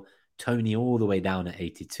 84. Tony all the way down at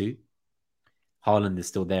 82. Haaland is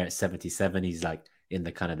still there at 77. He's like in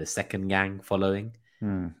the kind of the second gang following.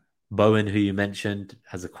 Bowen, who you mentioned,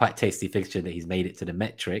 has a quite tasty fixture that he's made it to the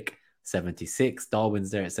metric, 76. Darwin's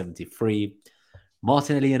there at 73.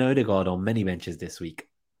 Martinelli and Odegaard on many benches this week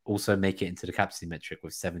also make it into the captaincy metric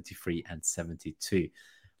with 73 and 72.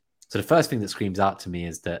 So the first thing that screams out to me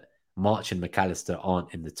is that March and McAllister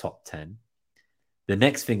aren't in the top 10. The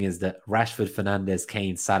next thing is that Rashford, Fernandes,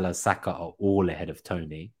 Kane, Salah, Saka are all ahead of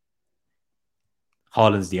Tony.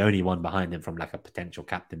 Haaland's the only one behind him from like a potential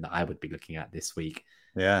captain that I would be looking at this week.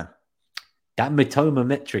 Yeah. That Mitoma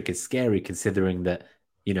metric is scary considering that,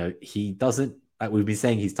 you know, he doesn't, like we've been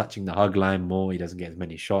saying, he's touching the hug line more. He doesn't get as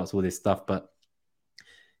many shots, all this stuff. But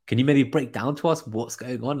can you maybe break down to us what's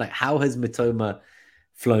going on? Like, how has Mitoma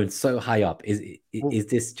flown so high up? Is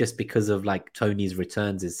this just because of like Tony's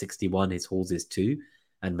returns is 61, his hauls is 2,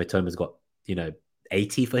 and Mitoma's got, you know,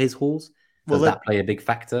 80 for his hauls? Does that play a big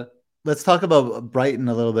factor? Let's talk about Brighton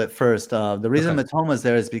a little bit first. The reason Mitoma's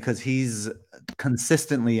there is because he's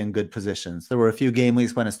consistently in good positions. There were a few game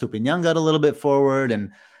weeks when Estupiñán got a little bit forward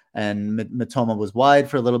and Mitoma was wide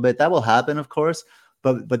for a little bit. That will happen, of course.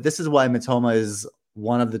 But this is why Mitoma is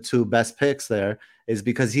one of the 2 best picks there, is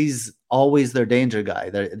because he's always their danger guy.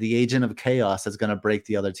 The agent of chaos is going to break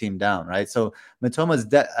the other team down, right? So Mitoma's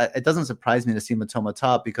it doesn't surprise me to see Mitoma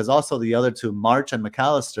top, because also the other 2, March and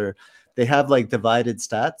McAllister, they have like divided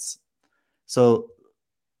stats. So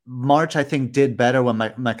March, I think, did better when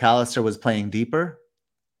McAllister was playing deeper.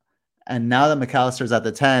 And now that McAllister's at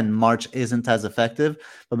the 10, March isn't as effective.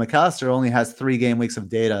 But McAllister only has 3 game weeks of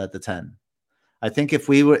data at the 10. I think if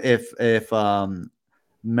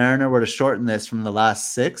Mariner were to shorten this from the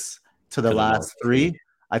last 6 to the last 3,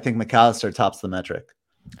 I think McAllister tops the metric.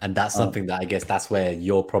 And that's something that I guess that's where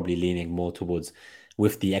you're probably leaning more towards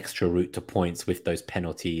with the extra route to points, with those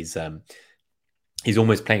penalties. He's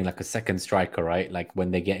almost playing like a second striker, right? Like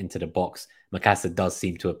when they get into the box, McAllister does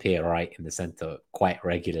seem to appear right in the center quite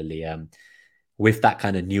regularly. With that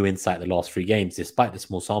kind of new insight the last 3 games, despite the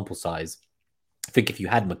small sample size, I think if you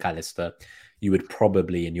had McAllister, you would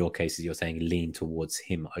probably, in your cases, you're saying, lean towards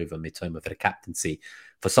him over Mitoma for the captaincy.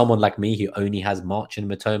 For someone like me who only has March and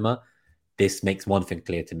Mitoma, this makes one thing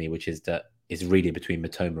clear to me, which is that it's really between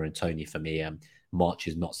Mitoma and Tony for me. March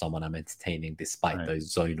is not someone I'm entertaining, despite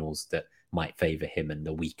those zonals that might favor him and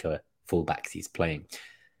the weaker fullbacks he's playing.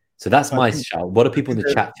 So that's my shout. What do people in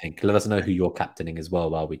the chat think? Let us know who you're captaining as well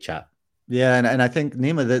while we chat. Yeah, and I think,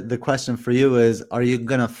 Nima, the question for you is, are you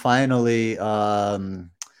going to finally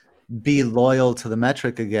be loyal to the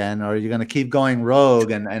metric again, or are you going to keep going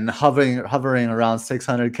rogue and hovering around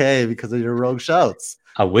 600K because of your rogue shouts?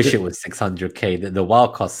 I wish it was 600K. The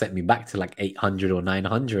wild card set me back to like 800 or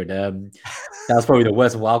 900. That was probably the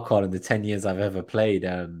worst wild card in the 10 years I've ever played.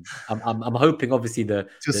 I'm hoping, obviously, too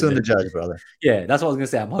soon to judge, brother. Yeah, that's what I was gonna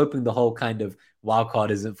say. I'm hoping the whole kind of wild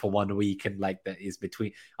card isn't for 1 week and like that is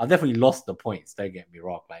between. I've definitely lost the points. Don't get me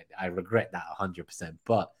wrong. Like I regret that 100%,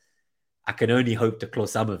 but I can only hope to claw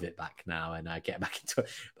some of it back now and I get back into it.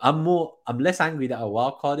 I'm less angry that I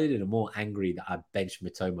wildcarded and I'm more angry that I benched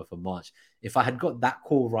Mitoma for March. If I had got that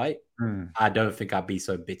call right, I don't think I'd be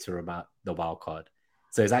so bitter about the wildcard.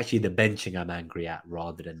 So it's actually the benching I'm angry at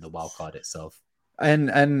rather than the wildcard itself.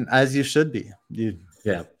 And as you should be. You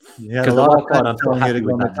had a the lot wildcard, I'm still happy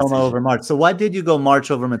with that Mitoma decision. over March. So why did you go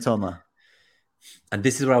March over Mitoma? And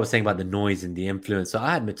this is where I was saying about the noise and the influence. So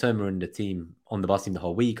I had Mitoma in the team, on the bus team the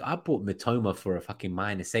whole week. I bought Mitoma for a fucking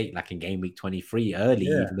 -8, like in game week 23 early,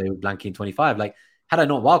 even though they were blanking 25. Like, had I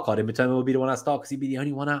not wildcarded, Mitoma would be the one I start because he'd be the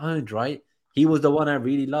only one I owned, right? He was the one I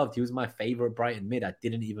really loved. He was my favorite Brighton mid. I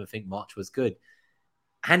didn't even think March was good.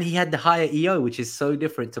 And he had the higher EO, which is so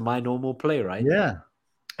different to my normal play, right? Yeah.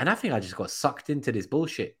 And I think I just got sucked into this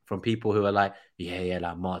bullshit from people who are like, yeah,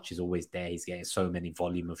 like March is always there. He's getting so many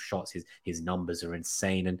volume of shots. His numbers are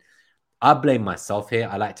insane. And I blame myself here.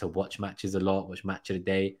 I like to watch matches a lot, watch match of the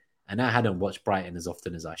day. And I hadn't watched Brighton as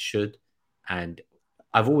often as I should. And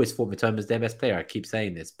I've always thought Mitoma's their best player. I keep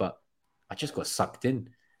saying this, but I just got sucked in.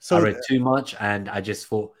 So I read too much and I just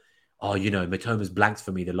thought, oh, you know, Mitoma's blanks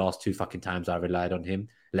for me the last 2 fucking times I relied on him.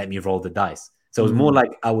 Let me roll the dice. So it was more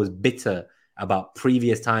like I was bitter about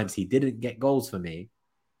previous times he didn't get goals for me.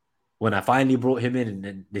 When I finally brought him in, and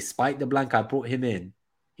then despite the blank I brought him in,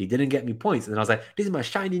 he didn't get me points. And then I was like, this is my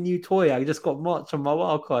shiny new toy. I just got March on my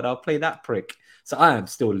wild card. I'll play that prick. So I am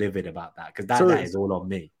still livid about that because that is all on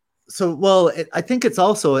me. So, well, I think it's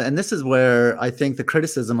also, and this is where I think the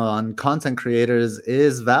criticism on content creators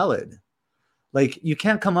is valid. Like, you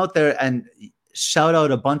can't come out there and shout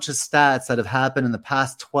out a bunch of stats that have happened in the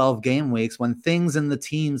past 12 game weeks when things in the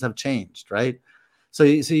teams have changed, right? So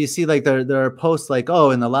you see, like, there are posts like,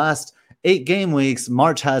 oh, in the last 8 game weeks,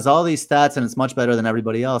 March has all these stats and it's much better than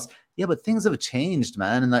everybody else. Yeah, but things have changed,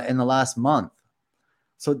 man, in the last month.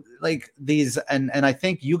 So like these, and I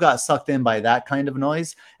think you got sucked in by that kind of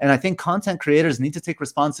noise. And I think content creators need to take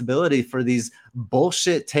responsibility for these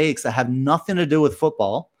bullshit takes that have nothing to do with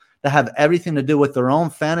football, that have everything to do with their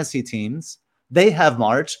own fantasy teams. They have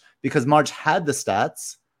March because March had the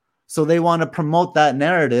stats. So they want to promote that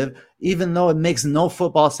narrative, even though it makes no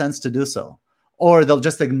football sense to do so. Or they'll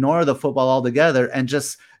just ignore the football altogether and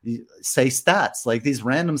just say stats, like these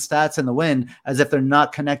random stats in the wind, as if they're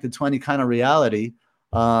not connected to any kind of reality.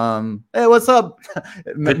 Hey, what's up?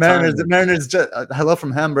 Mariners, hello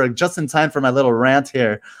from Hamburg, just in time for my little rant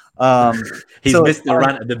here. He's missed the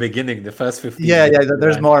rant at the beginning, the first 15 yeah, minutes. Yeah,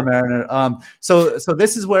 there's more, Mariner. So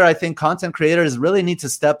this is where I think content creators really need to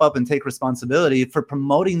step up and take responsibility for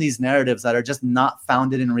promoting these narratives that are just not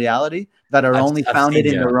founded in reality, that are only founded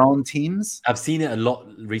in their own teams. I've seen it a lot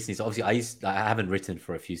recently. So obviously, I haven't written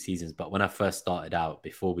for a few seasons, but when I first started out,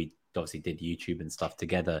 before we obviously did YouTube and stuff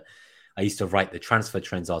together, I used to write the transfer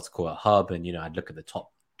trends article at Hub, and I'd look at the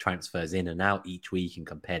top transfers in and out each week and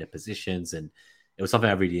compare the positions, and it was something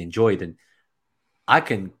I really enjoyed. And I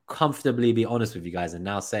can comfortably be honest with you guys and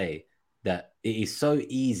now say that it is so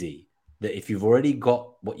easy that if you've already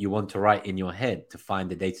got what you want to write in your head, to find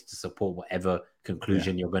the data to support whatever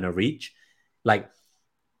conclusion you're going to reach. Like,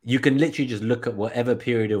 you can literally just look at whatever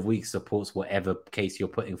period of weeks supports whatever case you're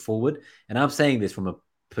putting forward. And I'm saying this from a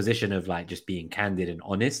position of like just being candid and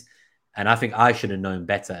honest. And I think I should have known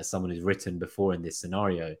better as someone who's written before in this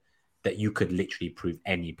scenario that you could literally prove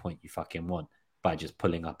any point you fucking want by just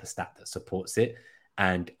pulling up a stat that supports it.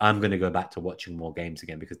 And I'm going to go back to watching more games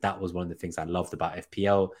again, because that was one of the things I loved about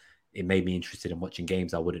FPL. It made me interested in watching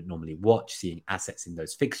games I wouldn't normally watch, seeing assets in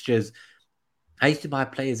those fixtures. I used to buy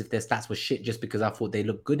players if their stats were shit just because I thought they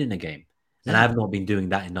looked good in a game. And I have not been doing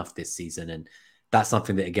that enough this season. And that's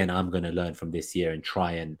something that, again, I'm going to learn from this year and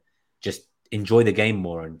try and just enjoy the game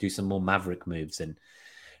more and do some more Maverick moves.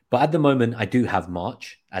 But at the moment, I do have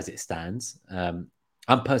March as it stands.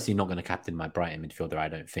 I'm personally not going to captain my Brighton midfielder, I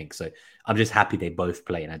don't think. So I'm just happy they both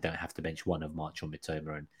play and I don't have to bench one of March or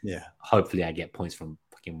Mitoma. And hopefully I get points from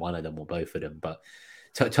fucking one of them or both of them. But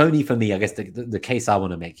Tony, for me, I guess the case I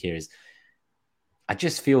want to make here is I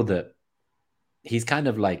just feel that he's kind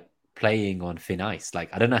of like playing on thin ice.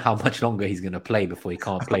 Like, I don't know how much longer he's going to play before he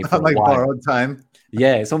can't play for like a while. Borrowed time.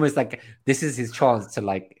 Yeah, it's almost like this is his chance to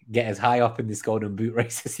like get as high up in this golden boot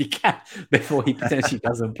race as he can before he potentially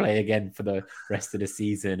doesn't play again for the rest of the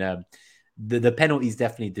season. The penalties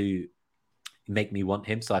definitely do make me want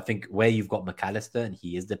him. So I think where you've got McAllister and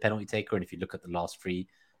he is the penalty taker, and if you look at the last three,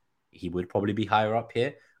 he would probably be higher up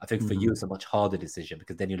here. I think for you, it's a much harder decision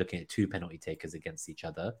because then you're looking at two penalty takers against each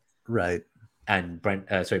other. Right. And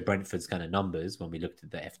Brentford's kind of numbers, when we looked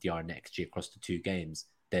at the FDR and XG across the two games,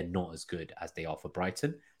 they're not as good as they are for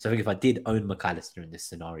Brighton. So I think if I did own McAllister in this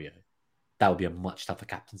scenario, that would be a much tougher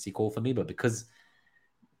captaincy call for me. But because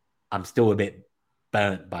I'm still a bit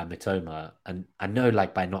burnt by Mitoma, and I know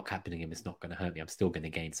like by not captaining him, it's not going to hurt me. I'm still going to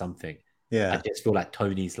gain something. Yeah. I just feel like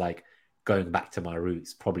Tony's like going back to my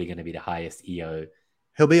roots, probably going to be the highest EO.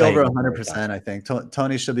 He'll be over 100%, I think.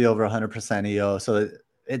 Tony should be over 100% EO. So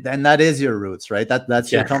and that is your roots, right?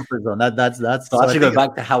 That's your comfort zone. That's. So I should go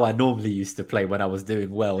back to how I normally used to play when I was doing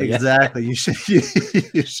well. Exactly. You should.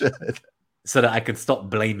 You should. So that I can stop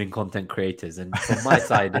blaming content creators. And from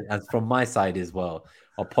my side, as well,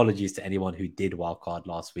 apologies to anyone who did wildcard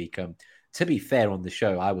last week. To be fair, on the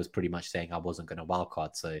show, I was pretty much saying I wasn't going to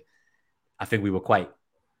wildcard. So I think we were quite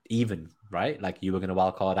even, right? Like, you were going to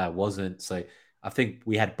wildcard, I wasn't. So I think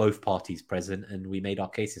we had both parties present and we made our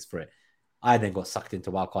cases for it. I then got sucked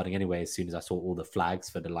into wildcarding anyway as soon as I saw all the flags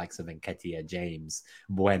for the likes of Nketiah, James,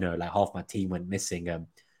 Bueno. Like, half my team went missing.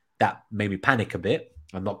 That made me panic a bit,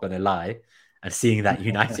 I'm not going to lie. And seeing that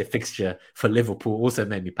United fixture for Liverpool also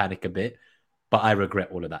made me panic a bit. But I regret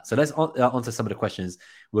all of that. So let's answer some of the questions.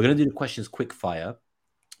 We're going to do the questions quick fire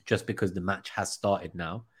just because the match has started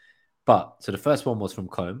now. But so the first one was from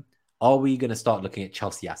Combe. Are we going to start looking at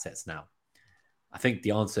Chelsea assets now? I think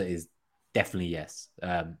the answer is definitely yes.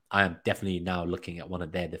 I am definitely now looking at one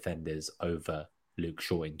of their defenders over Luke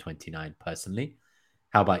Shaw in 29 personally.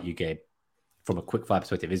 How about you, Gabe? From a quick fire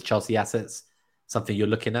perspective, is Chelsea assets something you're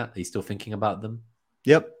looking at? Are you still thinking about them?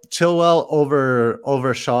 Yep. Chilwell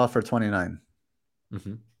over Shaw for 29.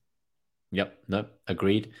 Mm-hmm. Yep. No,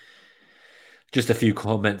 agreed. Just a few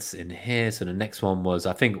comments in here. So the next one was,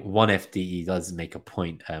 I think one FDE does make a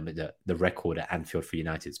point. The record at Anfield for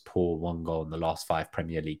United's poor, 1 goal in the last 5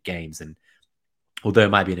 Premier League games. And although it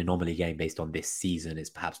might be an anomaly game based on this season, it's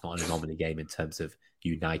perhaps not an anomaly game in terms of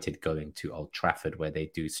United going to Old Trafford where they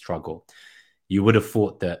do struggle. You would have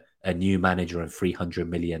thought that a new manager and 300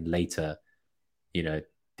 million later,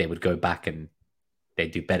 they would go back and they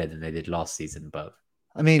do better than they did last season. But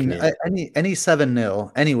I mean, clearly, any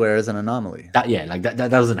 7-0 anywhere is an anomaly. that yeah, like that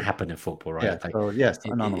doesn't happen in football, Yeah. right? Like So yes, it's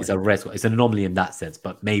anomaly. a rare, it's an anomaly in that sense,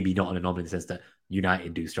 but maybe not an anomaly in the sense that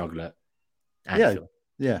United do struggle at Yeah. Anfield.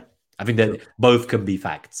 Yeah. I think True. that both can be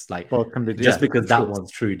facts. Like Both can be. just Yeah. because that True.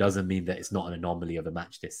 one's true doesn't mean that it's not an anomaly of a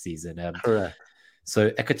match this season. Correct. So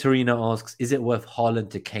Ekaterina asks, is it worth Haaland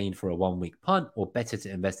to Kane for a 1 week punt or better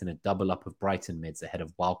to invest in a double up of Brighton mids ahead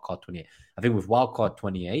of wildcard 28? I think with wildcard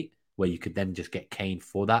 28, where you could then just get Kane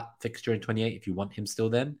for that fixture in 28 if you want him still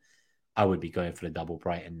then, I would be going for the double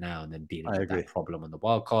Brighton now and then dealing I with that agree. problem on the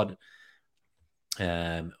wildcard.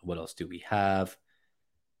 What else do we have?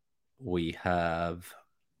 We have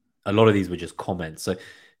a lot of these were just comments. So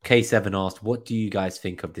K7 asked, what do you guys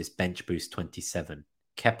think of this bench boost 27?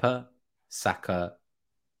 Kepa, Saka,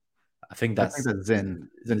 I think I think that's. that's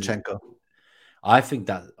Zinchenko. I think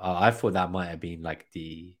that I thought that might have been like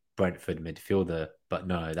the Brentford midfielder, but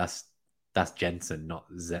no, that's Jensen, not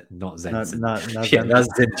Zensen. Not Yeah, Zenson. that's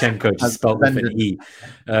Zinchenko, just spelled with an Zenden. E.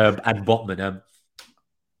 And Botman.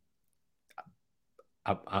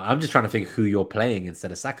 I'm just trying to think who you're playing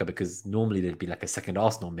instead of Saka because normally there'd be like a second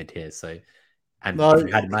Arsenal mid here. So, and if Well,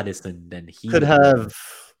 you had Madison, then he could would be. have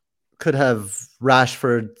could have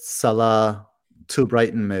Rashford, Salah, two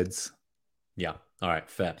Brighton mids. Yeah. All right.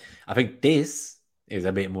 Fair. I think this is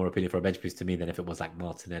a bit more appealing for a bench boost to me than if it was like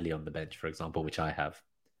Martinelli on the bench, for example, which I have.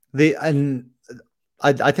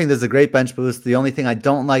 I think there's a great bench boost. The only thing I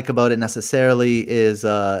don't like about it necessarily is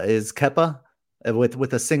Kepa.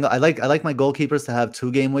 With a single, I like my goalkeepers to have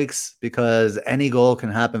 2 game weeks because any goal can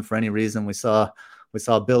happen for any reason. We saw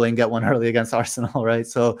Billing get one early against Arsenal, right?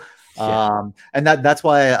 So Yeah. and that's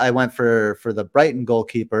why I went for the Brighton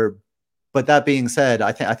goalkeeper. But that being said,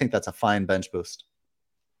 I think that's a fine bench boost.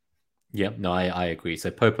 Yeah, no, I agree. So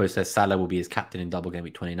Popo says Salah will be his captain in double game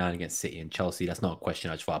week 29 against City and Chelsea. That's not a question.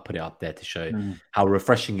 I just thought I'd put it up there to show Mm. how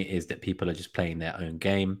refreshing it is that people are just playing their own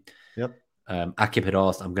game. Yep. Akib had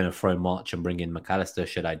asked, I'm going to throw March and bring in McAllister.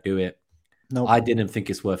 Should I do it? Nope. I didn't think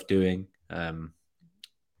it's worth doing.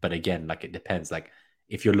 But again, like it depends. Like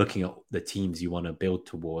if you're looking at the teams you want to build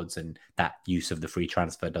towards and that use of the free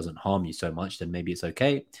transfer doesn't harm you so much, then maybe it's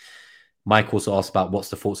okay. Mike also asked about what's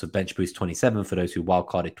the thoughts of bench boost 27 for those who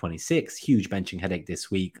wildcarded 26. Huge benching headache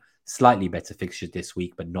this week. Slightly better fixtures this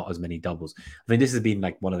week, but not as many doubles. I mean, this has been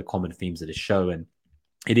like one of the common themes of the show, and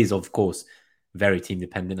it is, of course, very team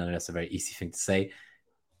dependent. I know that's a very easy thing to say,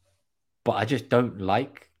 but I just don't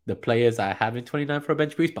like the players I have in 29 for a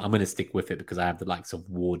bench boost. But I'm going to stick with it because I have the likes of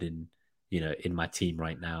Warden, in my team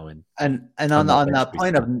right now, and And I'm on not on bench that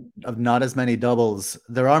point boosting. of not as many doubles,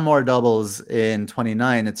 there are more doubles in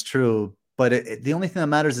 29. It's true, but the only thing that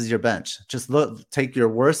matters is your bench. Just take your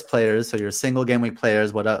worst players, so your single game week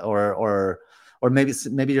players, or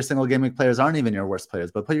maybe your single game week players aren't even your worst players,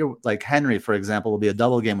 but put your like Henry, for example, will be a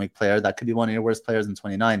double game week player. That could be one of your worst players in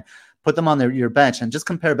 29. Put them on your bench and just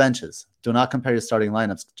compare benches. Do not compare your starting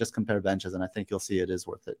lineups. Just compare benches, and I think you'll see it is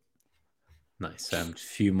worth it. Nice. A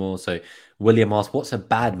few more. So William asked, "What's a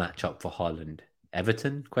bad matchup for Haaland?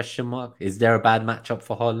 Everton? Question mark. Is there a bad matchup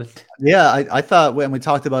for Haaland?" Yeah, I thought when we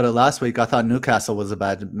talked about it last week, I thought Newcastle was a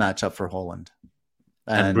bad matchup for Holland.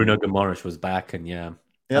 And And Bruno Guimaraes was back, and yeah,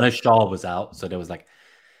 I know yep, Shaw was out, so there was like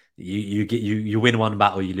you win one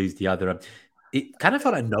battle, you lose the other. It kind of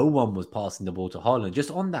felt like no one was passing the ball to Haaland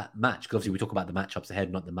just on that match. Because obviously we talk about the matchups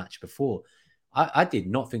ahead, not the match before. I did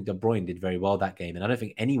not think De Bruyne did very well that game, and I don't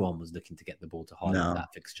think anyone was looking to get the ball to Haaland no.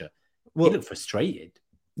 that fixture. He Well, looked frustrated.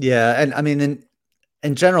 yeah, and I mean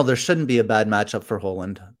in general, there shouldn't be a bad matchup for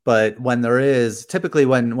Holland. But when there is, typically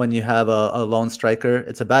when you have a lone striker,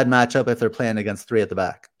 it's a bad matchup if they're playing against three at the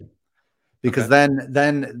back. Because Okay.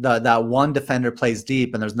 then that one defender plays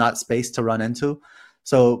deep and there's not space to run into.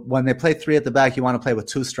 So when they play three at the back, you want to play with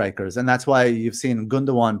two strikers, and that's why you've seen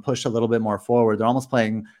Gundogan push a little bit more forward. They're almost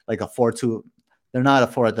playing like a 4-2. They're not a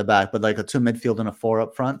four at the back, but like a two midfield and a four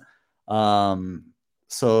up front. Um,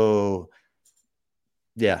 so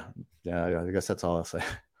yeah, I guess that's all I'll say.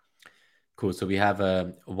 Cool. So we have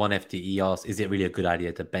one FDE asks, is it really a good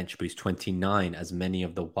idea to bench boost 29 as many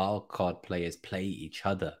of the wildcard players play each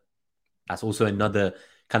other? That's also another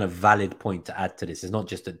kind of valid point to add to this. It's not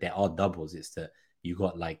just that there are doubles, it's that you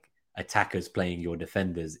got like attackers playing your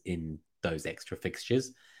defenders in those extra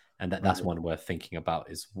fixtures. And that's one worth thinking about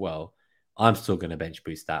as well. I'm still going to bench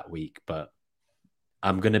boost that week, but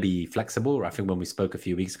I'm going to be flexible. I think when we spoke a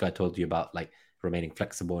few weeks ago, I told you about like remaining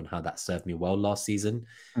flexible and how that served me well last season.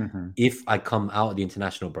 Mm-hmm. If I come out of the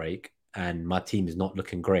international break and my team is not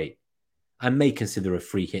looking great, I may consider a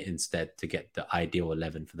free hit instead to get the ideal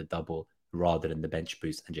 11 for the double. rather than the bench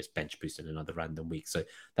boost and just bench boost in another random week. So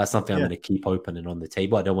that's something I'm Yeah. going to keep open and on the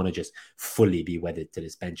table. I don't want to just fully be wedded to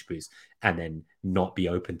this bench boost and then not be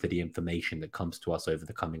open to the information that comes to us over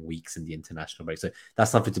the coming weeks in the international break. So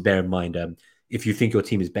that's something to bear in mind. If you think your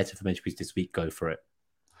team is better for bench boost this week, go for it.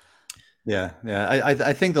 Yeah, yeah.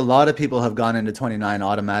 I think a lot of people have gone into 29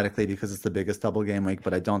 automatically because it's the biggest double game week,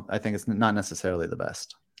 but I think it's not necessarily the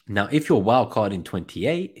best. Now, if you're wild card in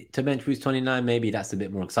 28 to bench boost 29, maybe that's a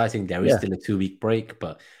bit more exciting. There is Yeah. still a 2 week break,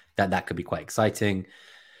 but that could be quite exciting.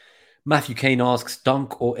 Matthew Kane asks,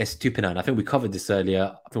 Dunk or Estupinan? I think we covered this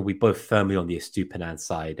earlier. I think we both firmly on the Estupinan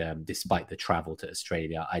side, despite the travel to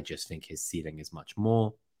Australia. I just think his ceiling is much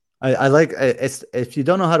more. I like it's if you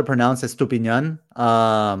don't know how to pronounce Estupinian,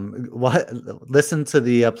 what listen to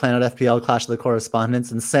the Planet FPL Clash of the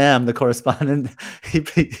Correspondents, and Sam, the correspondent,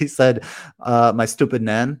 he said, "My stupid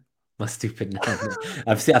nan." My stupid nan.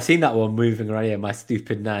 I've seen that one moving around here. My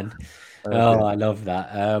stupid nan. Oh, Okay. I love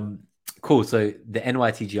that. Cool. So the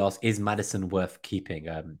NYTG asks, is Madison worth keeping?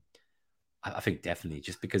 I think definitely,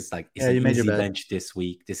 just because like it's Yeah, an you made your easy bet. bench this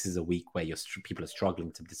week. This is a week where people are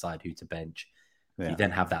struggling to decide who to bench. You Yeah.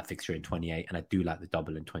 then have that fixture in 28, and I do like the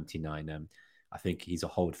double in 29. I think he's a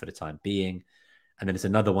hold for the time being. And then it's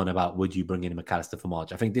another one about would you bring in McAllister for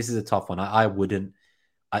March? I think this is a tough one. I wouldn't.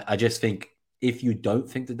 I just think if you don't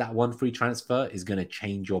think that one free transfer is going to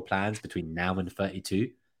change your plans between now and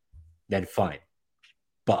 32, then fine.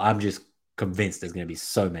 But I'm just convinced there's going to be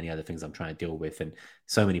so many other things I'm trying to deal with and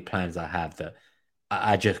so many plans I have that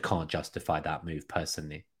I just can't justify that move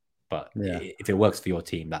personally. But Yeah. if it works for your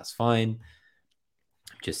team, that's fine.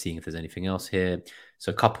 Just seeing if there's anything else here.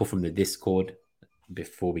 So a couple from the Discord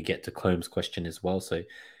before we get to Combs' question as well. So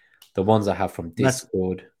the ones I have from Mess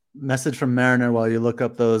Discord. Message from Mariner while you look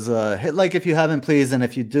up those. Hit like if you haven't, please, and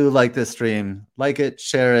if you do like this stream, like it,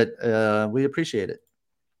 share it. We appreciate it.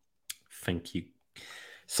 Thank you.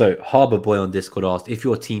 So Harbour Boy on Discord asked, if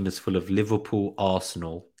your team is full of Liverpool,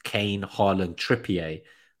 Arsenal, Kane, Haaland, Trippier,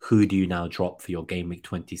 who do you now drop for your game week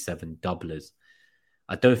 27 doublers?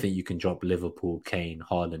 I don't think you can drop Liverpool, Kane,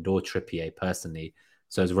 Haaland, or Trippier personally.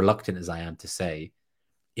 So as reluctant as I am to say,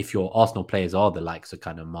 if your Arsenal players are the likes of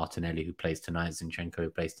kind of Martinelli who plays tonight, Zinchenko who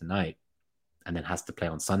plays tonight, and then has to play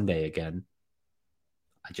on Sunday again,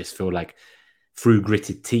 I just feel like through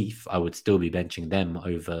gritted teeth, I would still be benching them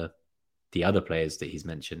over the other players that he's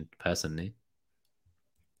mentioned personally.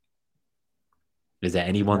 Is there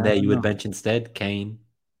anyone I there don't you would know. bench instead? Kane,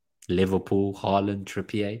 Liverpool, Haaland,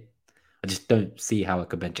 Trippier? I just don't see how I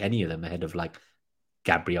could bench any of them ahead of like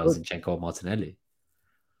Gabriel, Zinchenko, or Martinelli.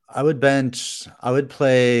 I would bench. I would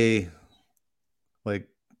play like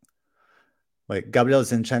Gabriel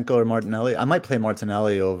Zinchenko or Martinelli. I might play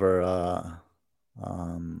Martinelli over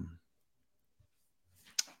um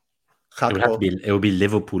Gakpo, It would be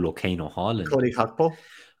Liverpool or Kane or Haaland. Cody Gakpo.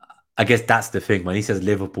 I guess that's the thing. When he says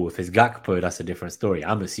Liverpool, if it's Gakpo, that's a different story.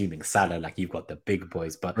 I'm assuming Salah, like you've got the big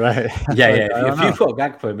boys. But Right. yeah, Like, yeah. I don't If you've know.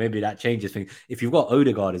 got Gakpo, maybe that changes things. If you've got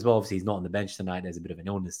Odegaard as well, obviously he's not on the bench tonight. There's a bit of an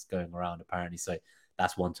illness going around apparently, so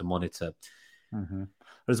that's one to monitor. Mm-hmm.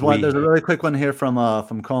 There's one. There's a We, really quick one here from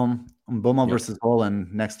Com. Boma yeah, versus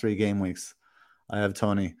Holland next 3 game weeks. I have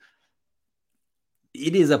Tony.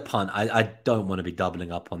 it is a punt. I don't want to be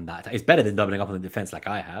doubling up on that. It's better than doubling up on the defense like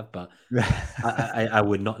I have, but I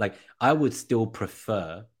would not like. I would still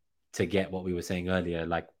prefer to get what we were saying earlier,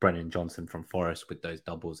 like Brennan Johnson from Forest with those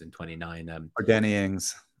doubles in 29. Or Danny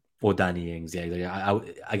Ings. Or Danny Ings. Yeah.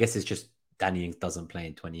 I guess it's just Danny Ings doesn't play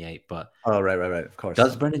in 28, but Oh, right. Of course.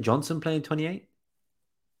 does Brennan Johnson play in 28?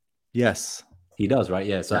 Yes. He does, right?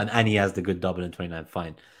 Yeah. So Yeah. and he has the good double in 29.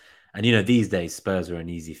 Fine. And you know, these days Spurs are an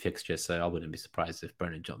easy fixture, so I wouldn't be surprised if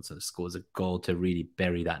Brennan Johnson scores a goal to really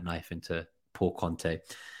bury that knife into poor Conte.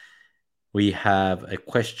 We have a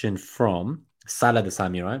question from Salah the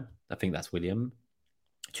Samurai. I think that's William.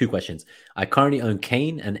 2 questions. I currently own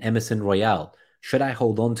Kane and Emerson Royale. Should I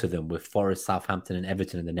hold on to them with Forest, Southampton, and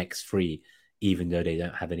Everton in the next 3, even though they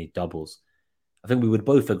don't have any doubles? I think we would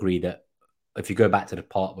both agree that if you go back to the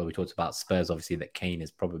part where we talked about Spurs, obviously that Kane is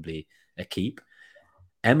probably a keep.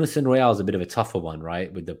 Emerson Royale is a bit of a tougher one,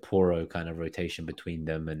 right? With the Poro kind of rotation between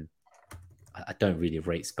them. And I don't really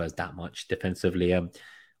rate Spurs that much defensively.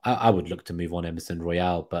 I would look to move on Emerson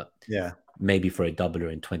Royale, but Yeah. maybe for a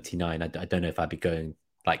doubler in 29. I don't know if I'd be going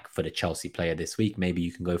like for the Chelsea player this week. Maybe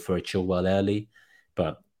you can go for a Chilwell early,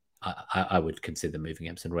 but I would consider moving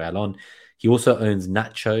Emerson Royale on. He also owns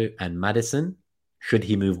Nacho and Madison. Should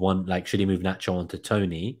he move Nacho onto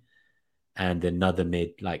Tony and another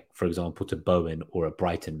mid, like for example, to Bowen or a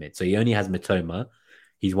Brighton mid? So he only has Matoma.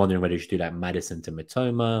 He's wondering whether he should do like Madison to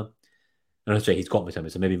Matoma. No, sorry, he's got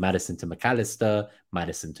Mitoma. So maybe Madison to McAllister,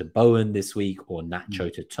 Madison to Bowen this week, or Mm.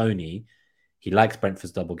 Nacho to Tony. He likes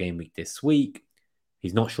Brentford's double game week this week.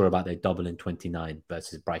 He's not sure about their double in 29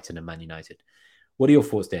 versus Brighton and Man United. What are your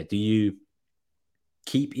thoughts there? Do you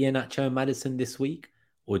keep Iheanacho and Madison this week,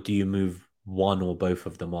 or do you move one or both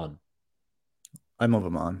of them on? I move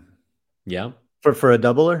him on Yeah. for a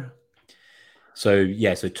doubler. So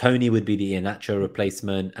yeah, so Tony would be the Iheanacho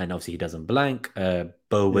replacement, and obviously he doesn't blank. Yeah,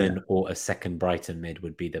 Bowen or a second Brighton mid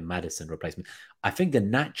would be the Madison replacement. I think the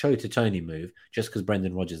Nacho to Tony move, just because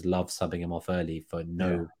Brendan Rodgers loves subbing him off early for yeah.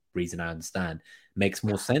 no reason I understand, makes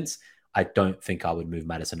more sense. I don't think I would move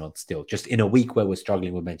Madison on still. Just in a week where we're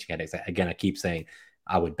struggling with benching headaches. Again, I keep saying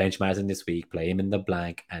I would bench Madison this week, play him in the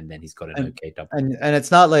blank, and then he's got an And okay double. and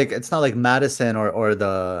it's not like Madison or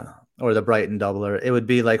the Brighton doubler. It would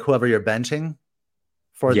be like whoever you're benching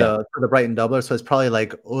for Yeah. the Brighton doubler. So it's probably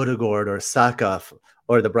like Odegaard or Saka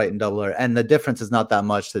or the Brighton doubler. And the difference is not that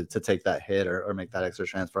much to take that hit or make that extra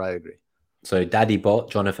transfer. I agree. So Daddy Bot,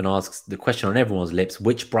 Jonathan asks the question on everyone's lips,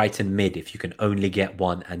 which Brighton mid if you can only get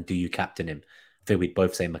one, and do you captain him? I think we'd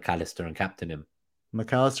both say McAllister and captain him.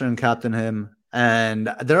 McAllister and captain him.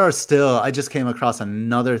 And there are still, I just came across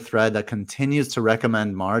another thread that continues to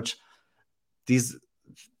recommend March. These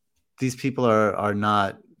people are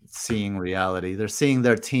not seeing reality. They're seeing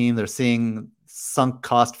their team, they're seeing sunk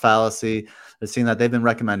cost fallacy. They're seeing that they've been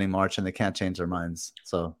recommending March and they can't change their minds.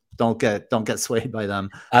 So don't get swayed by them.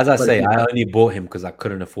 As I But if say, you I have, only bought him because I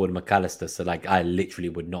couldn't afford McAllister. So like I literally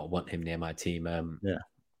would not want him near my team. yeah,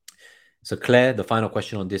 So Claire, the final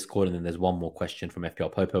question on Discord, and then there's one more question from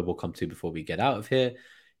FPL Popo we'll come to before we get out of here.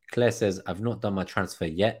 Claire says, I've not done my transfer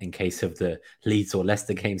yet in case of the Leeds or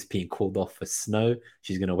Leicester games being called off for snow.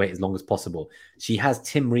 She's going to wait as long as possible. She has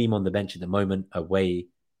Tim Ream on the bench at the moment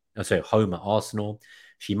home at Arsenal.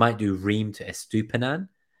 She might do Ream to Estupinan,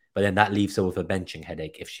 but then that leaves her with a benching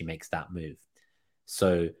headache if she makes that move.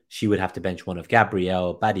 So she would have to bench one of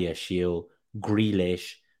Gabriel, Badia Shield,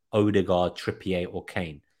 Grealish, Odegaard, Trippier, or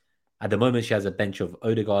Kane. At the moment, she has a bench of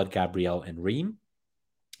Odegaard, Gabriel, and Ream.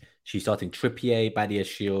 She's starting Trippier,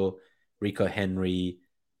 Badiashile, Rico Henry,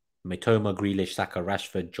 Mitoma, Grealish, Saka,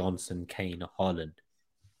 Rashford, Johnson, Kane, Haaland.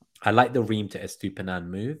 I like the Ream to Estupinan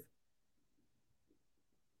move.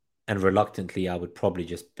 And reluctantly, I would probably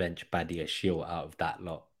just bench Badiashile out of that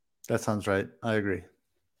lot. that sounds right. I agree.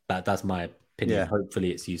 That's my opinion. Yeah.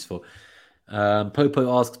 Hopefully, it's useful.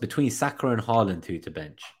 Popo asks, between Saka and Haaland, who to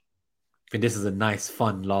bench? I think this is a nice,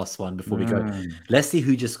 fun last one before we go. Let's see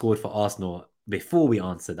who just scored for Arsenal before we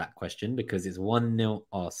answer that question, because it's 1-0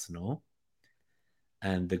 Arsenal.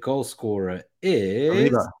 And the goal scorer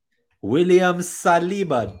is Saliba. William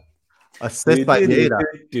Saliba. Assist by Vieira.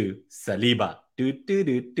 Saliba.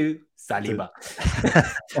 Saliba.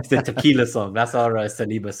 It's the tequila song. That's our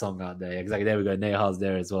Saliba song out there. Exactly. There we go. Nehal's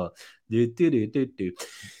there as well.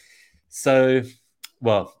 So,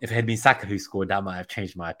 well, if it had been Saka who scored, that might have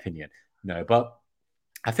changed my opinion. No, but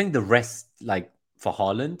I think the rest, like for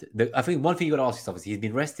Haaland, I think one thing you got to ask yourself is he's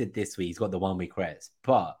been rested this week. He's got the 1 week rest,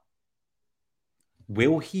 but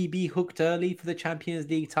will he be hooked early for the Champions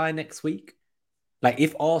League tie next week? Like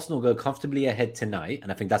if Arsenal go comfortably ahead tonight,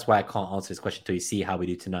 and I think that's why I can't answer this question until you see how we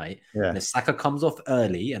do tonight. Yeah. And if Saka comes off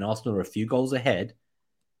early and Arsenal are a few goals ahead,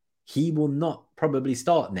 he will not probably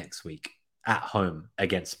start next week at home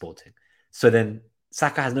against Sporting. So then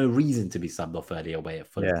Saka has no reason to be subbed off early away at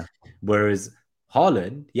Fulham. Yeah. Whereas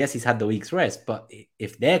Haaland, yes, he's had the week's rest, but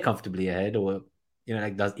if they're comfortably ahead, or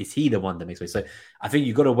is he the one that makes way? So I think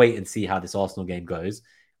you've got to wait and see how this Arsenal game goes.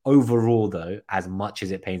 Overall, though, as much as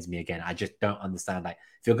it pains me again, I just don't understand. Like,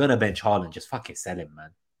 if you're gonna bench Haaland, just fucking sell him, man.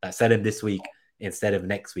 Like, sell him this week instead of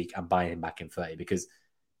next week and buy him back in 30. Because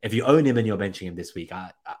if you own him and you're benching him this week,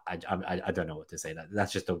 I don't know what to say.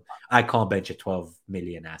 That's just I can't bench a 12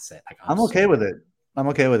 million asset. Like, I'm okay with it. I'm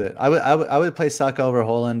okay with it. I would play Saka over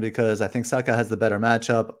Haaland because I think Saka has the better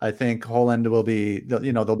matchup. I think Haaland will be,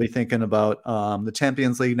 they'll be thinking about the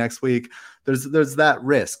Champions League next week. There's that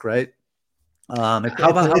risk, right? How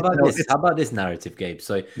about this narrative, Gabe?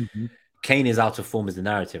 So Kane is out of form is the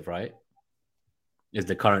narrative, right? Is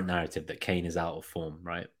the current narrative that Kane is out of form,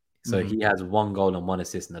 right? So he has 1 goal and 1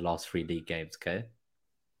 assist in the last 3 league games, okay?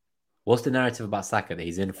 What's the narrative about Saka? That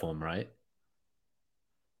he's in form, right?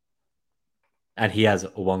 And he has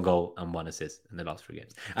 1 goal and 1 assist in the last 3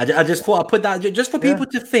 games. I just thought I'd put that just for people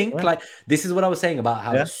to think. Yeah. Like, this is what I was saying about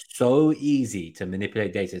how it's so easy to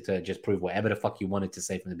manipulate data to just prove whatever the fuck you wanted to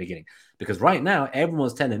say from the beginning. Because right now,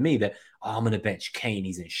 everyone's telling me that, I'm going to bench Kane.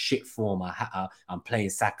 He's in shit form. I'm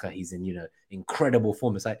playing Saka. He's in, incredible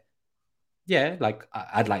form. It's like, yeah, like,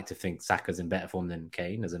 I'd like to think Saka's in better form than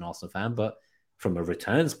Kane as an Arsenal fan. But from a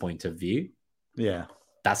returns point of view, Yeah.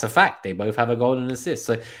 that's a fact. They both have a goal and an assist.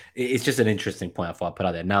 So it's just an interesting point I thought I'd put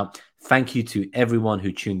out there. Now, thank you to everyone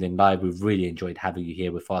who tuned in live. We've really enjoyed having you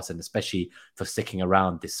here with us, and especially for sticking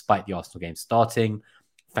around despite the Arsenal game starting.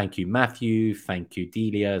 Thank you, Matthew. Thank you,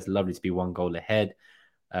 Delia. It's lovely to be 1 goal ahead.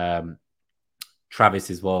 Travis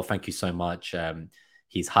as well. Thank you so much.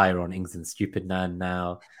 He's higher on Ings than Stupid Nan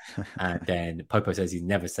now. And then Popo says he's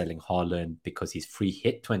never selling Haaland because he's free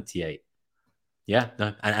hit 28. Yeah,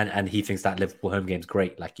 no, and he thinks that Liverpool home game's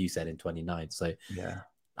great, like you said, in 29. So yeah,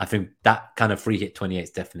 I think that kind of free hit 28 is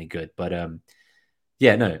definitely good. But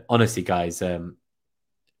yeah, no, honestly, guys,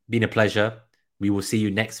 been a pleasure. We will see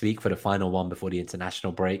you next week for the final one before the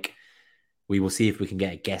international break. We will see if we can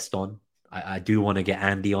get a guest on. I do want to get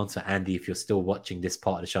Andy on. So, Andy, if you're still watching this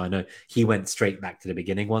part of the show, I know he went straight back to the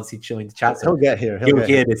beginning once he joined the chat. So he'll get here. He'll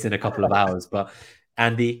hear this in a couple of hours. But,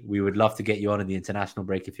 Andy, we would love to get you on in the international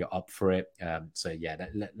break if you're up for it. So, yeah,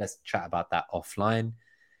 let's chat about that offline.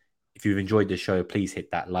 If you've enjoyed the show, please hit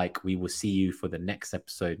that like. We will see you for the next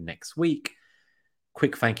episode next week.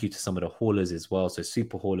 Quick thank you to some of the haulers as well. So,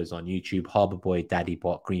 Super Haulers on YouTube, Harbour Boy, Daddy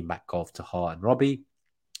Bot, Greenback Golf, Tahar, and Robbie.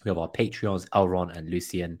 We have our Patreons, Elron and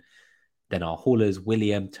Lucian. Then our haulers,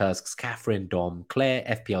 William, Tusks, Catherine, Dom, Claire,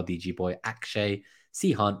 FPL DG Boy, Akshay,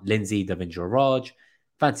 C Hunt, Lindsay, Davindra Raj,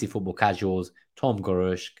 Fancy Football Casuals, Tom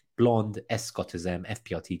Gorosh, Blonde, S. Scottism,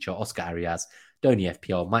 FPL Teacher, Oscar Arias, Donny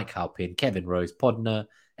FPL, Mike Halpin, Kevin Rose, Podner,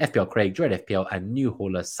 FPL Craig, Dread FPL, and new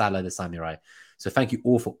hauler, Salah the Samurai. So thank you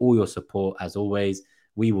all for all your support. As always,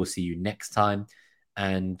 we will see you next time.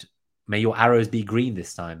 And may your arrows be green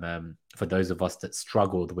this time. For those of us that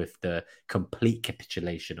struggled with the complete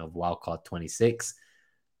capitulation of Wildcard 26,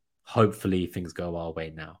 hopefully things go our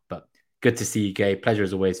way now. But good to see you, Gabe. Pleasure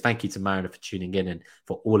as always. Thank you to Mariner for tuning in and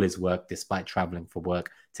for all his work, despite traveling for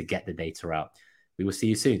work to get the data out. We will see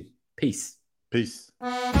you soon. Peace. Peace.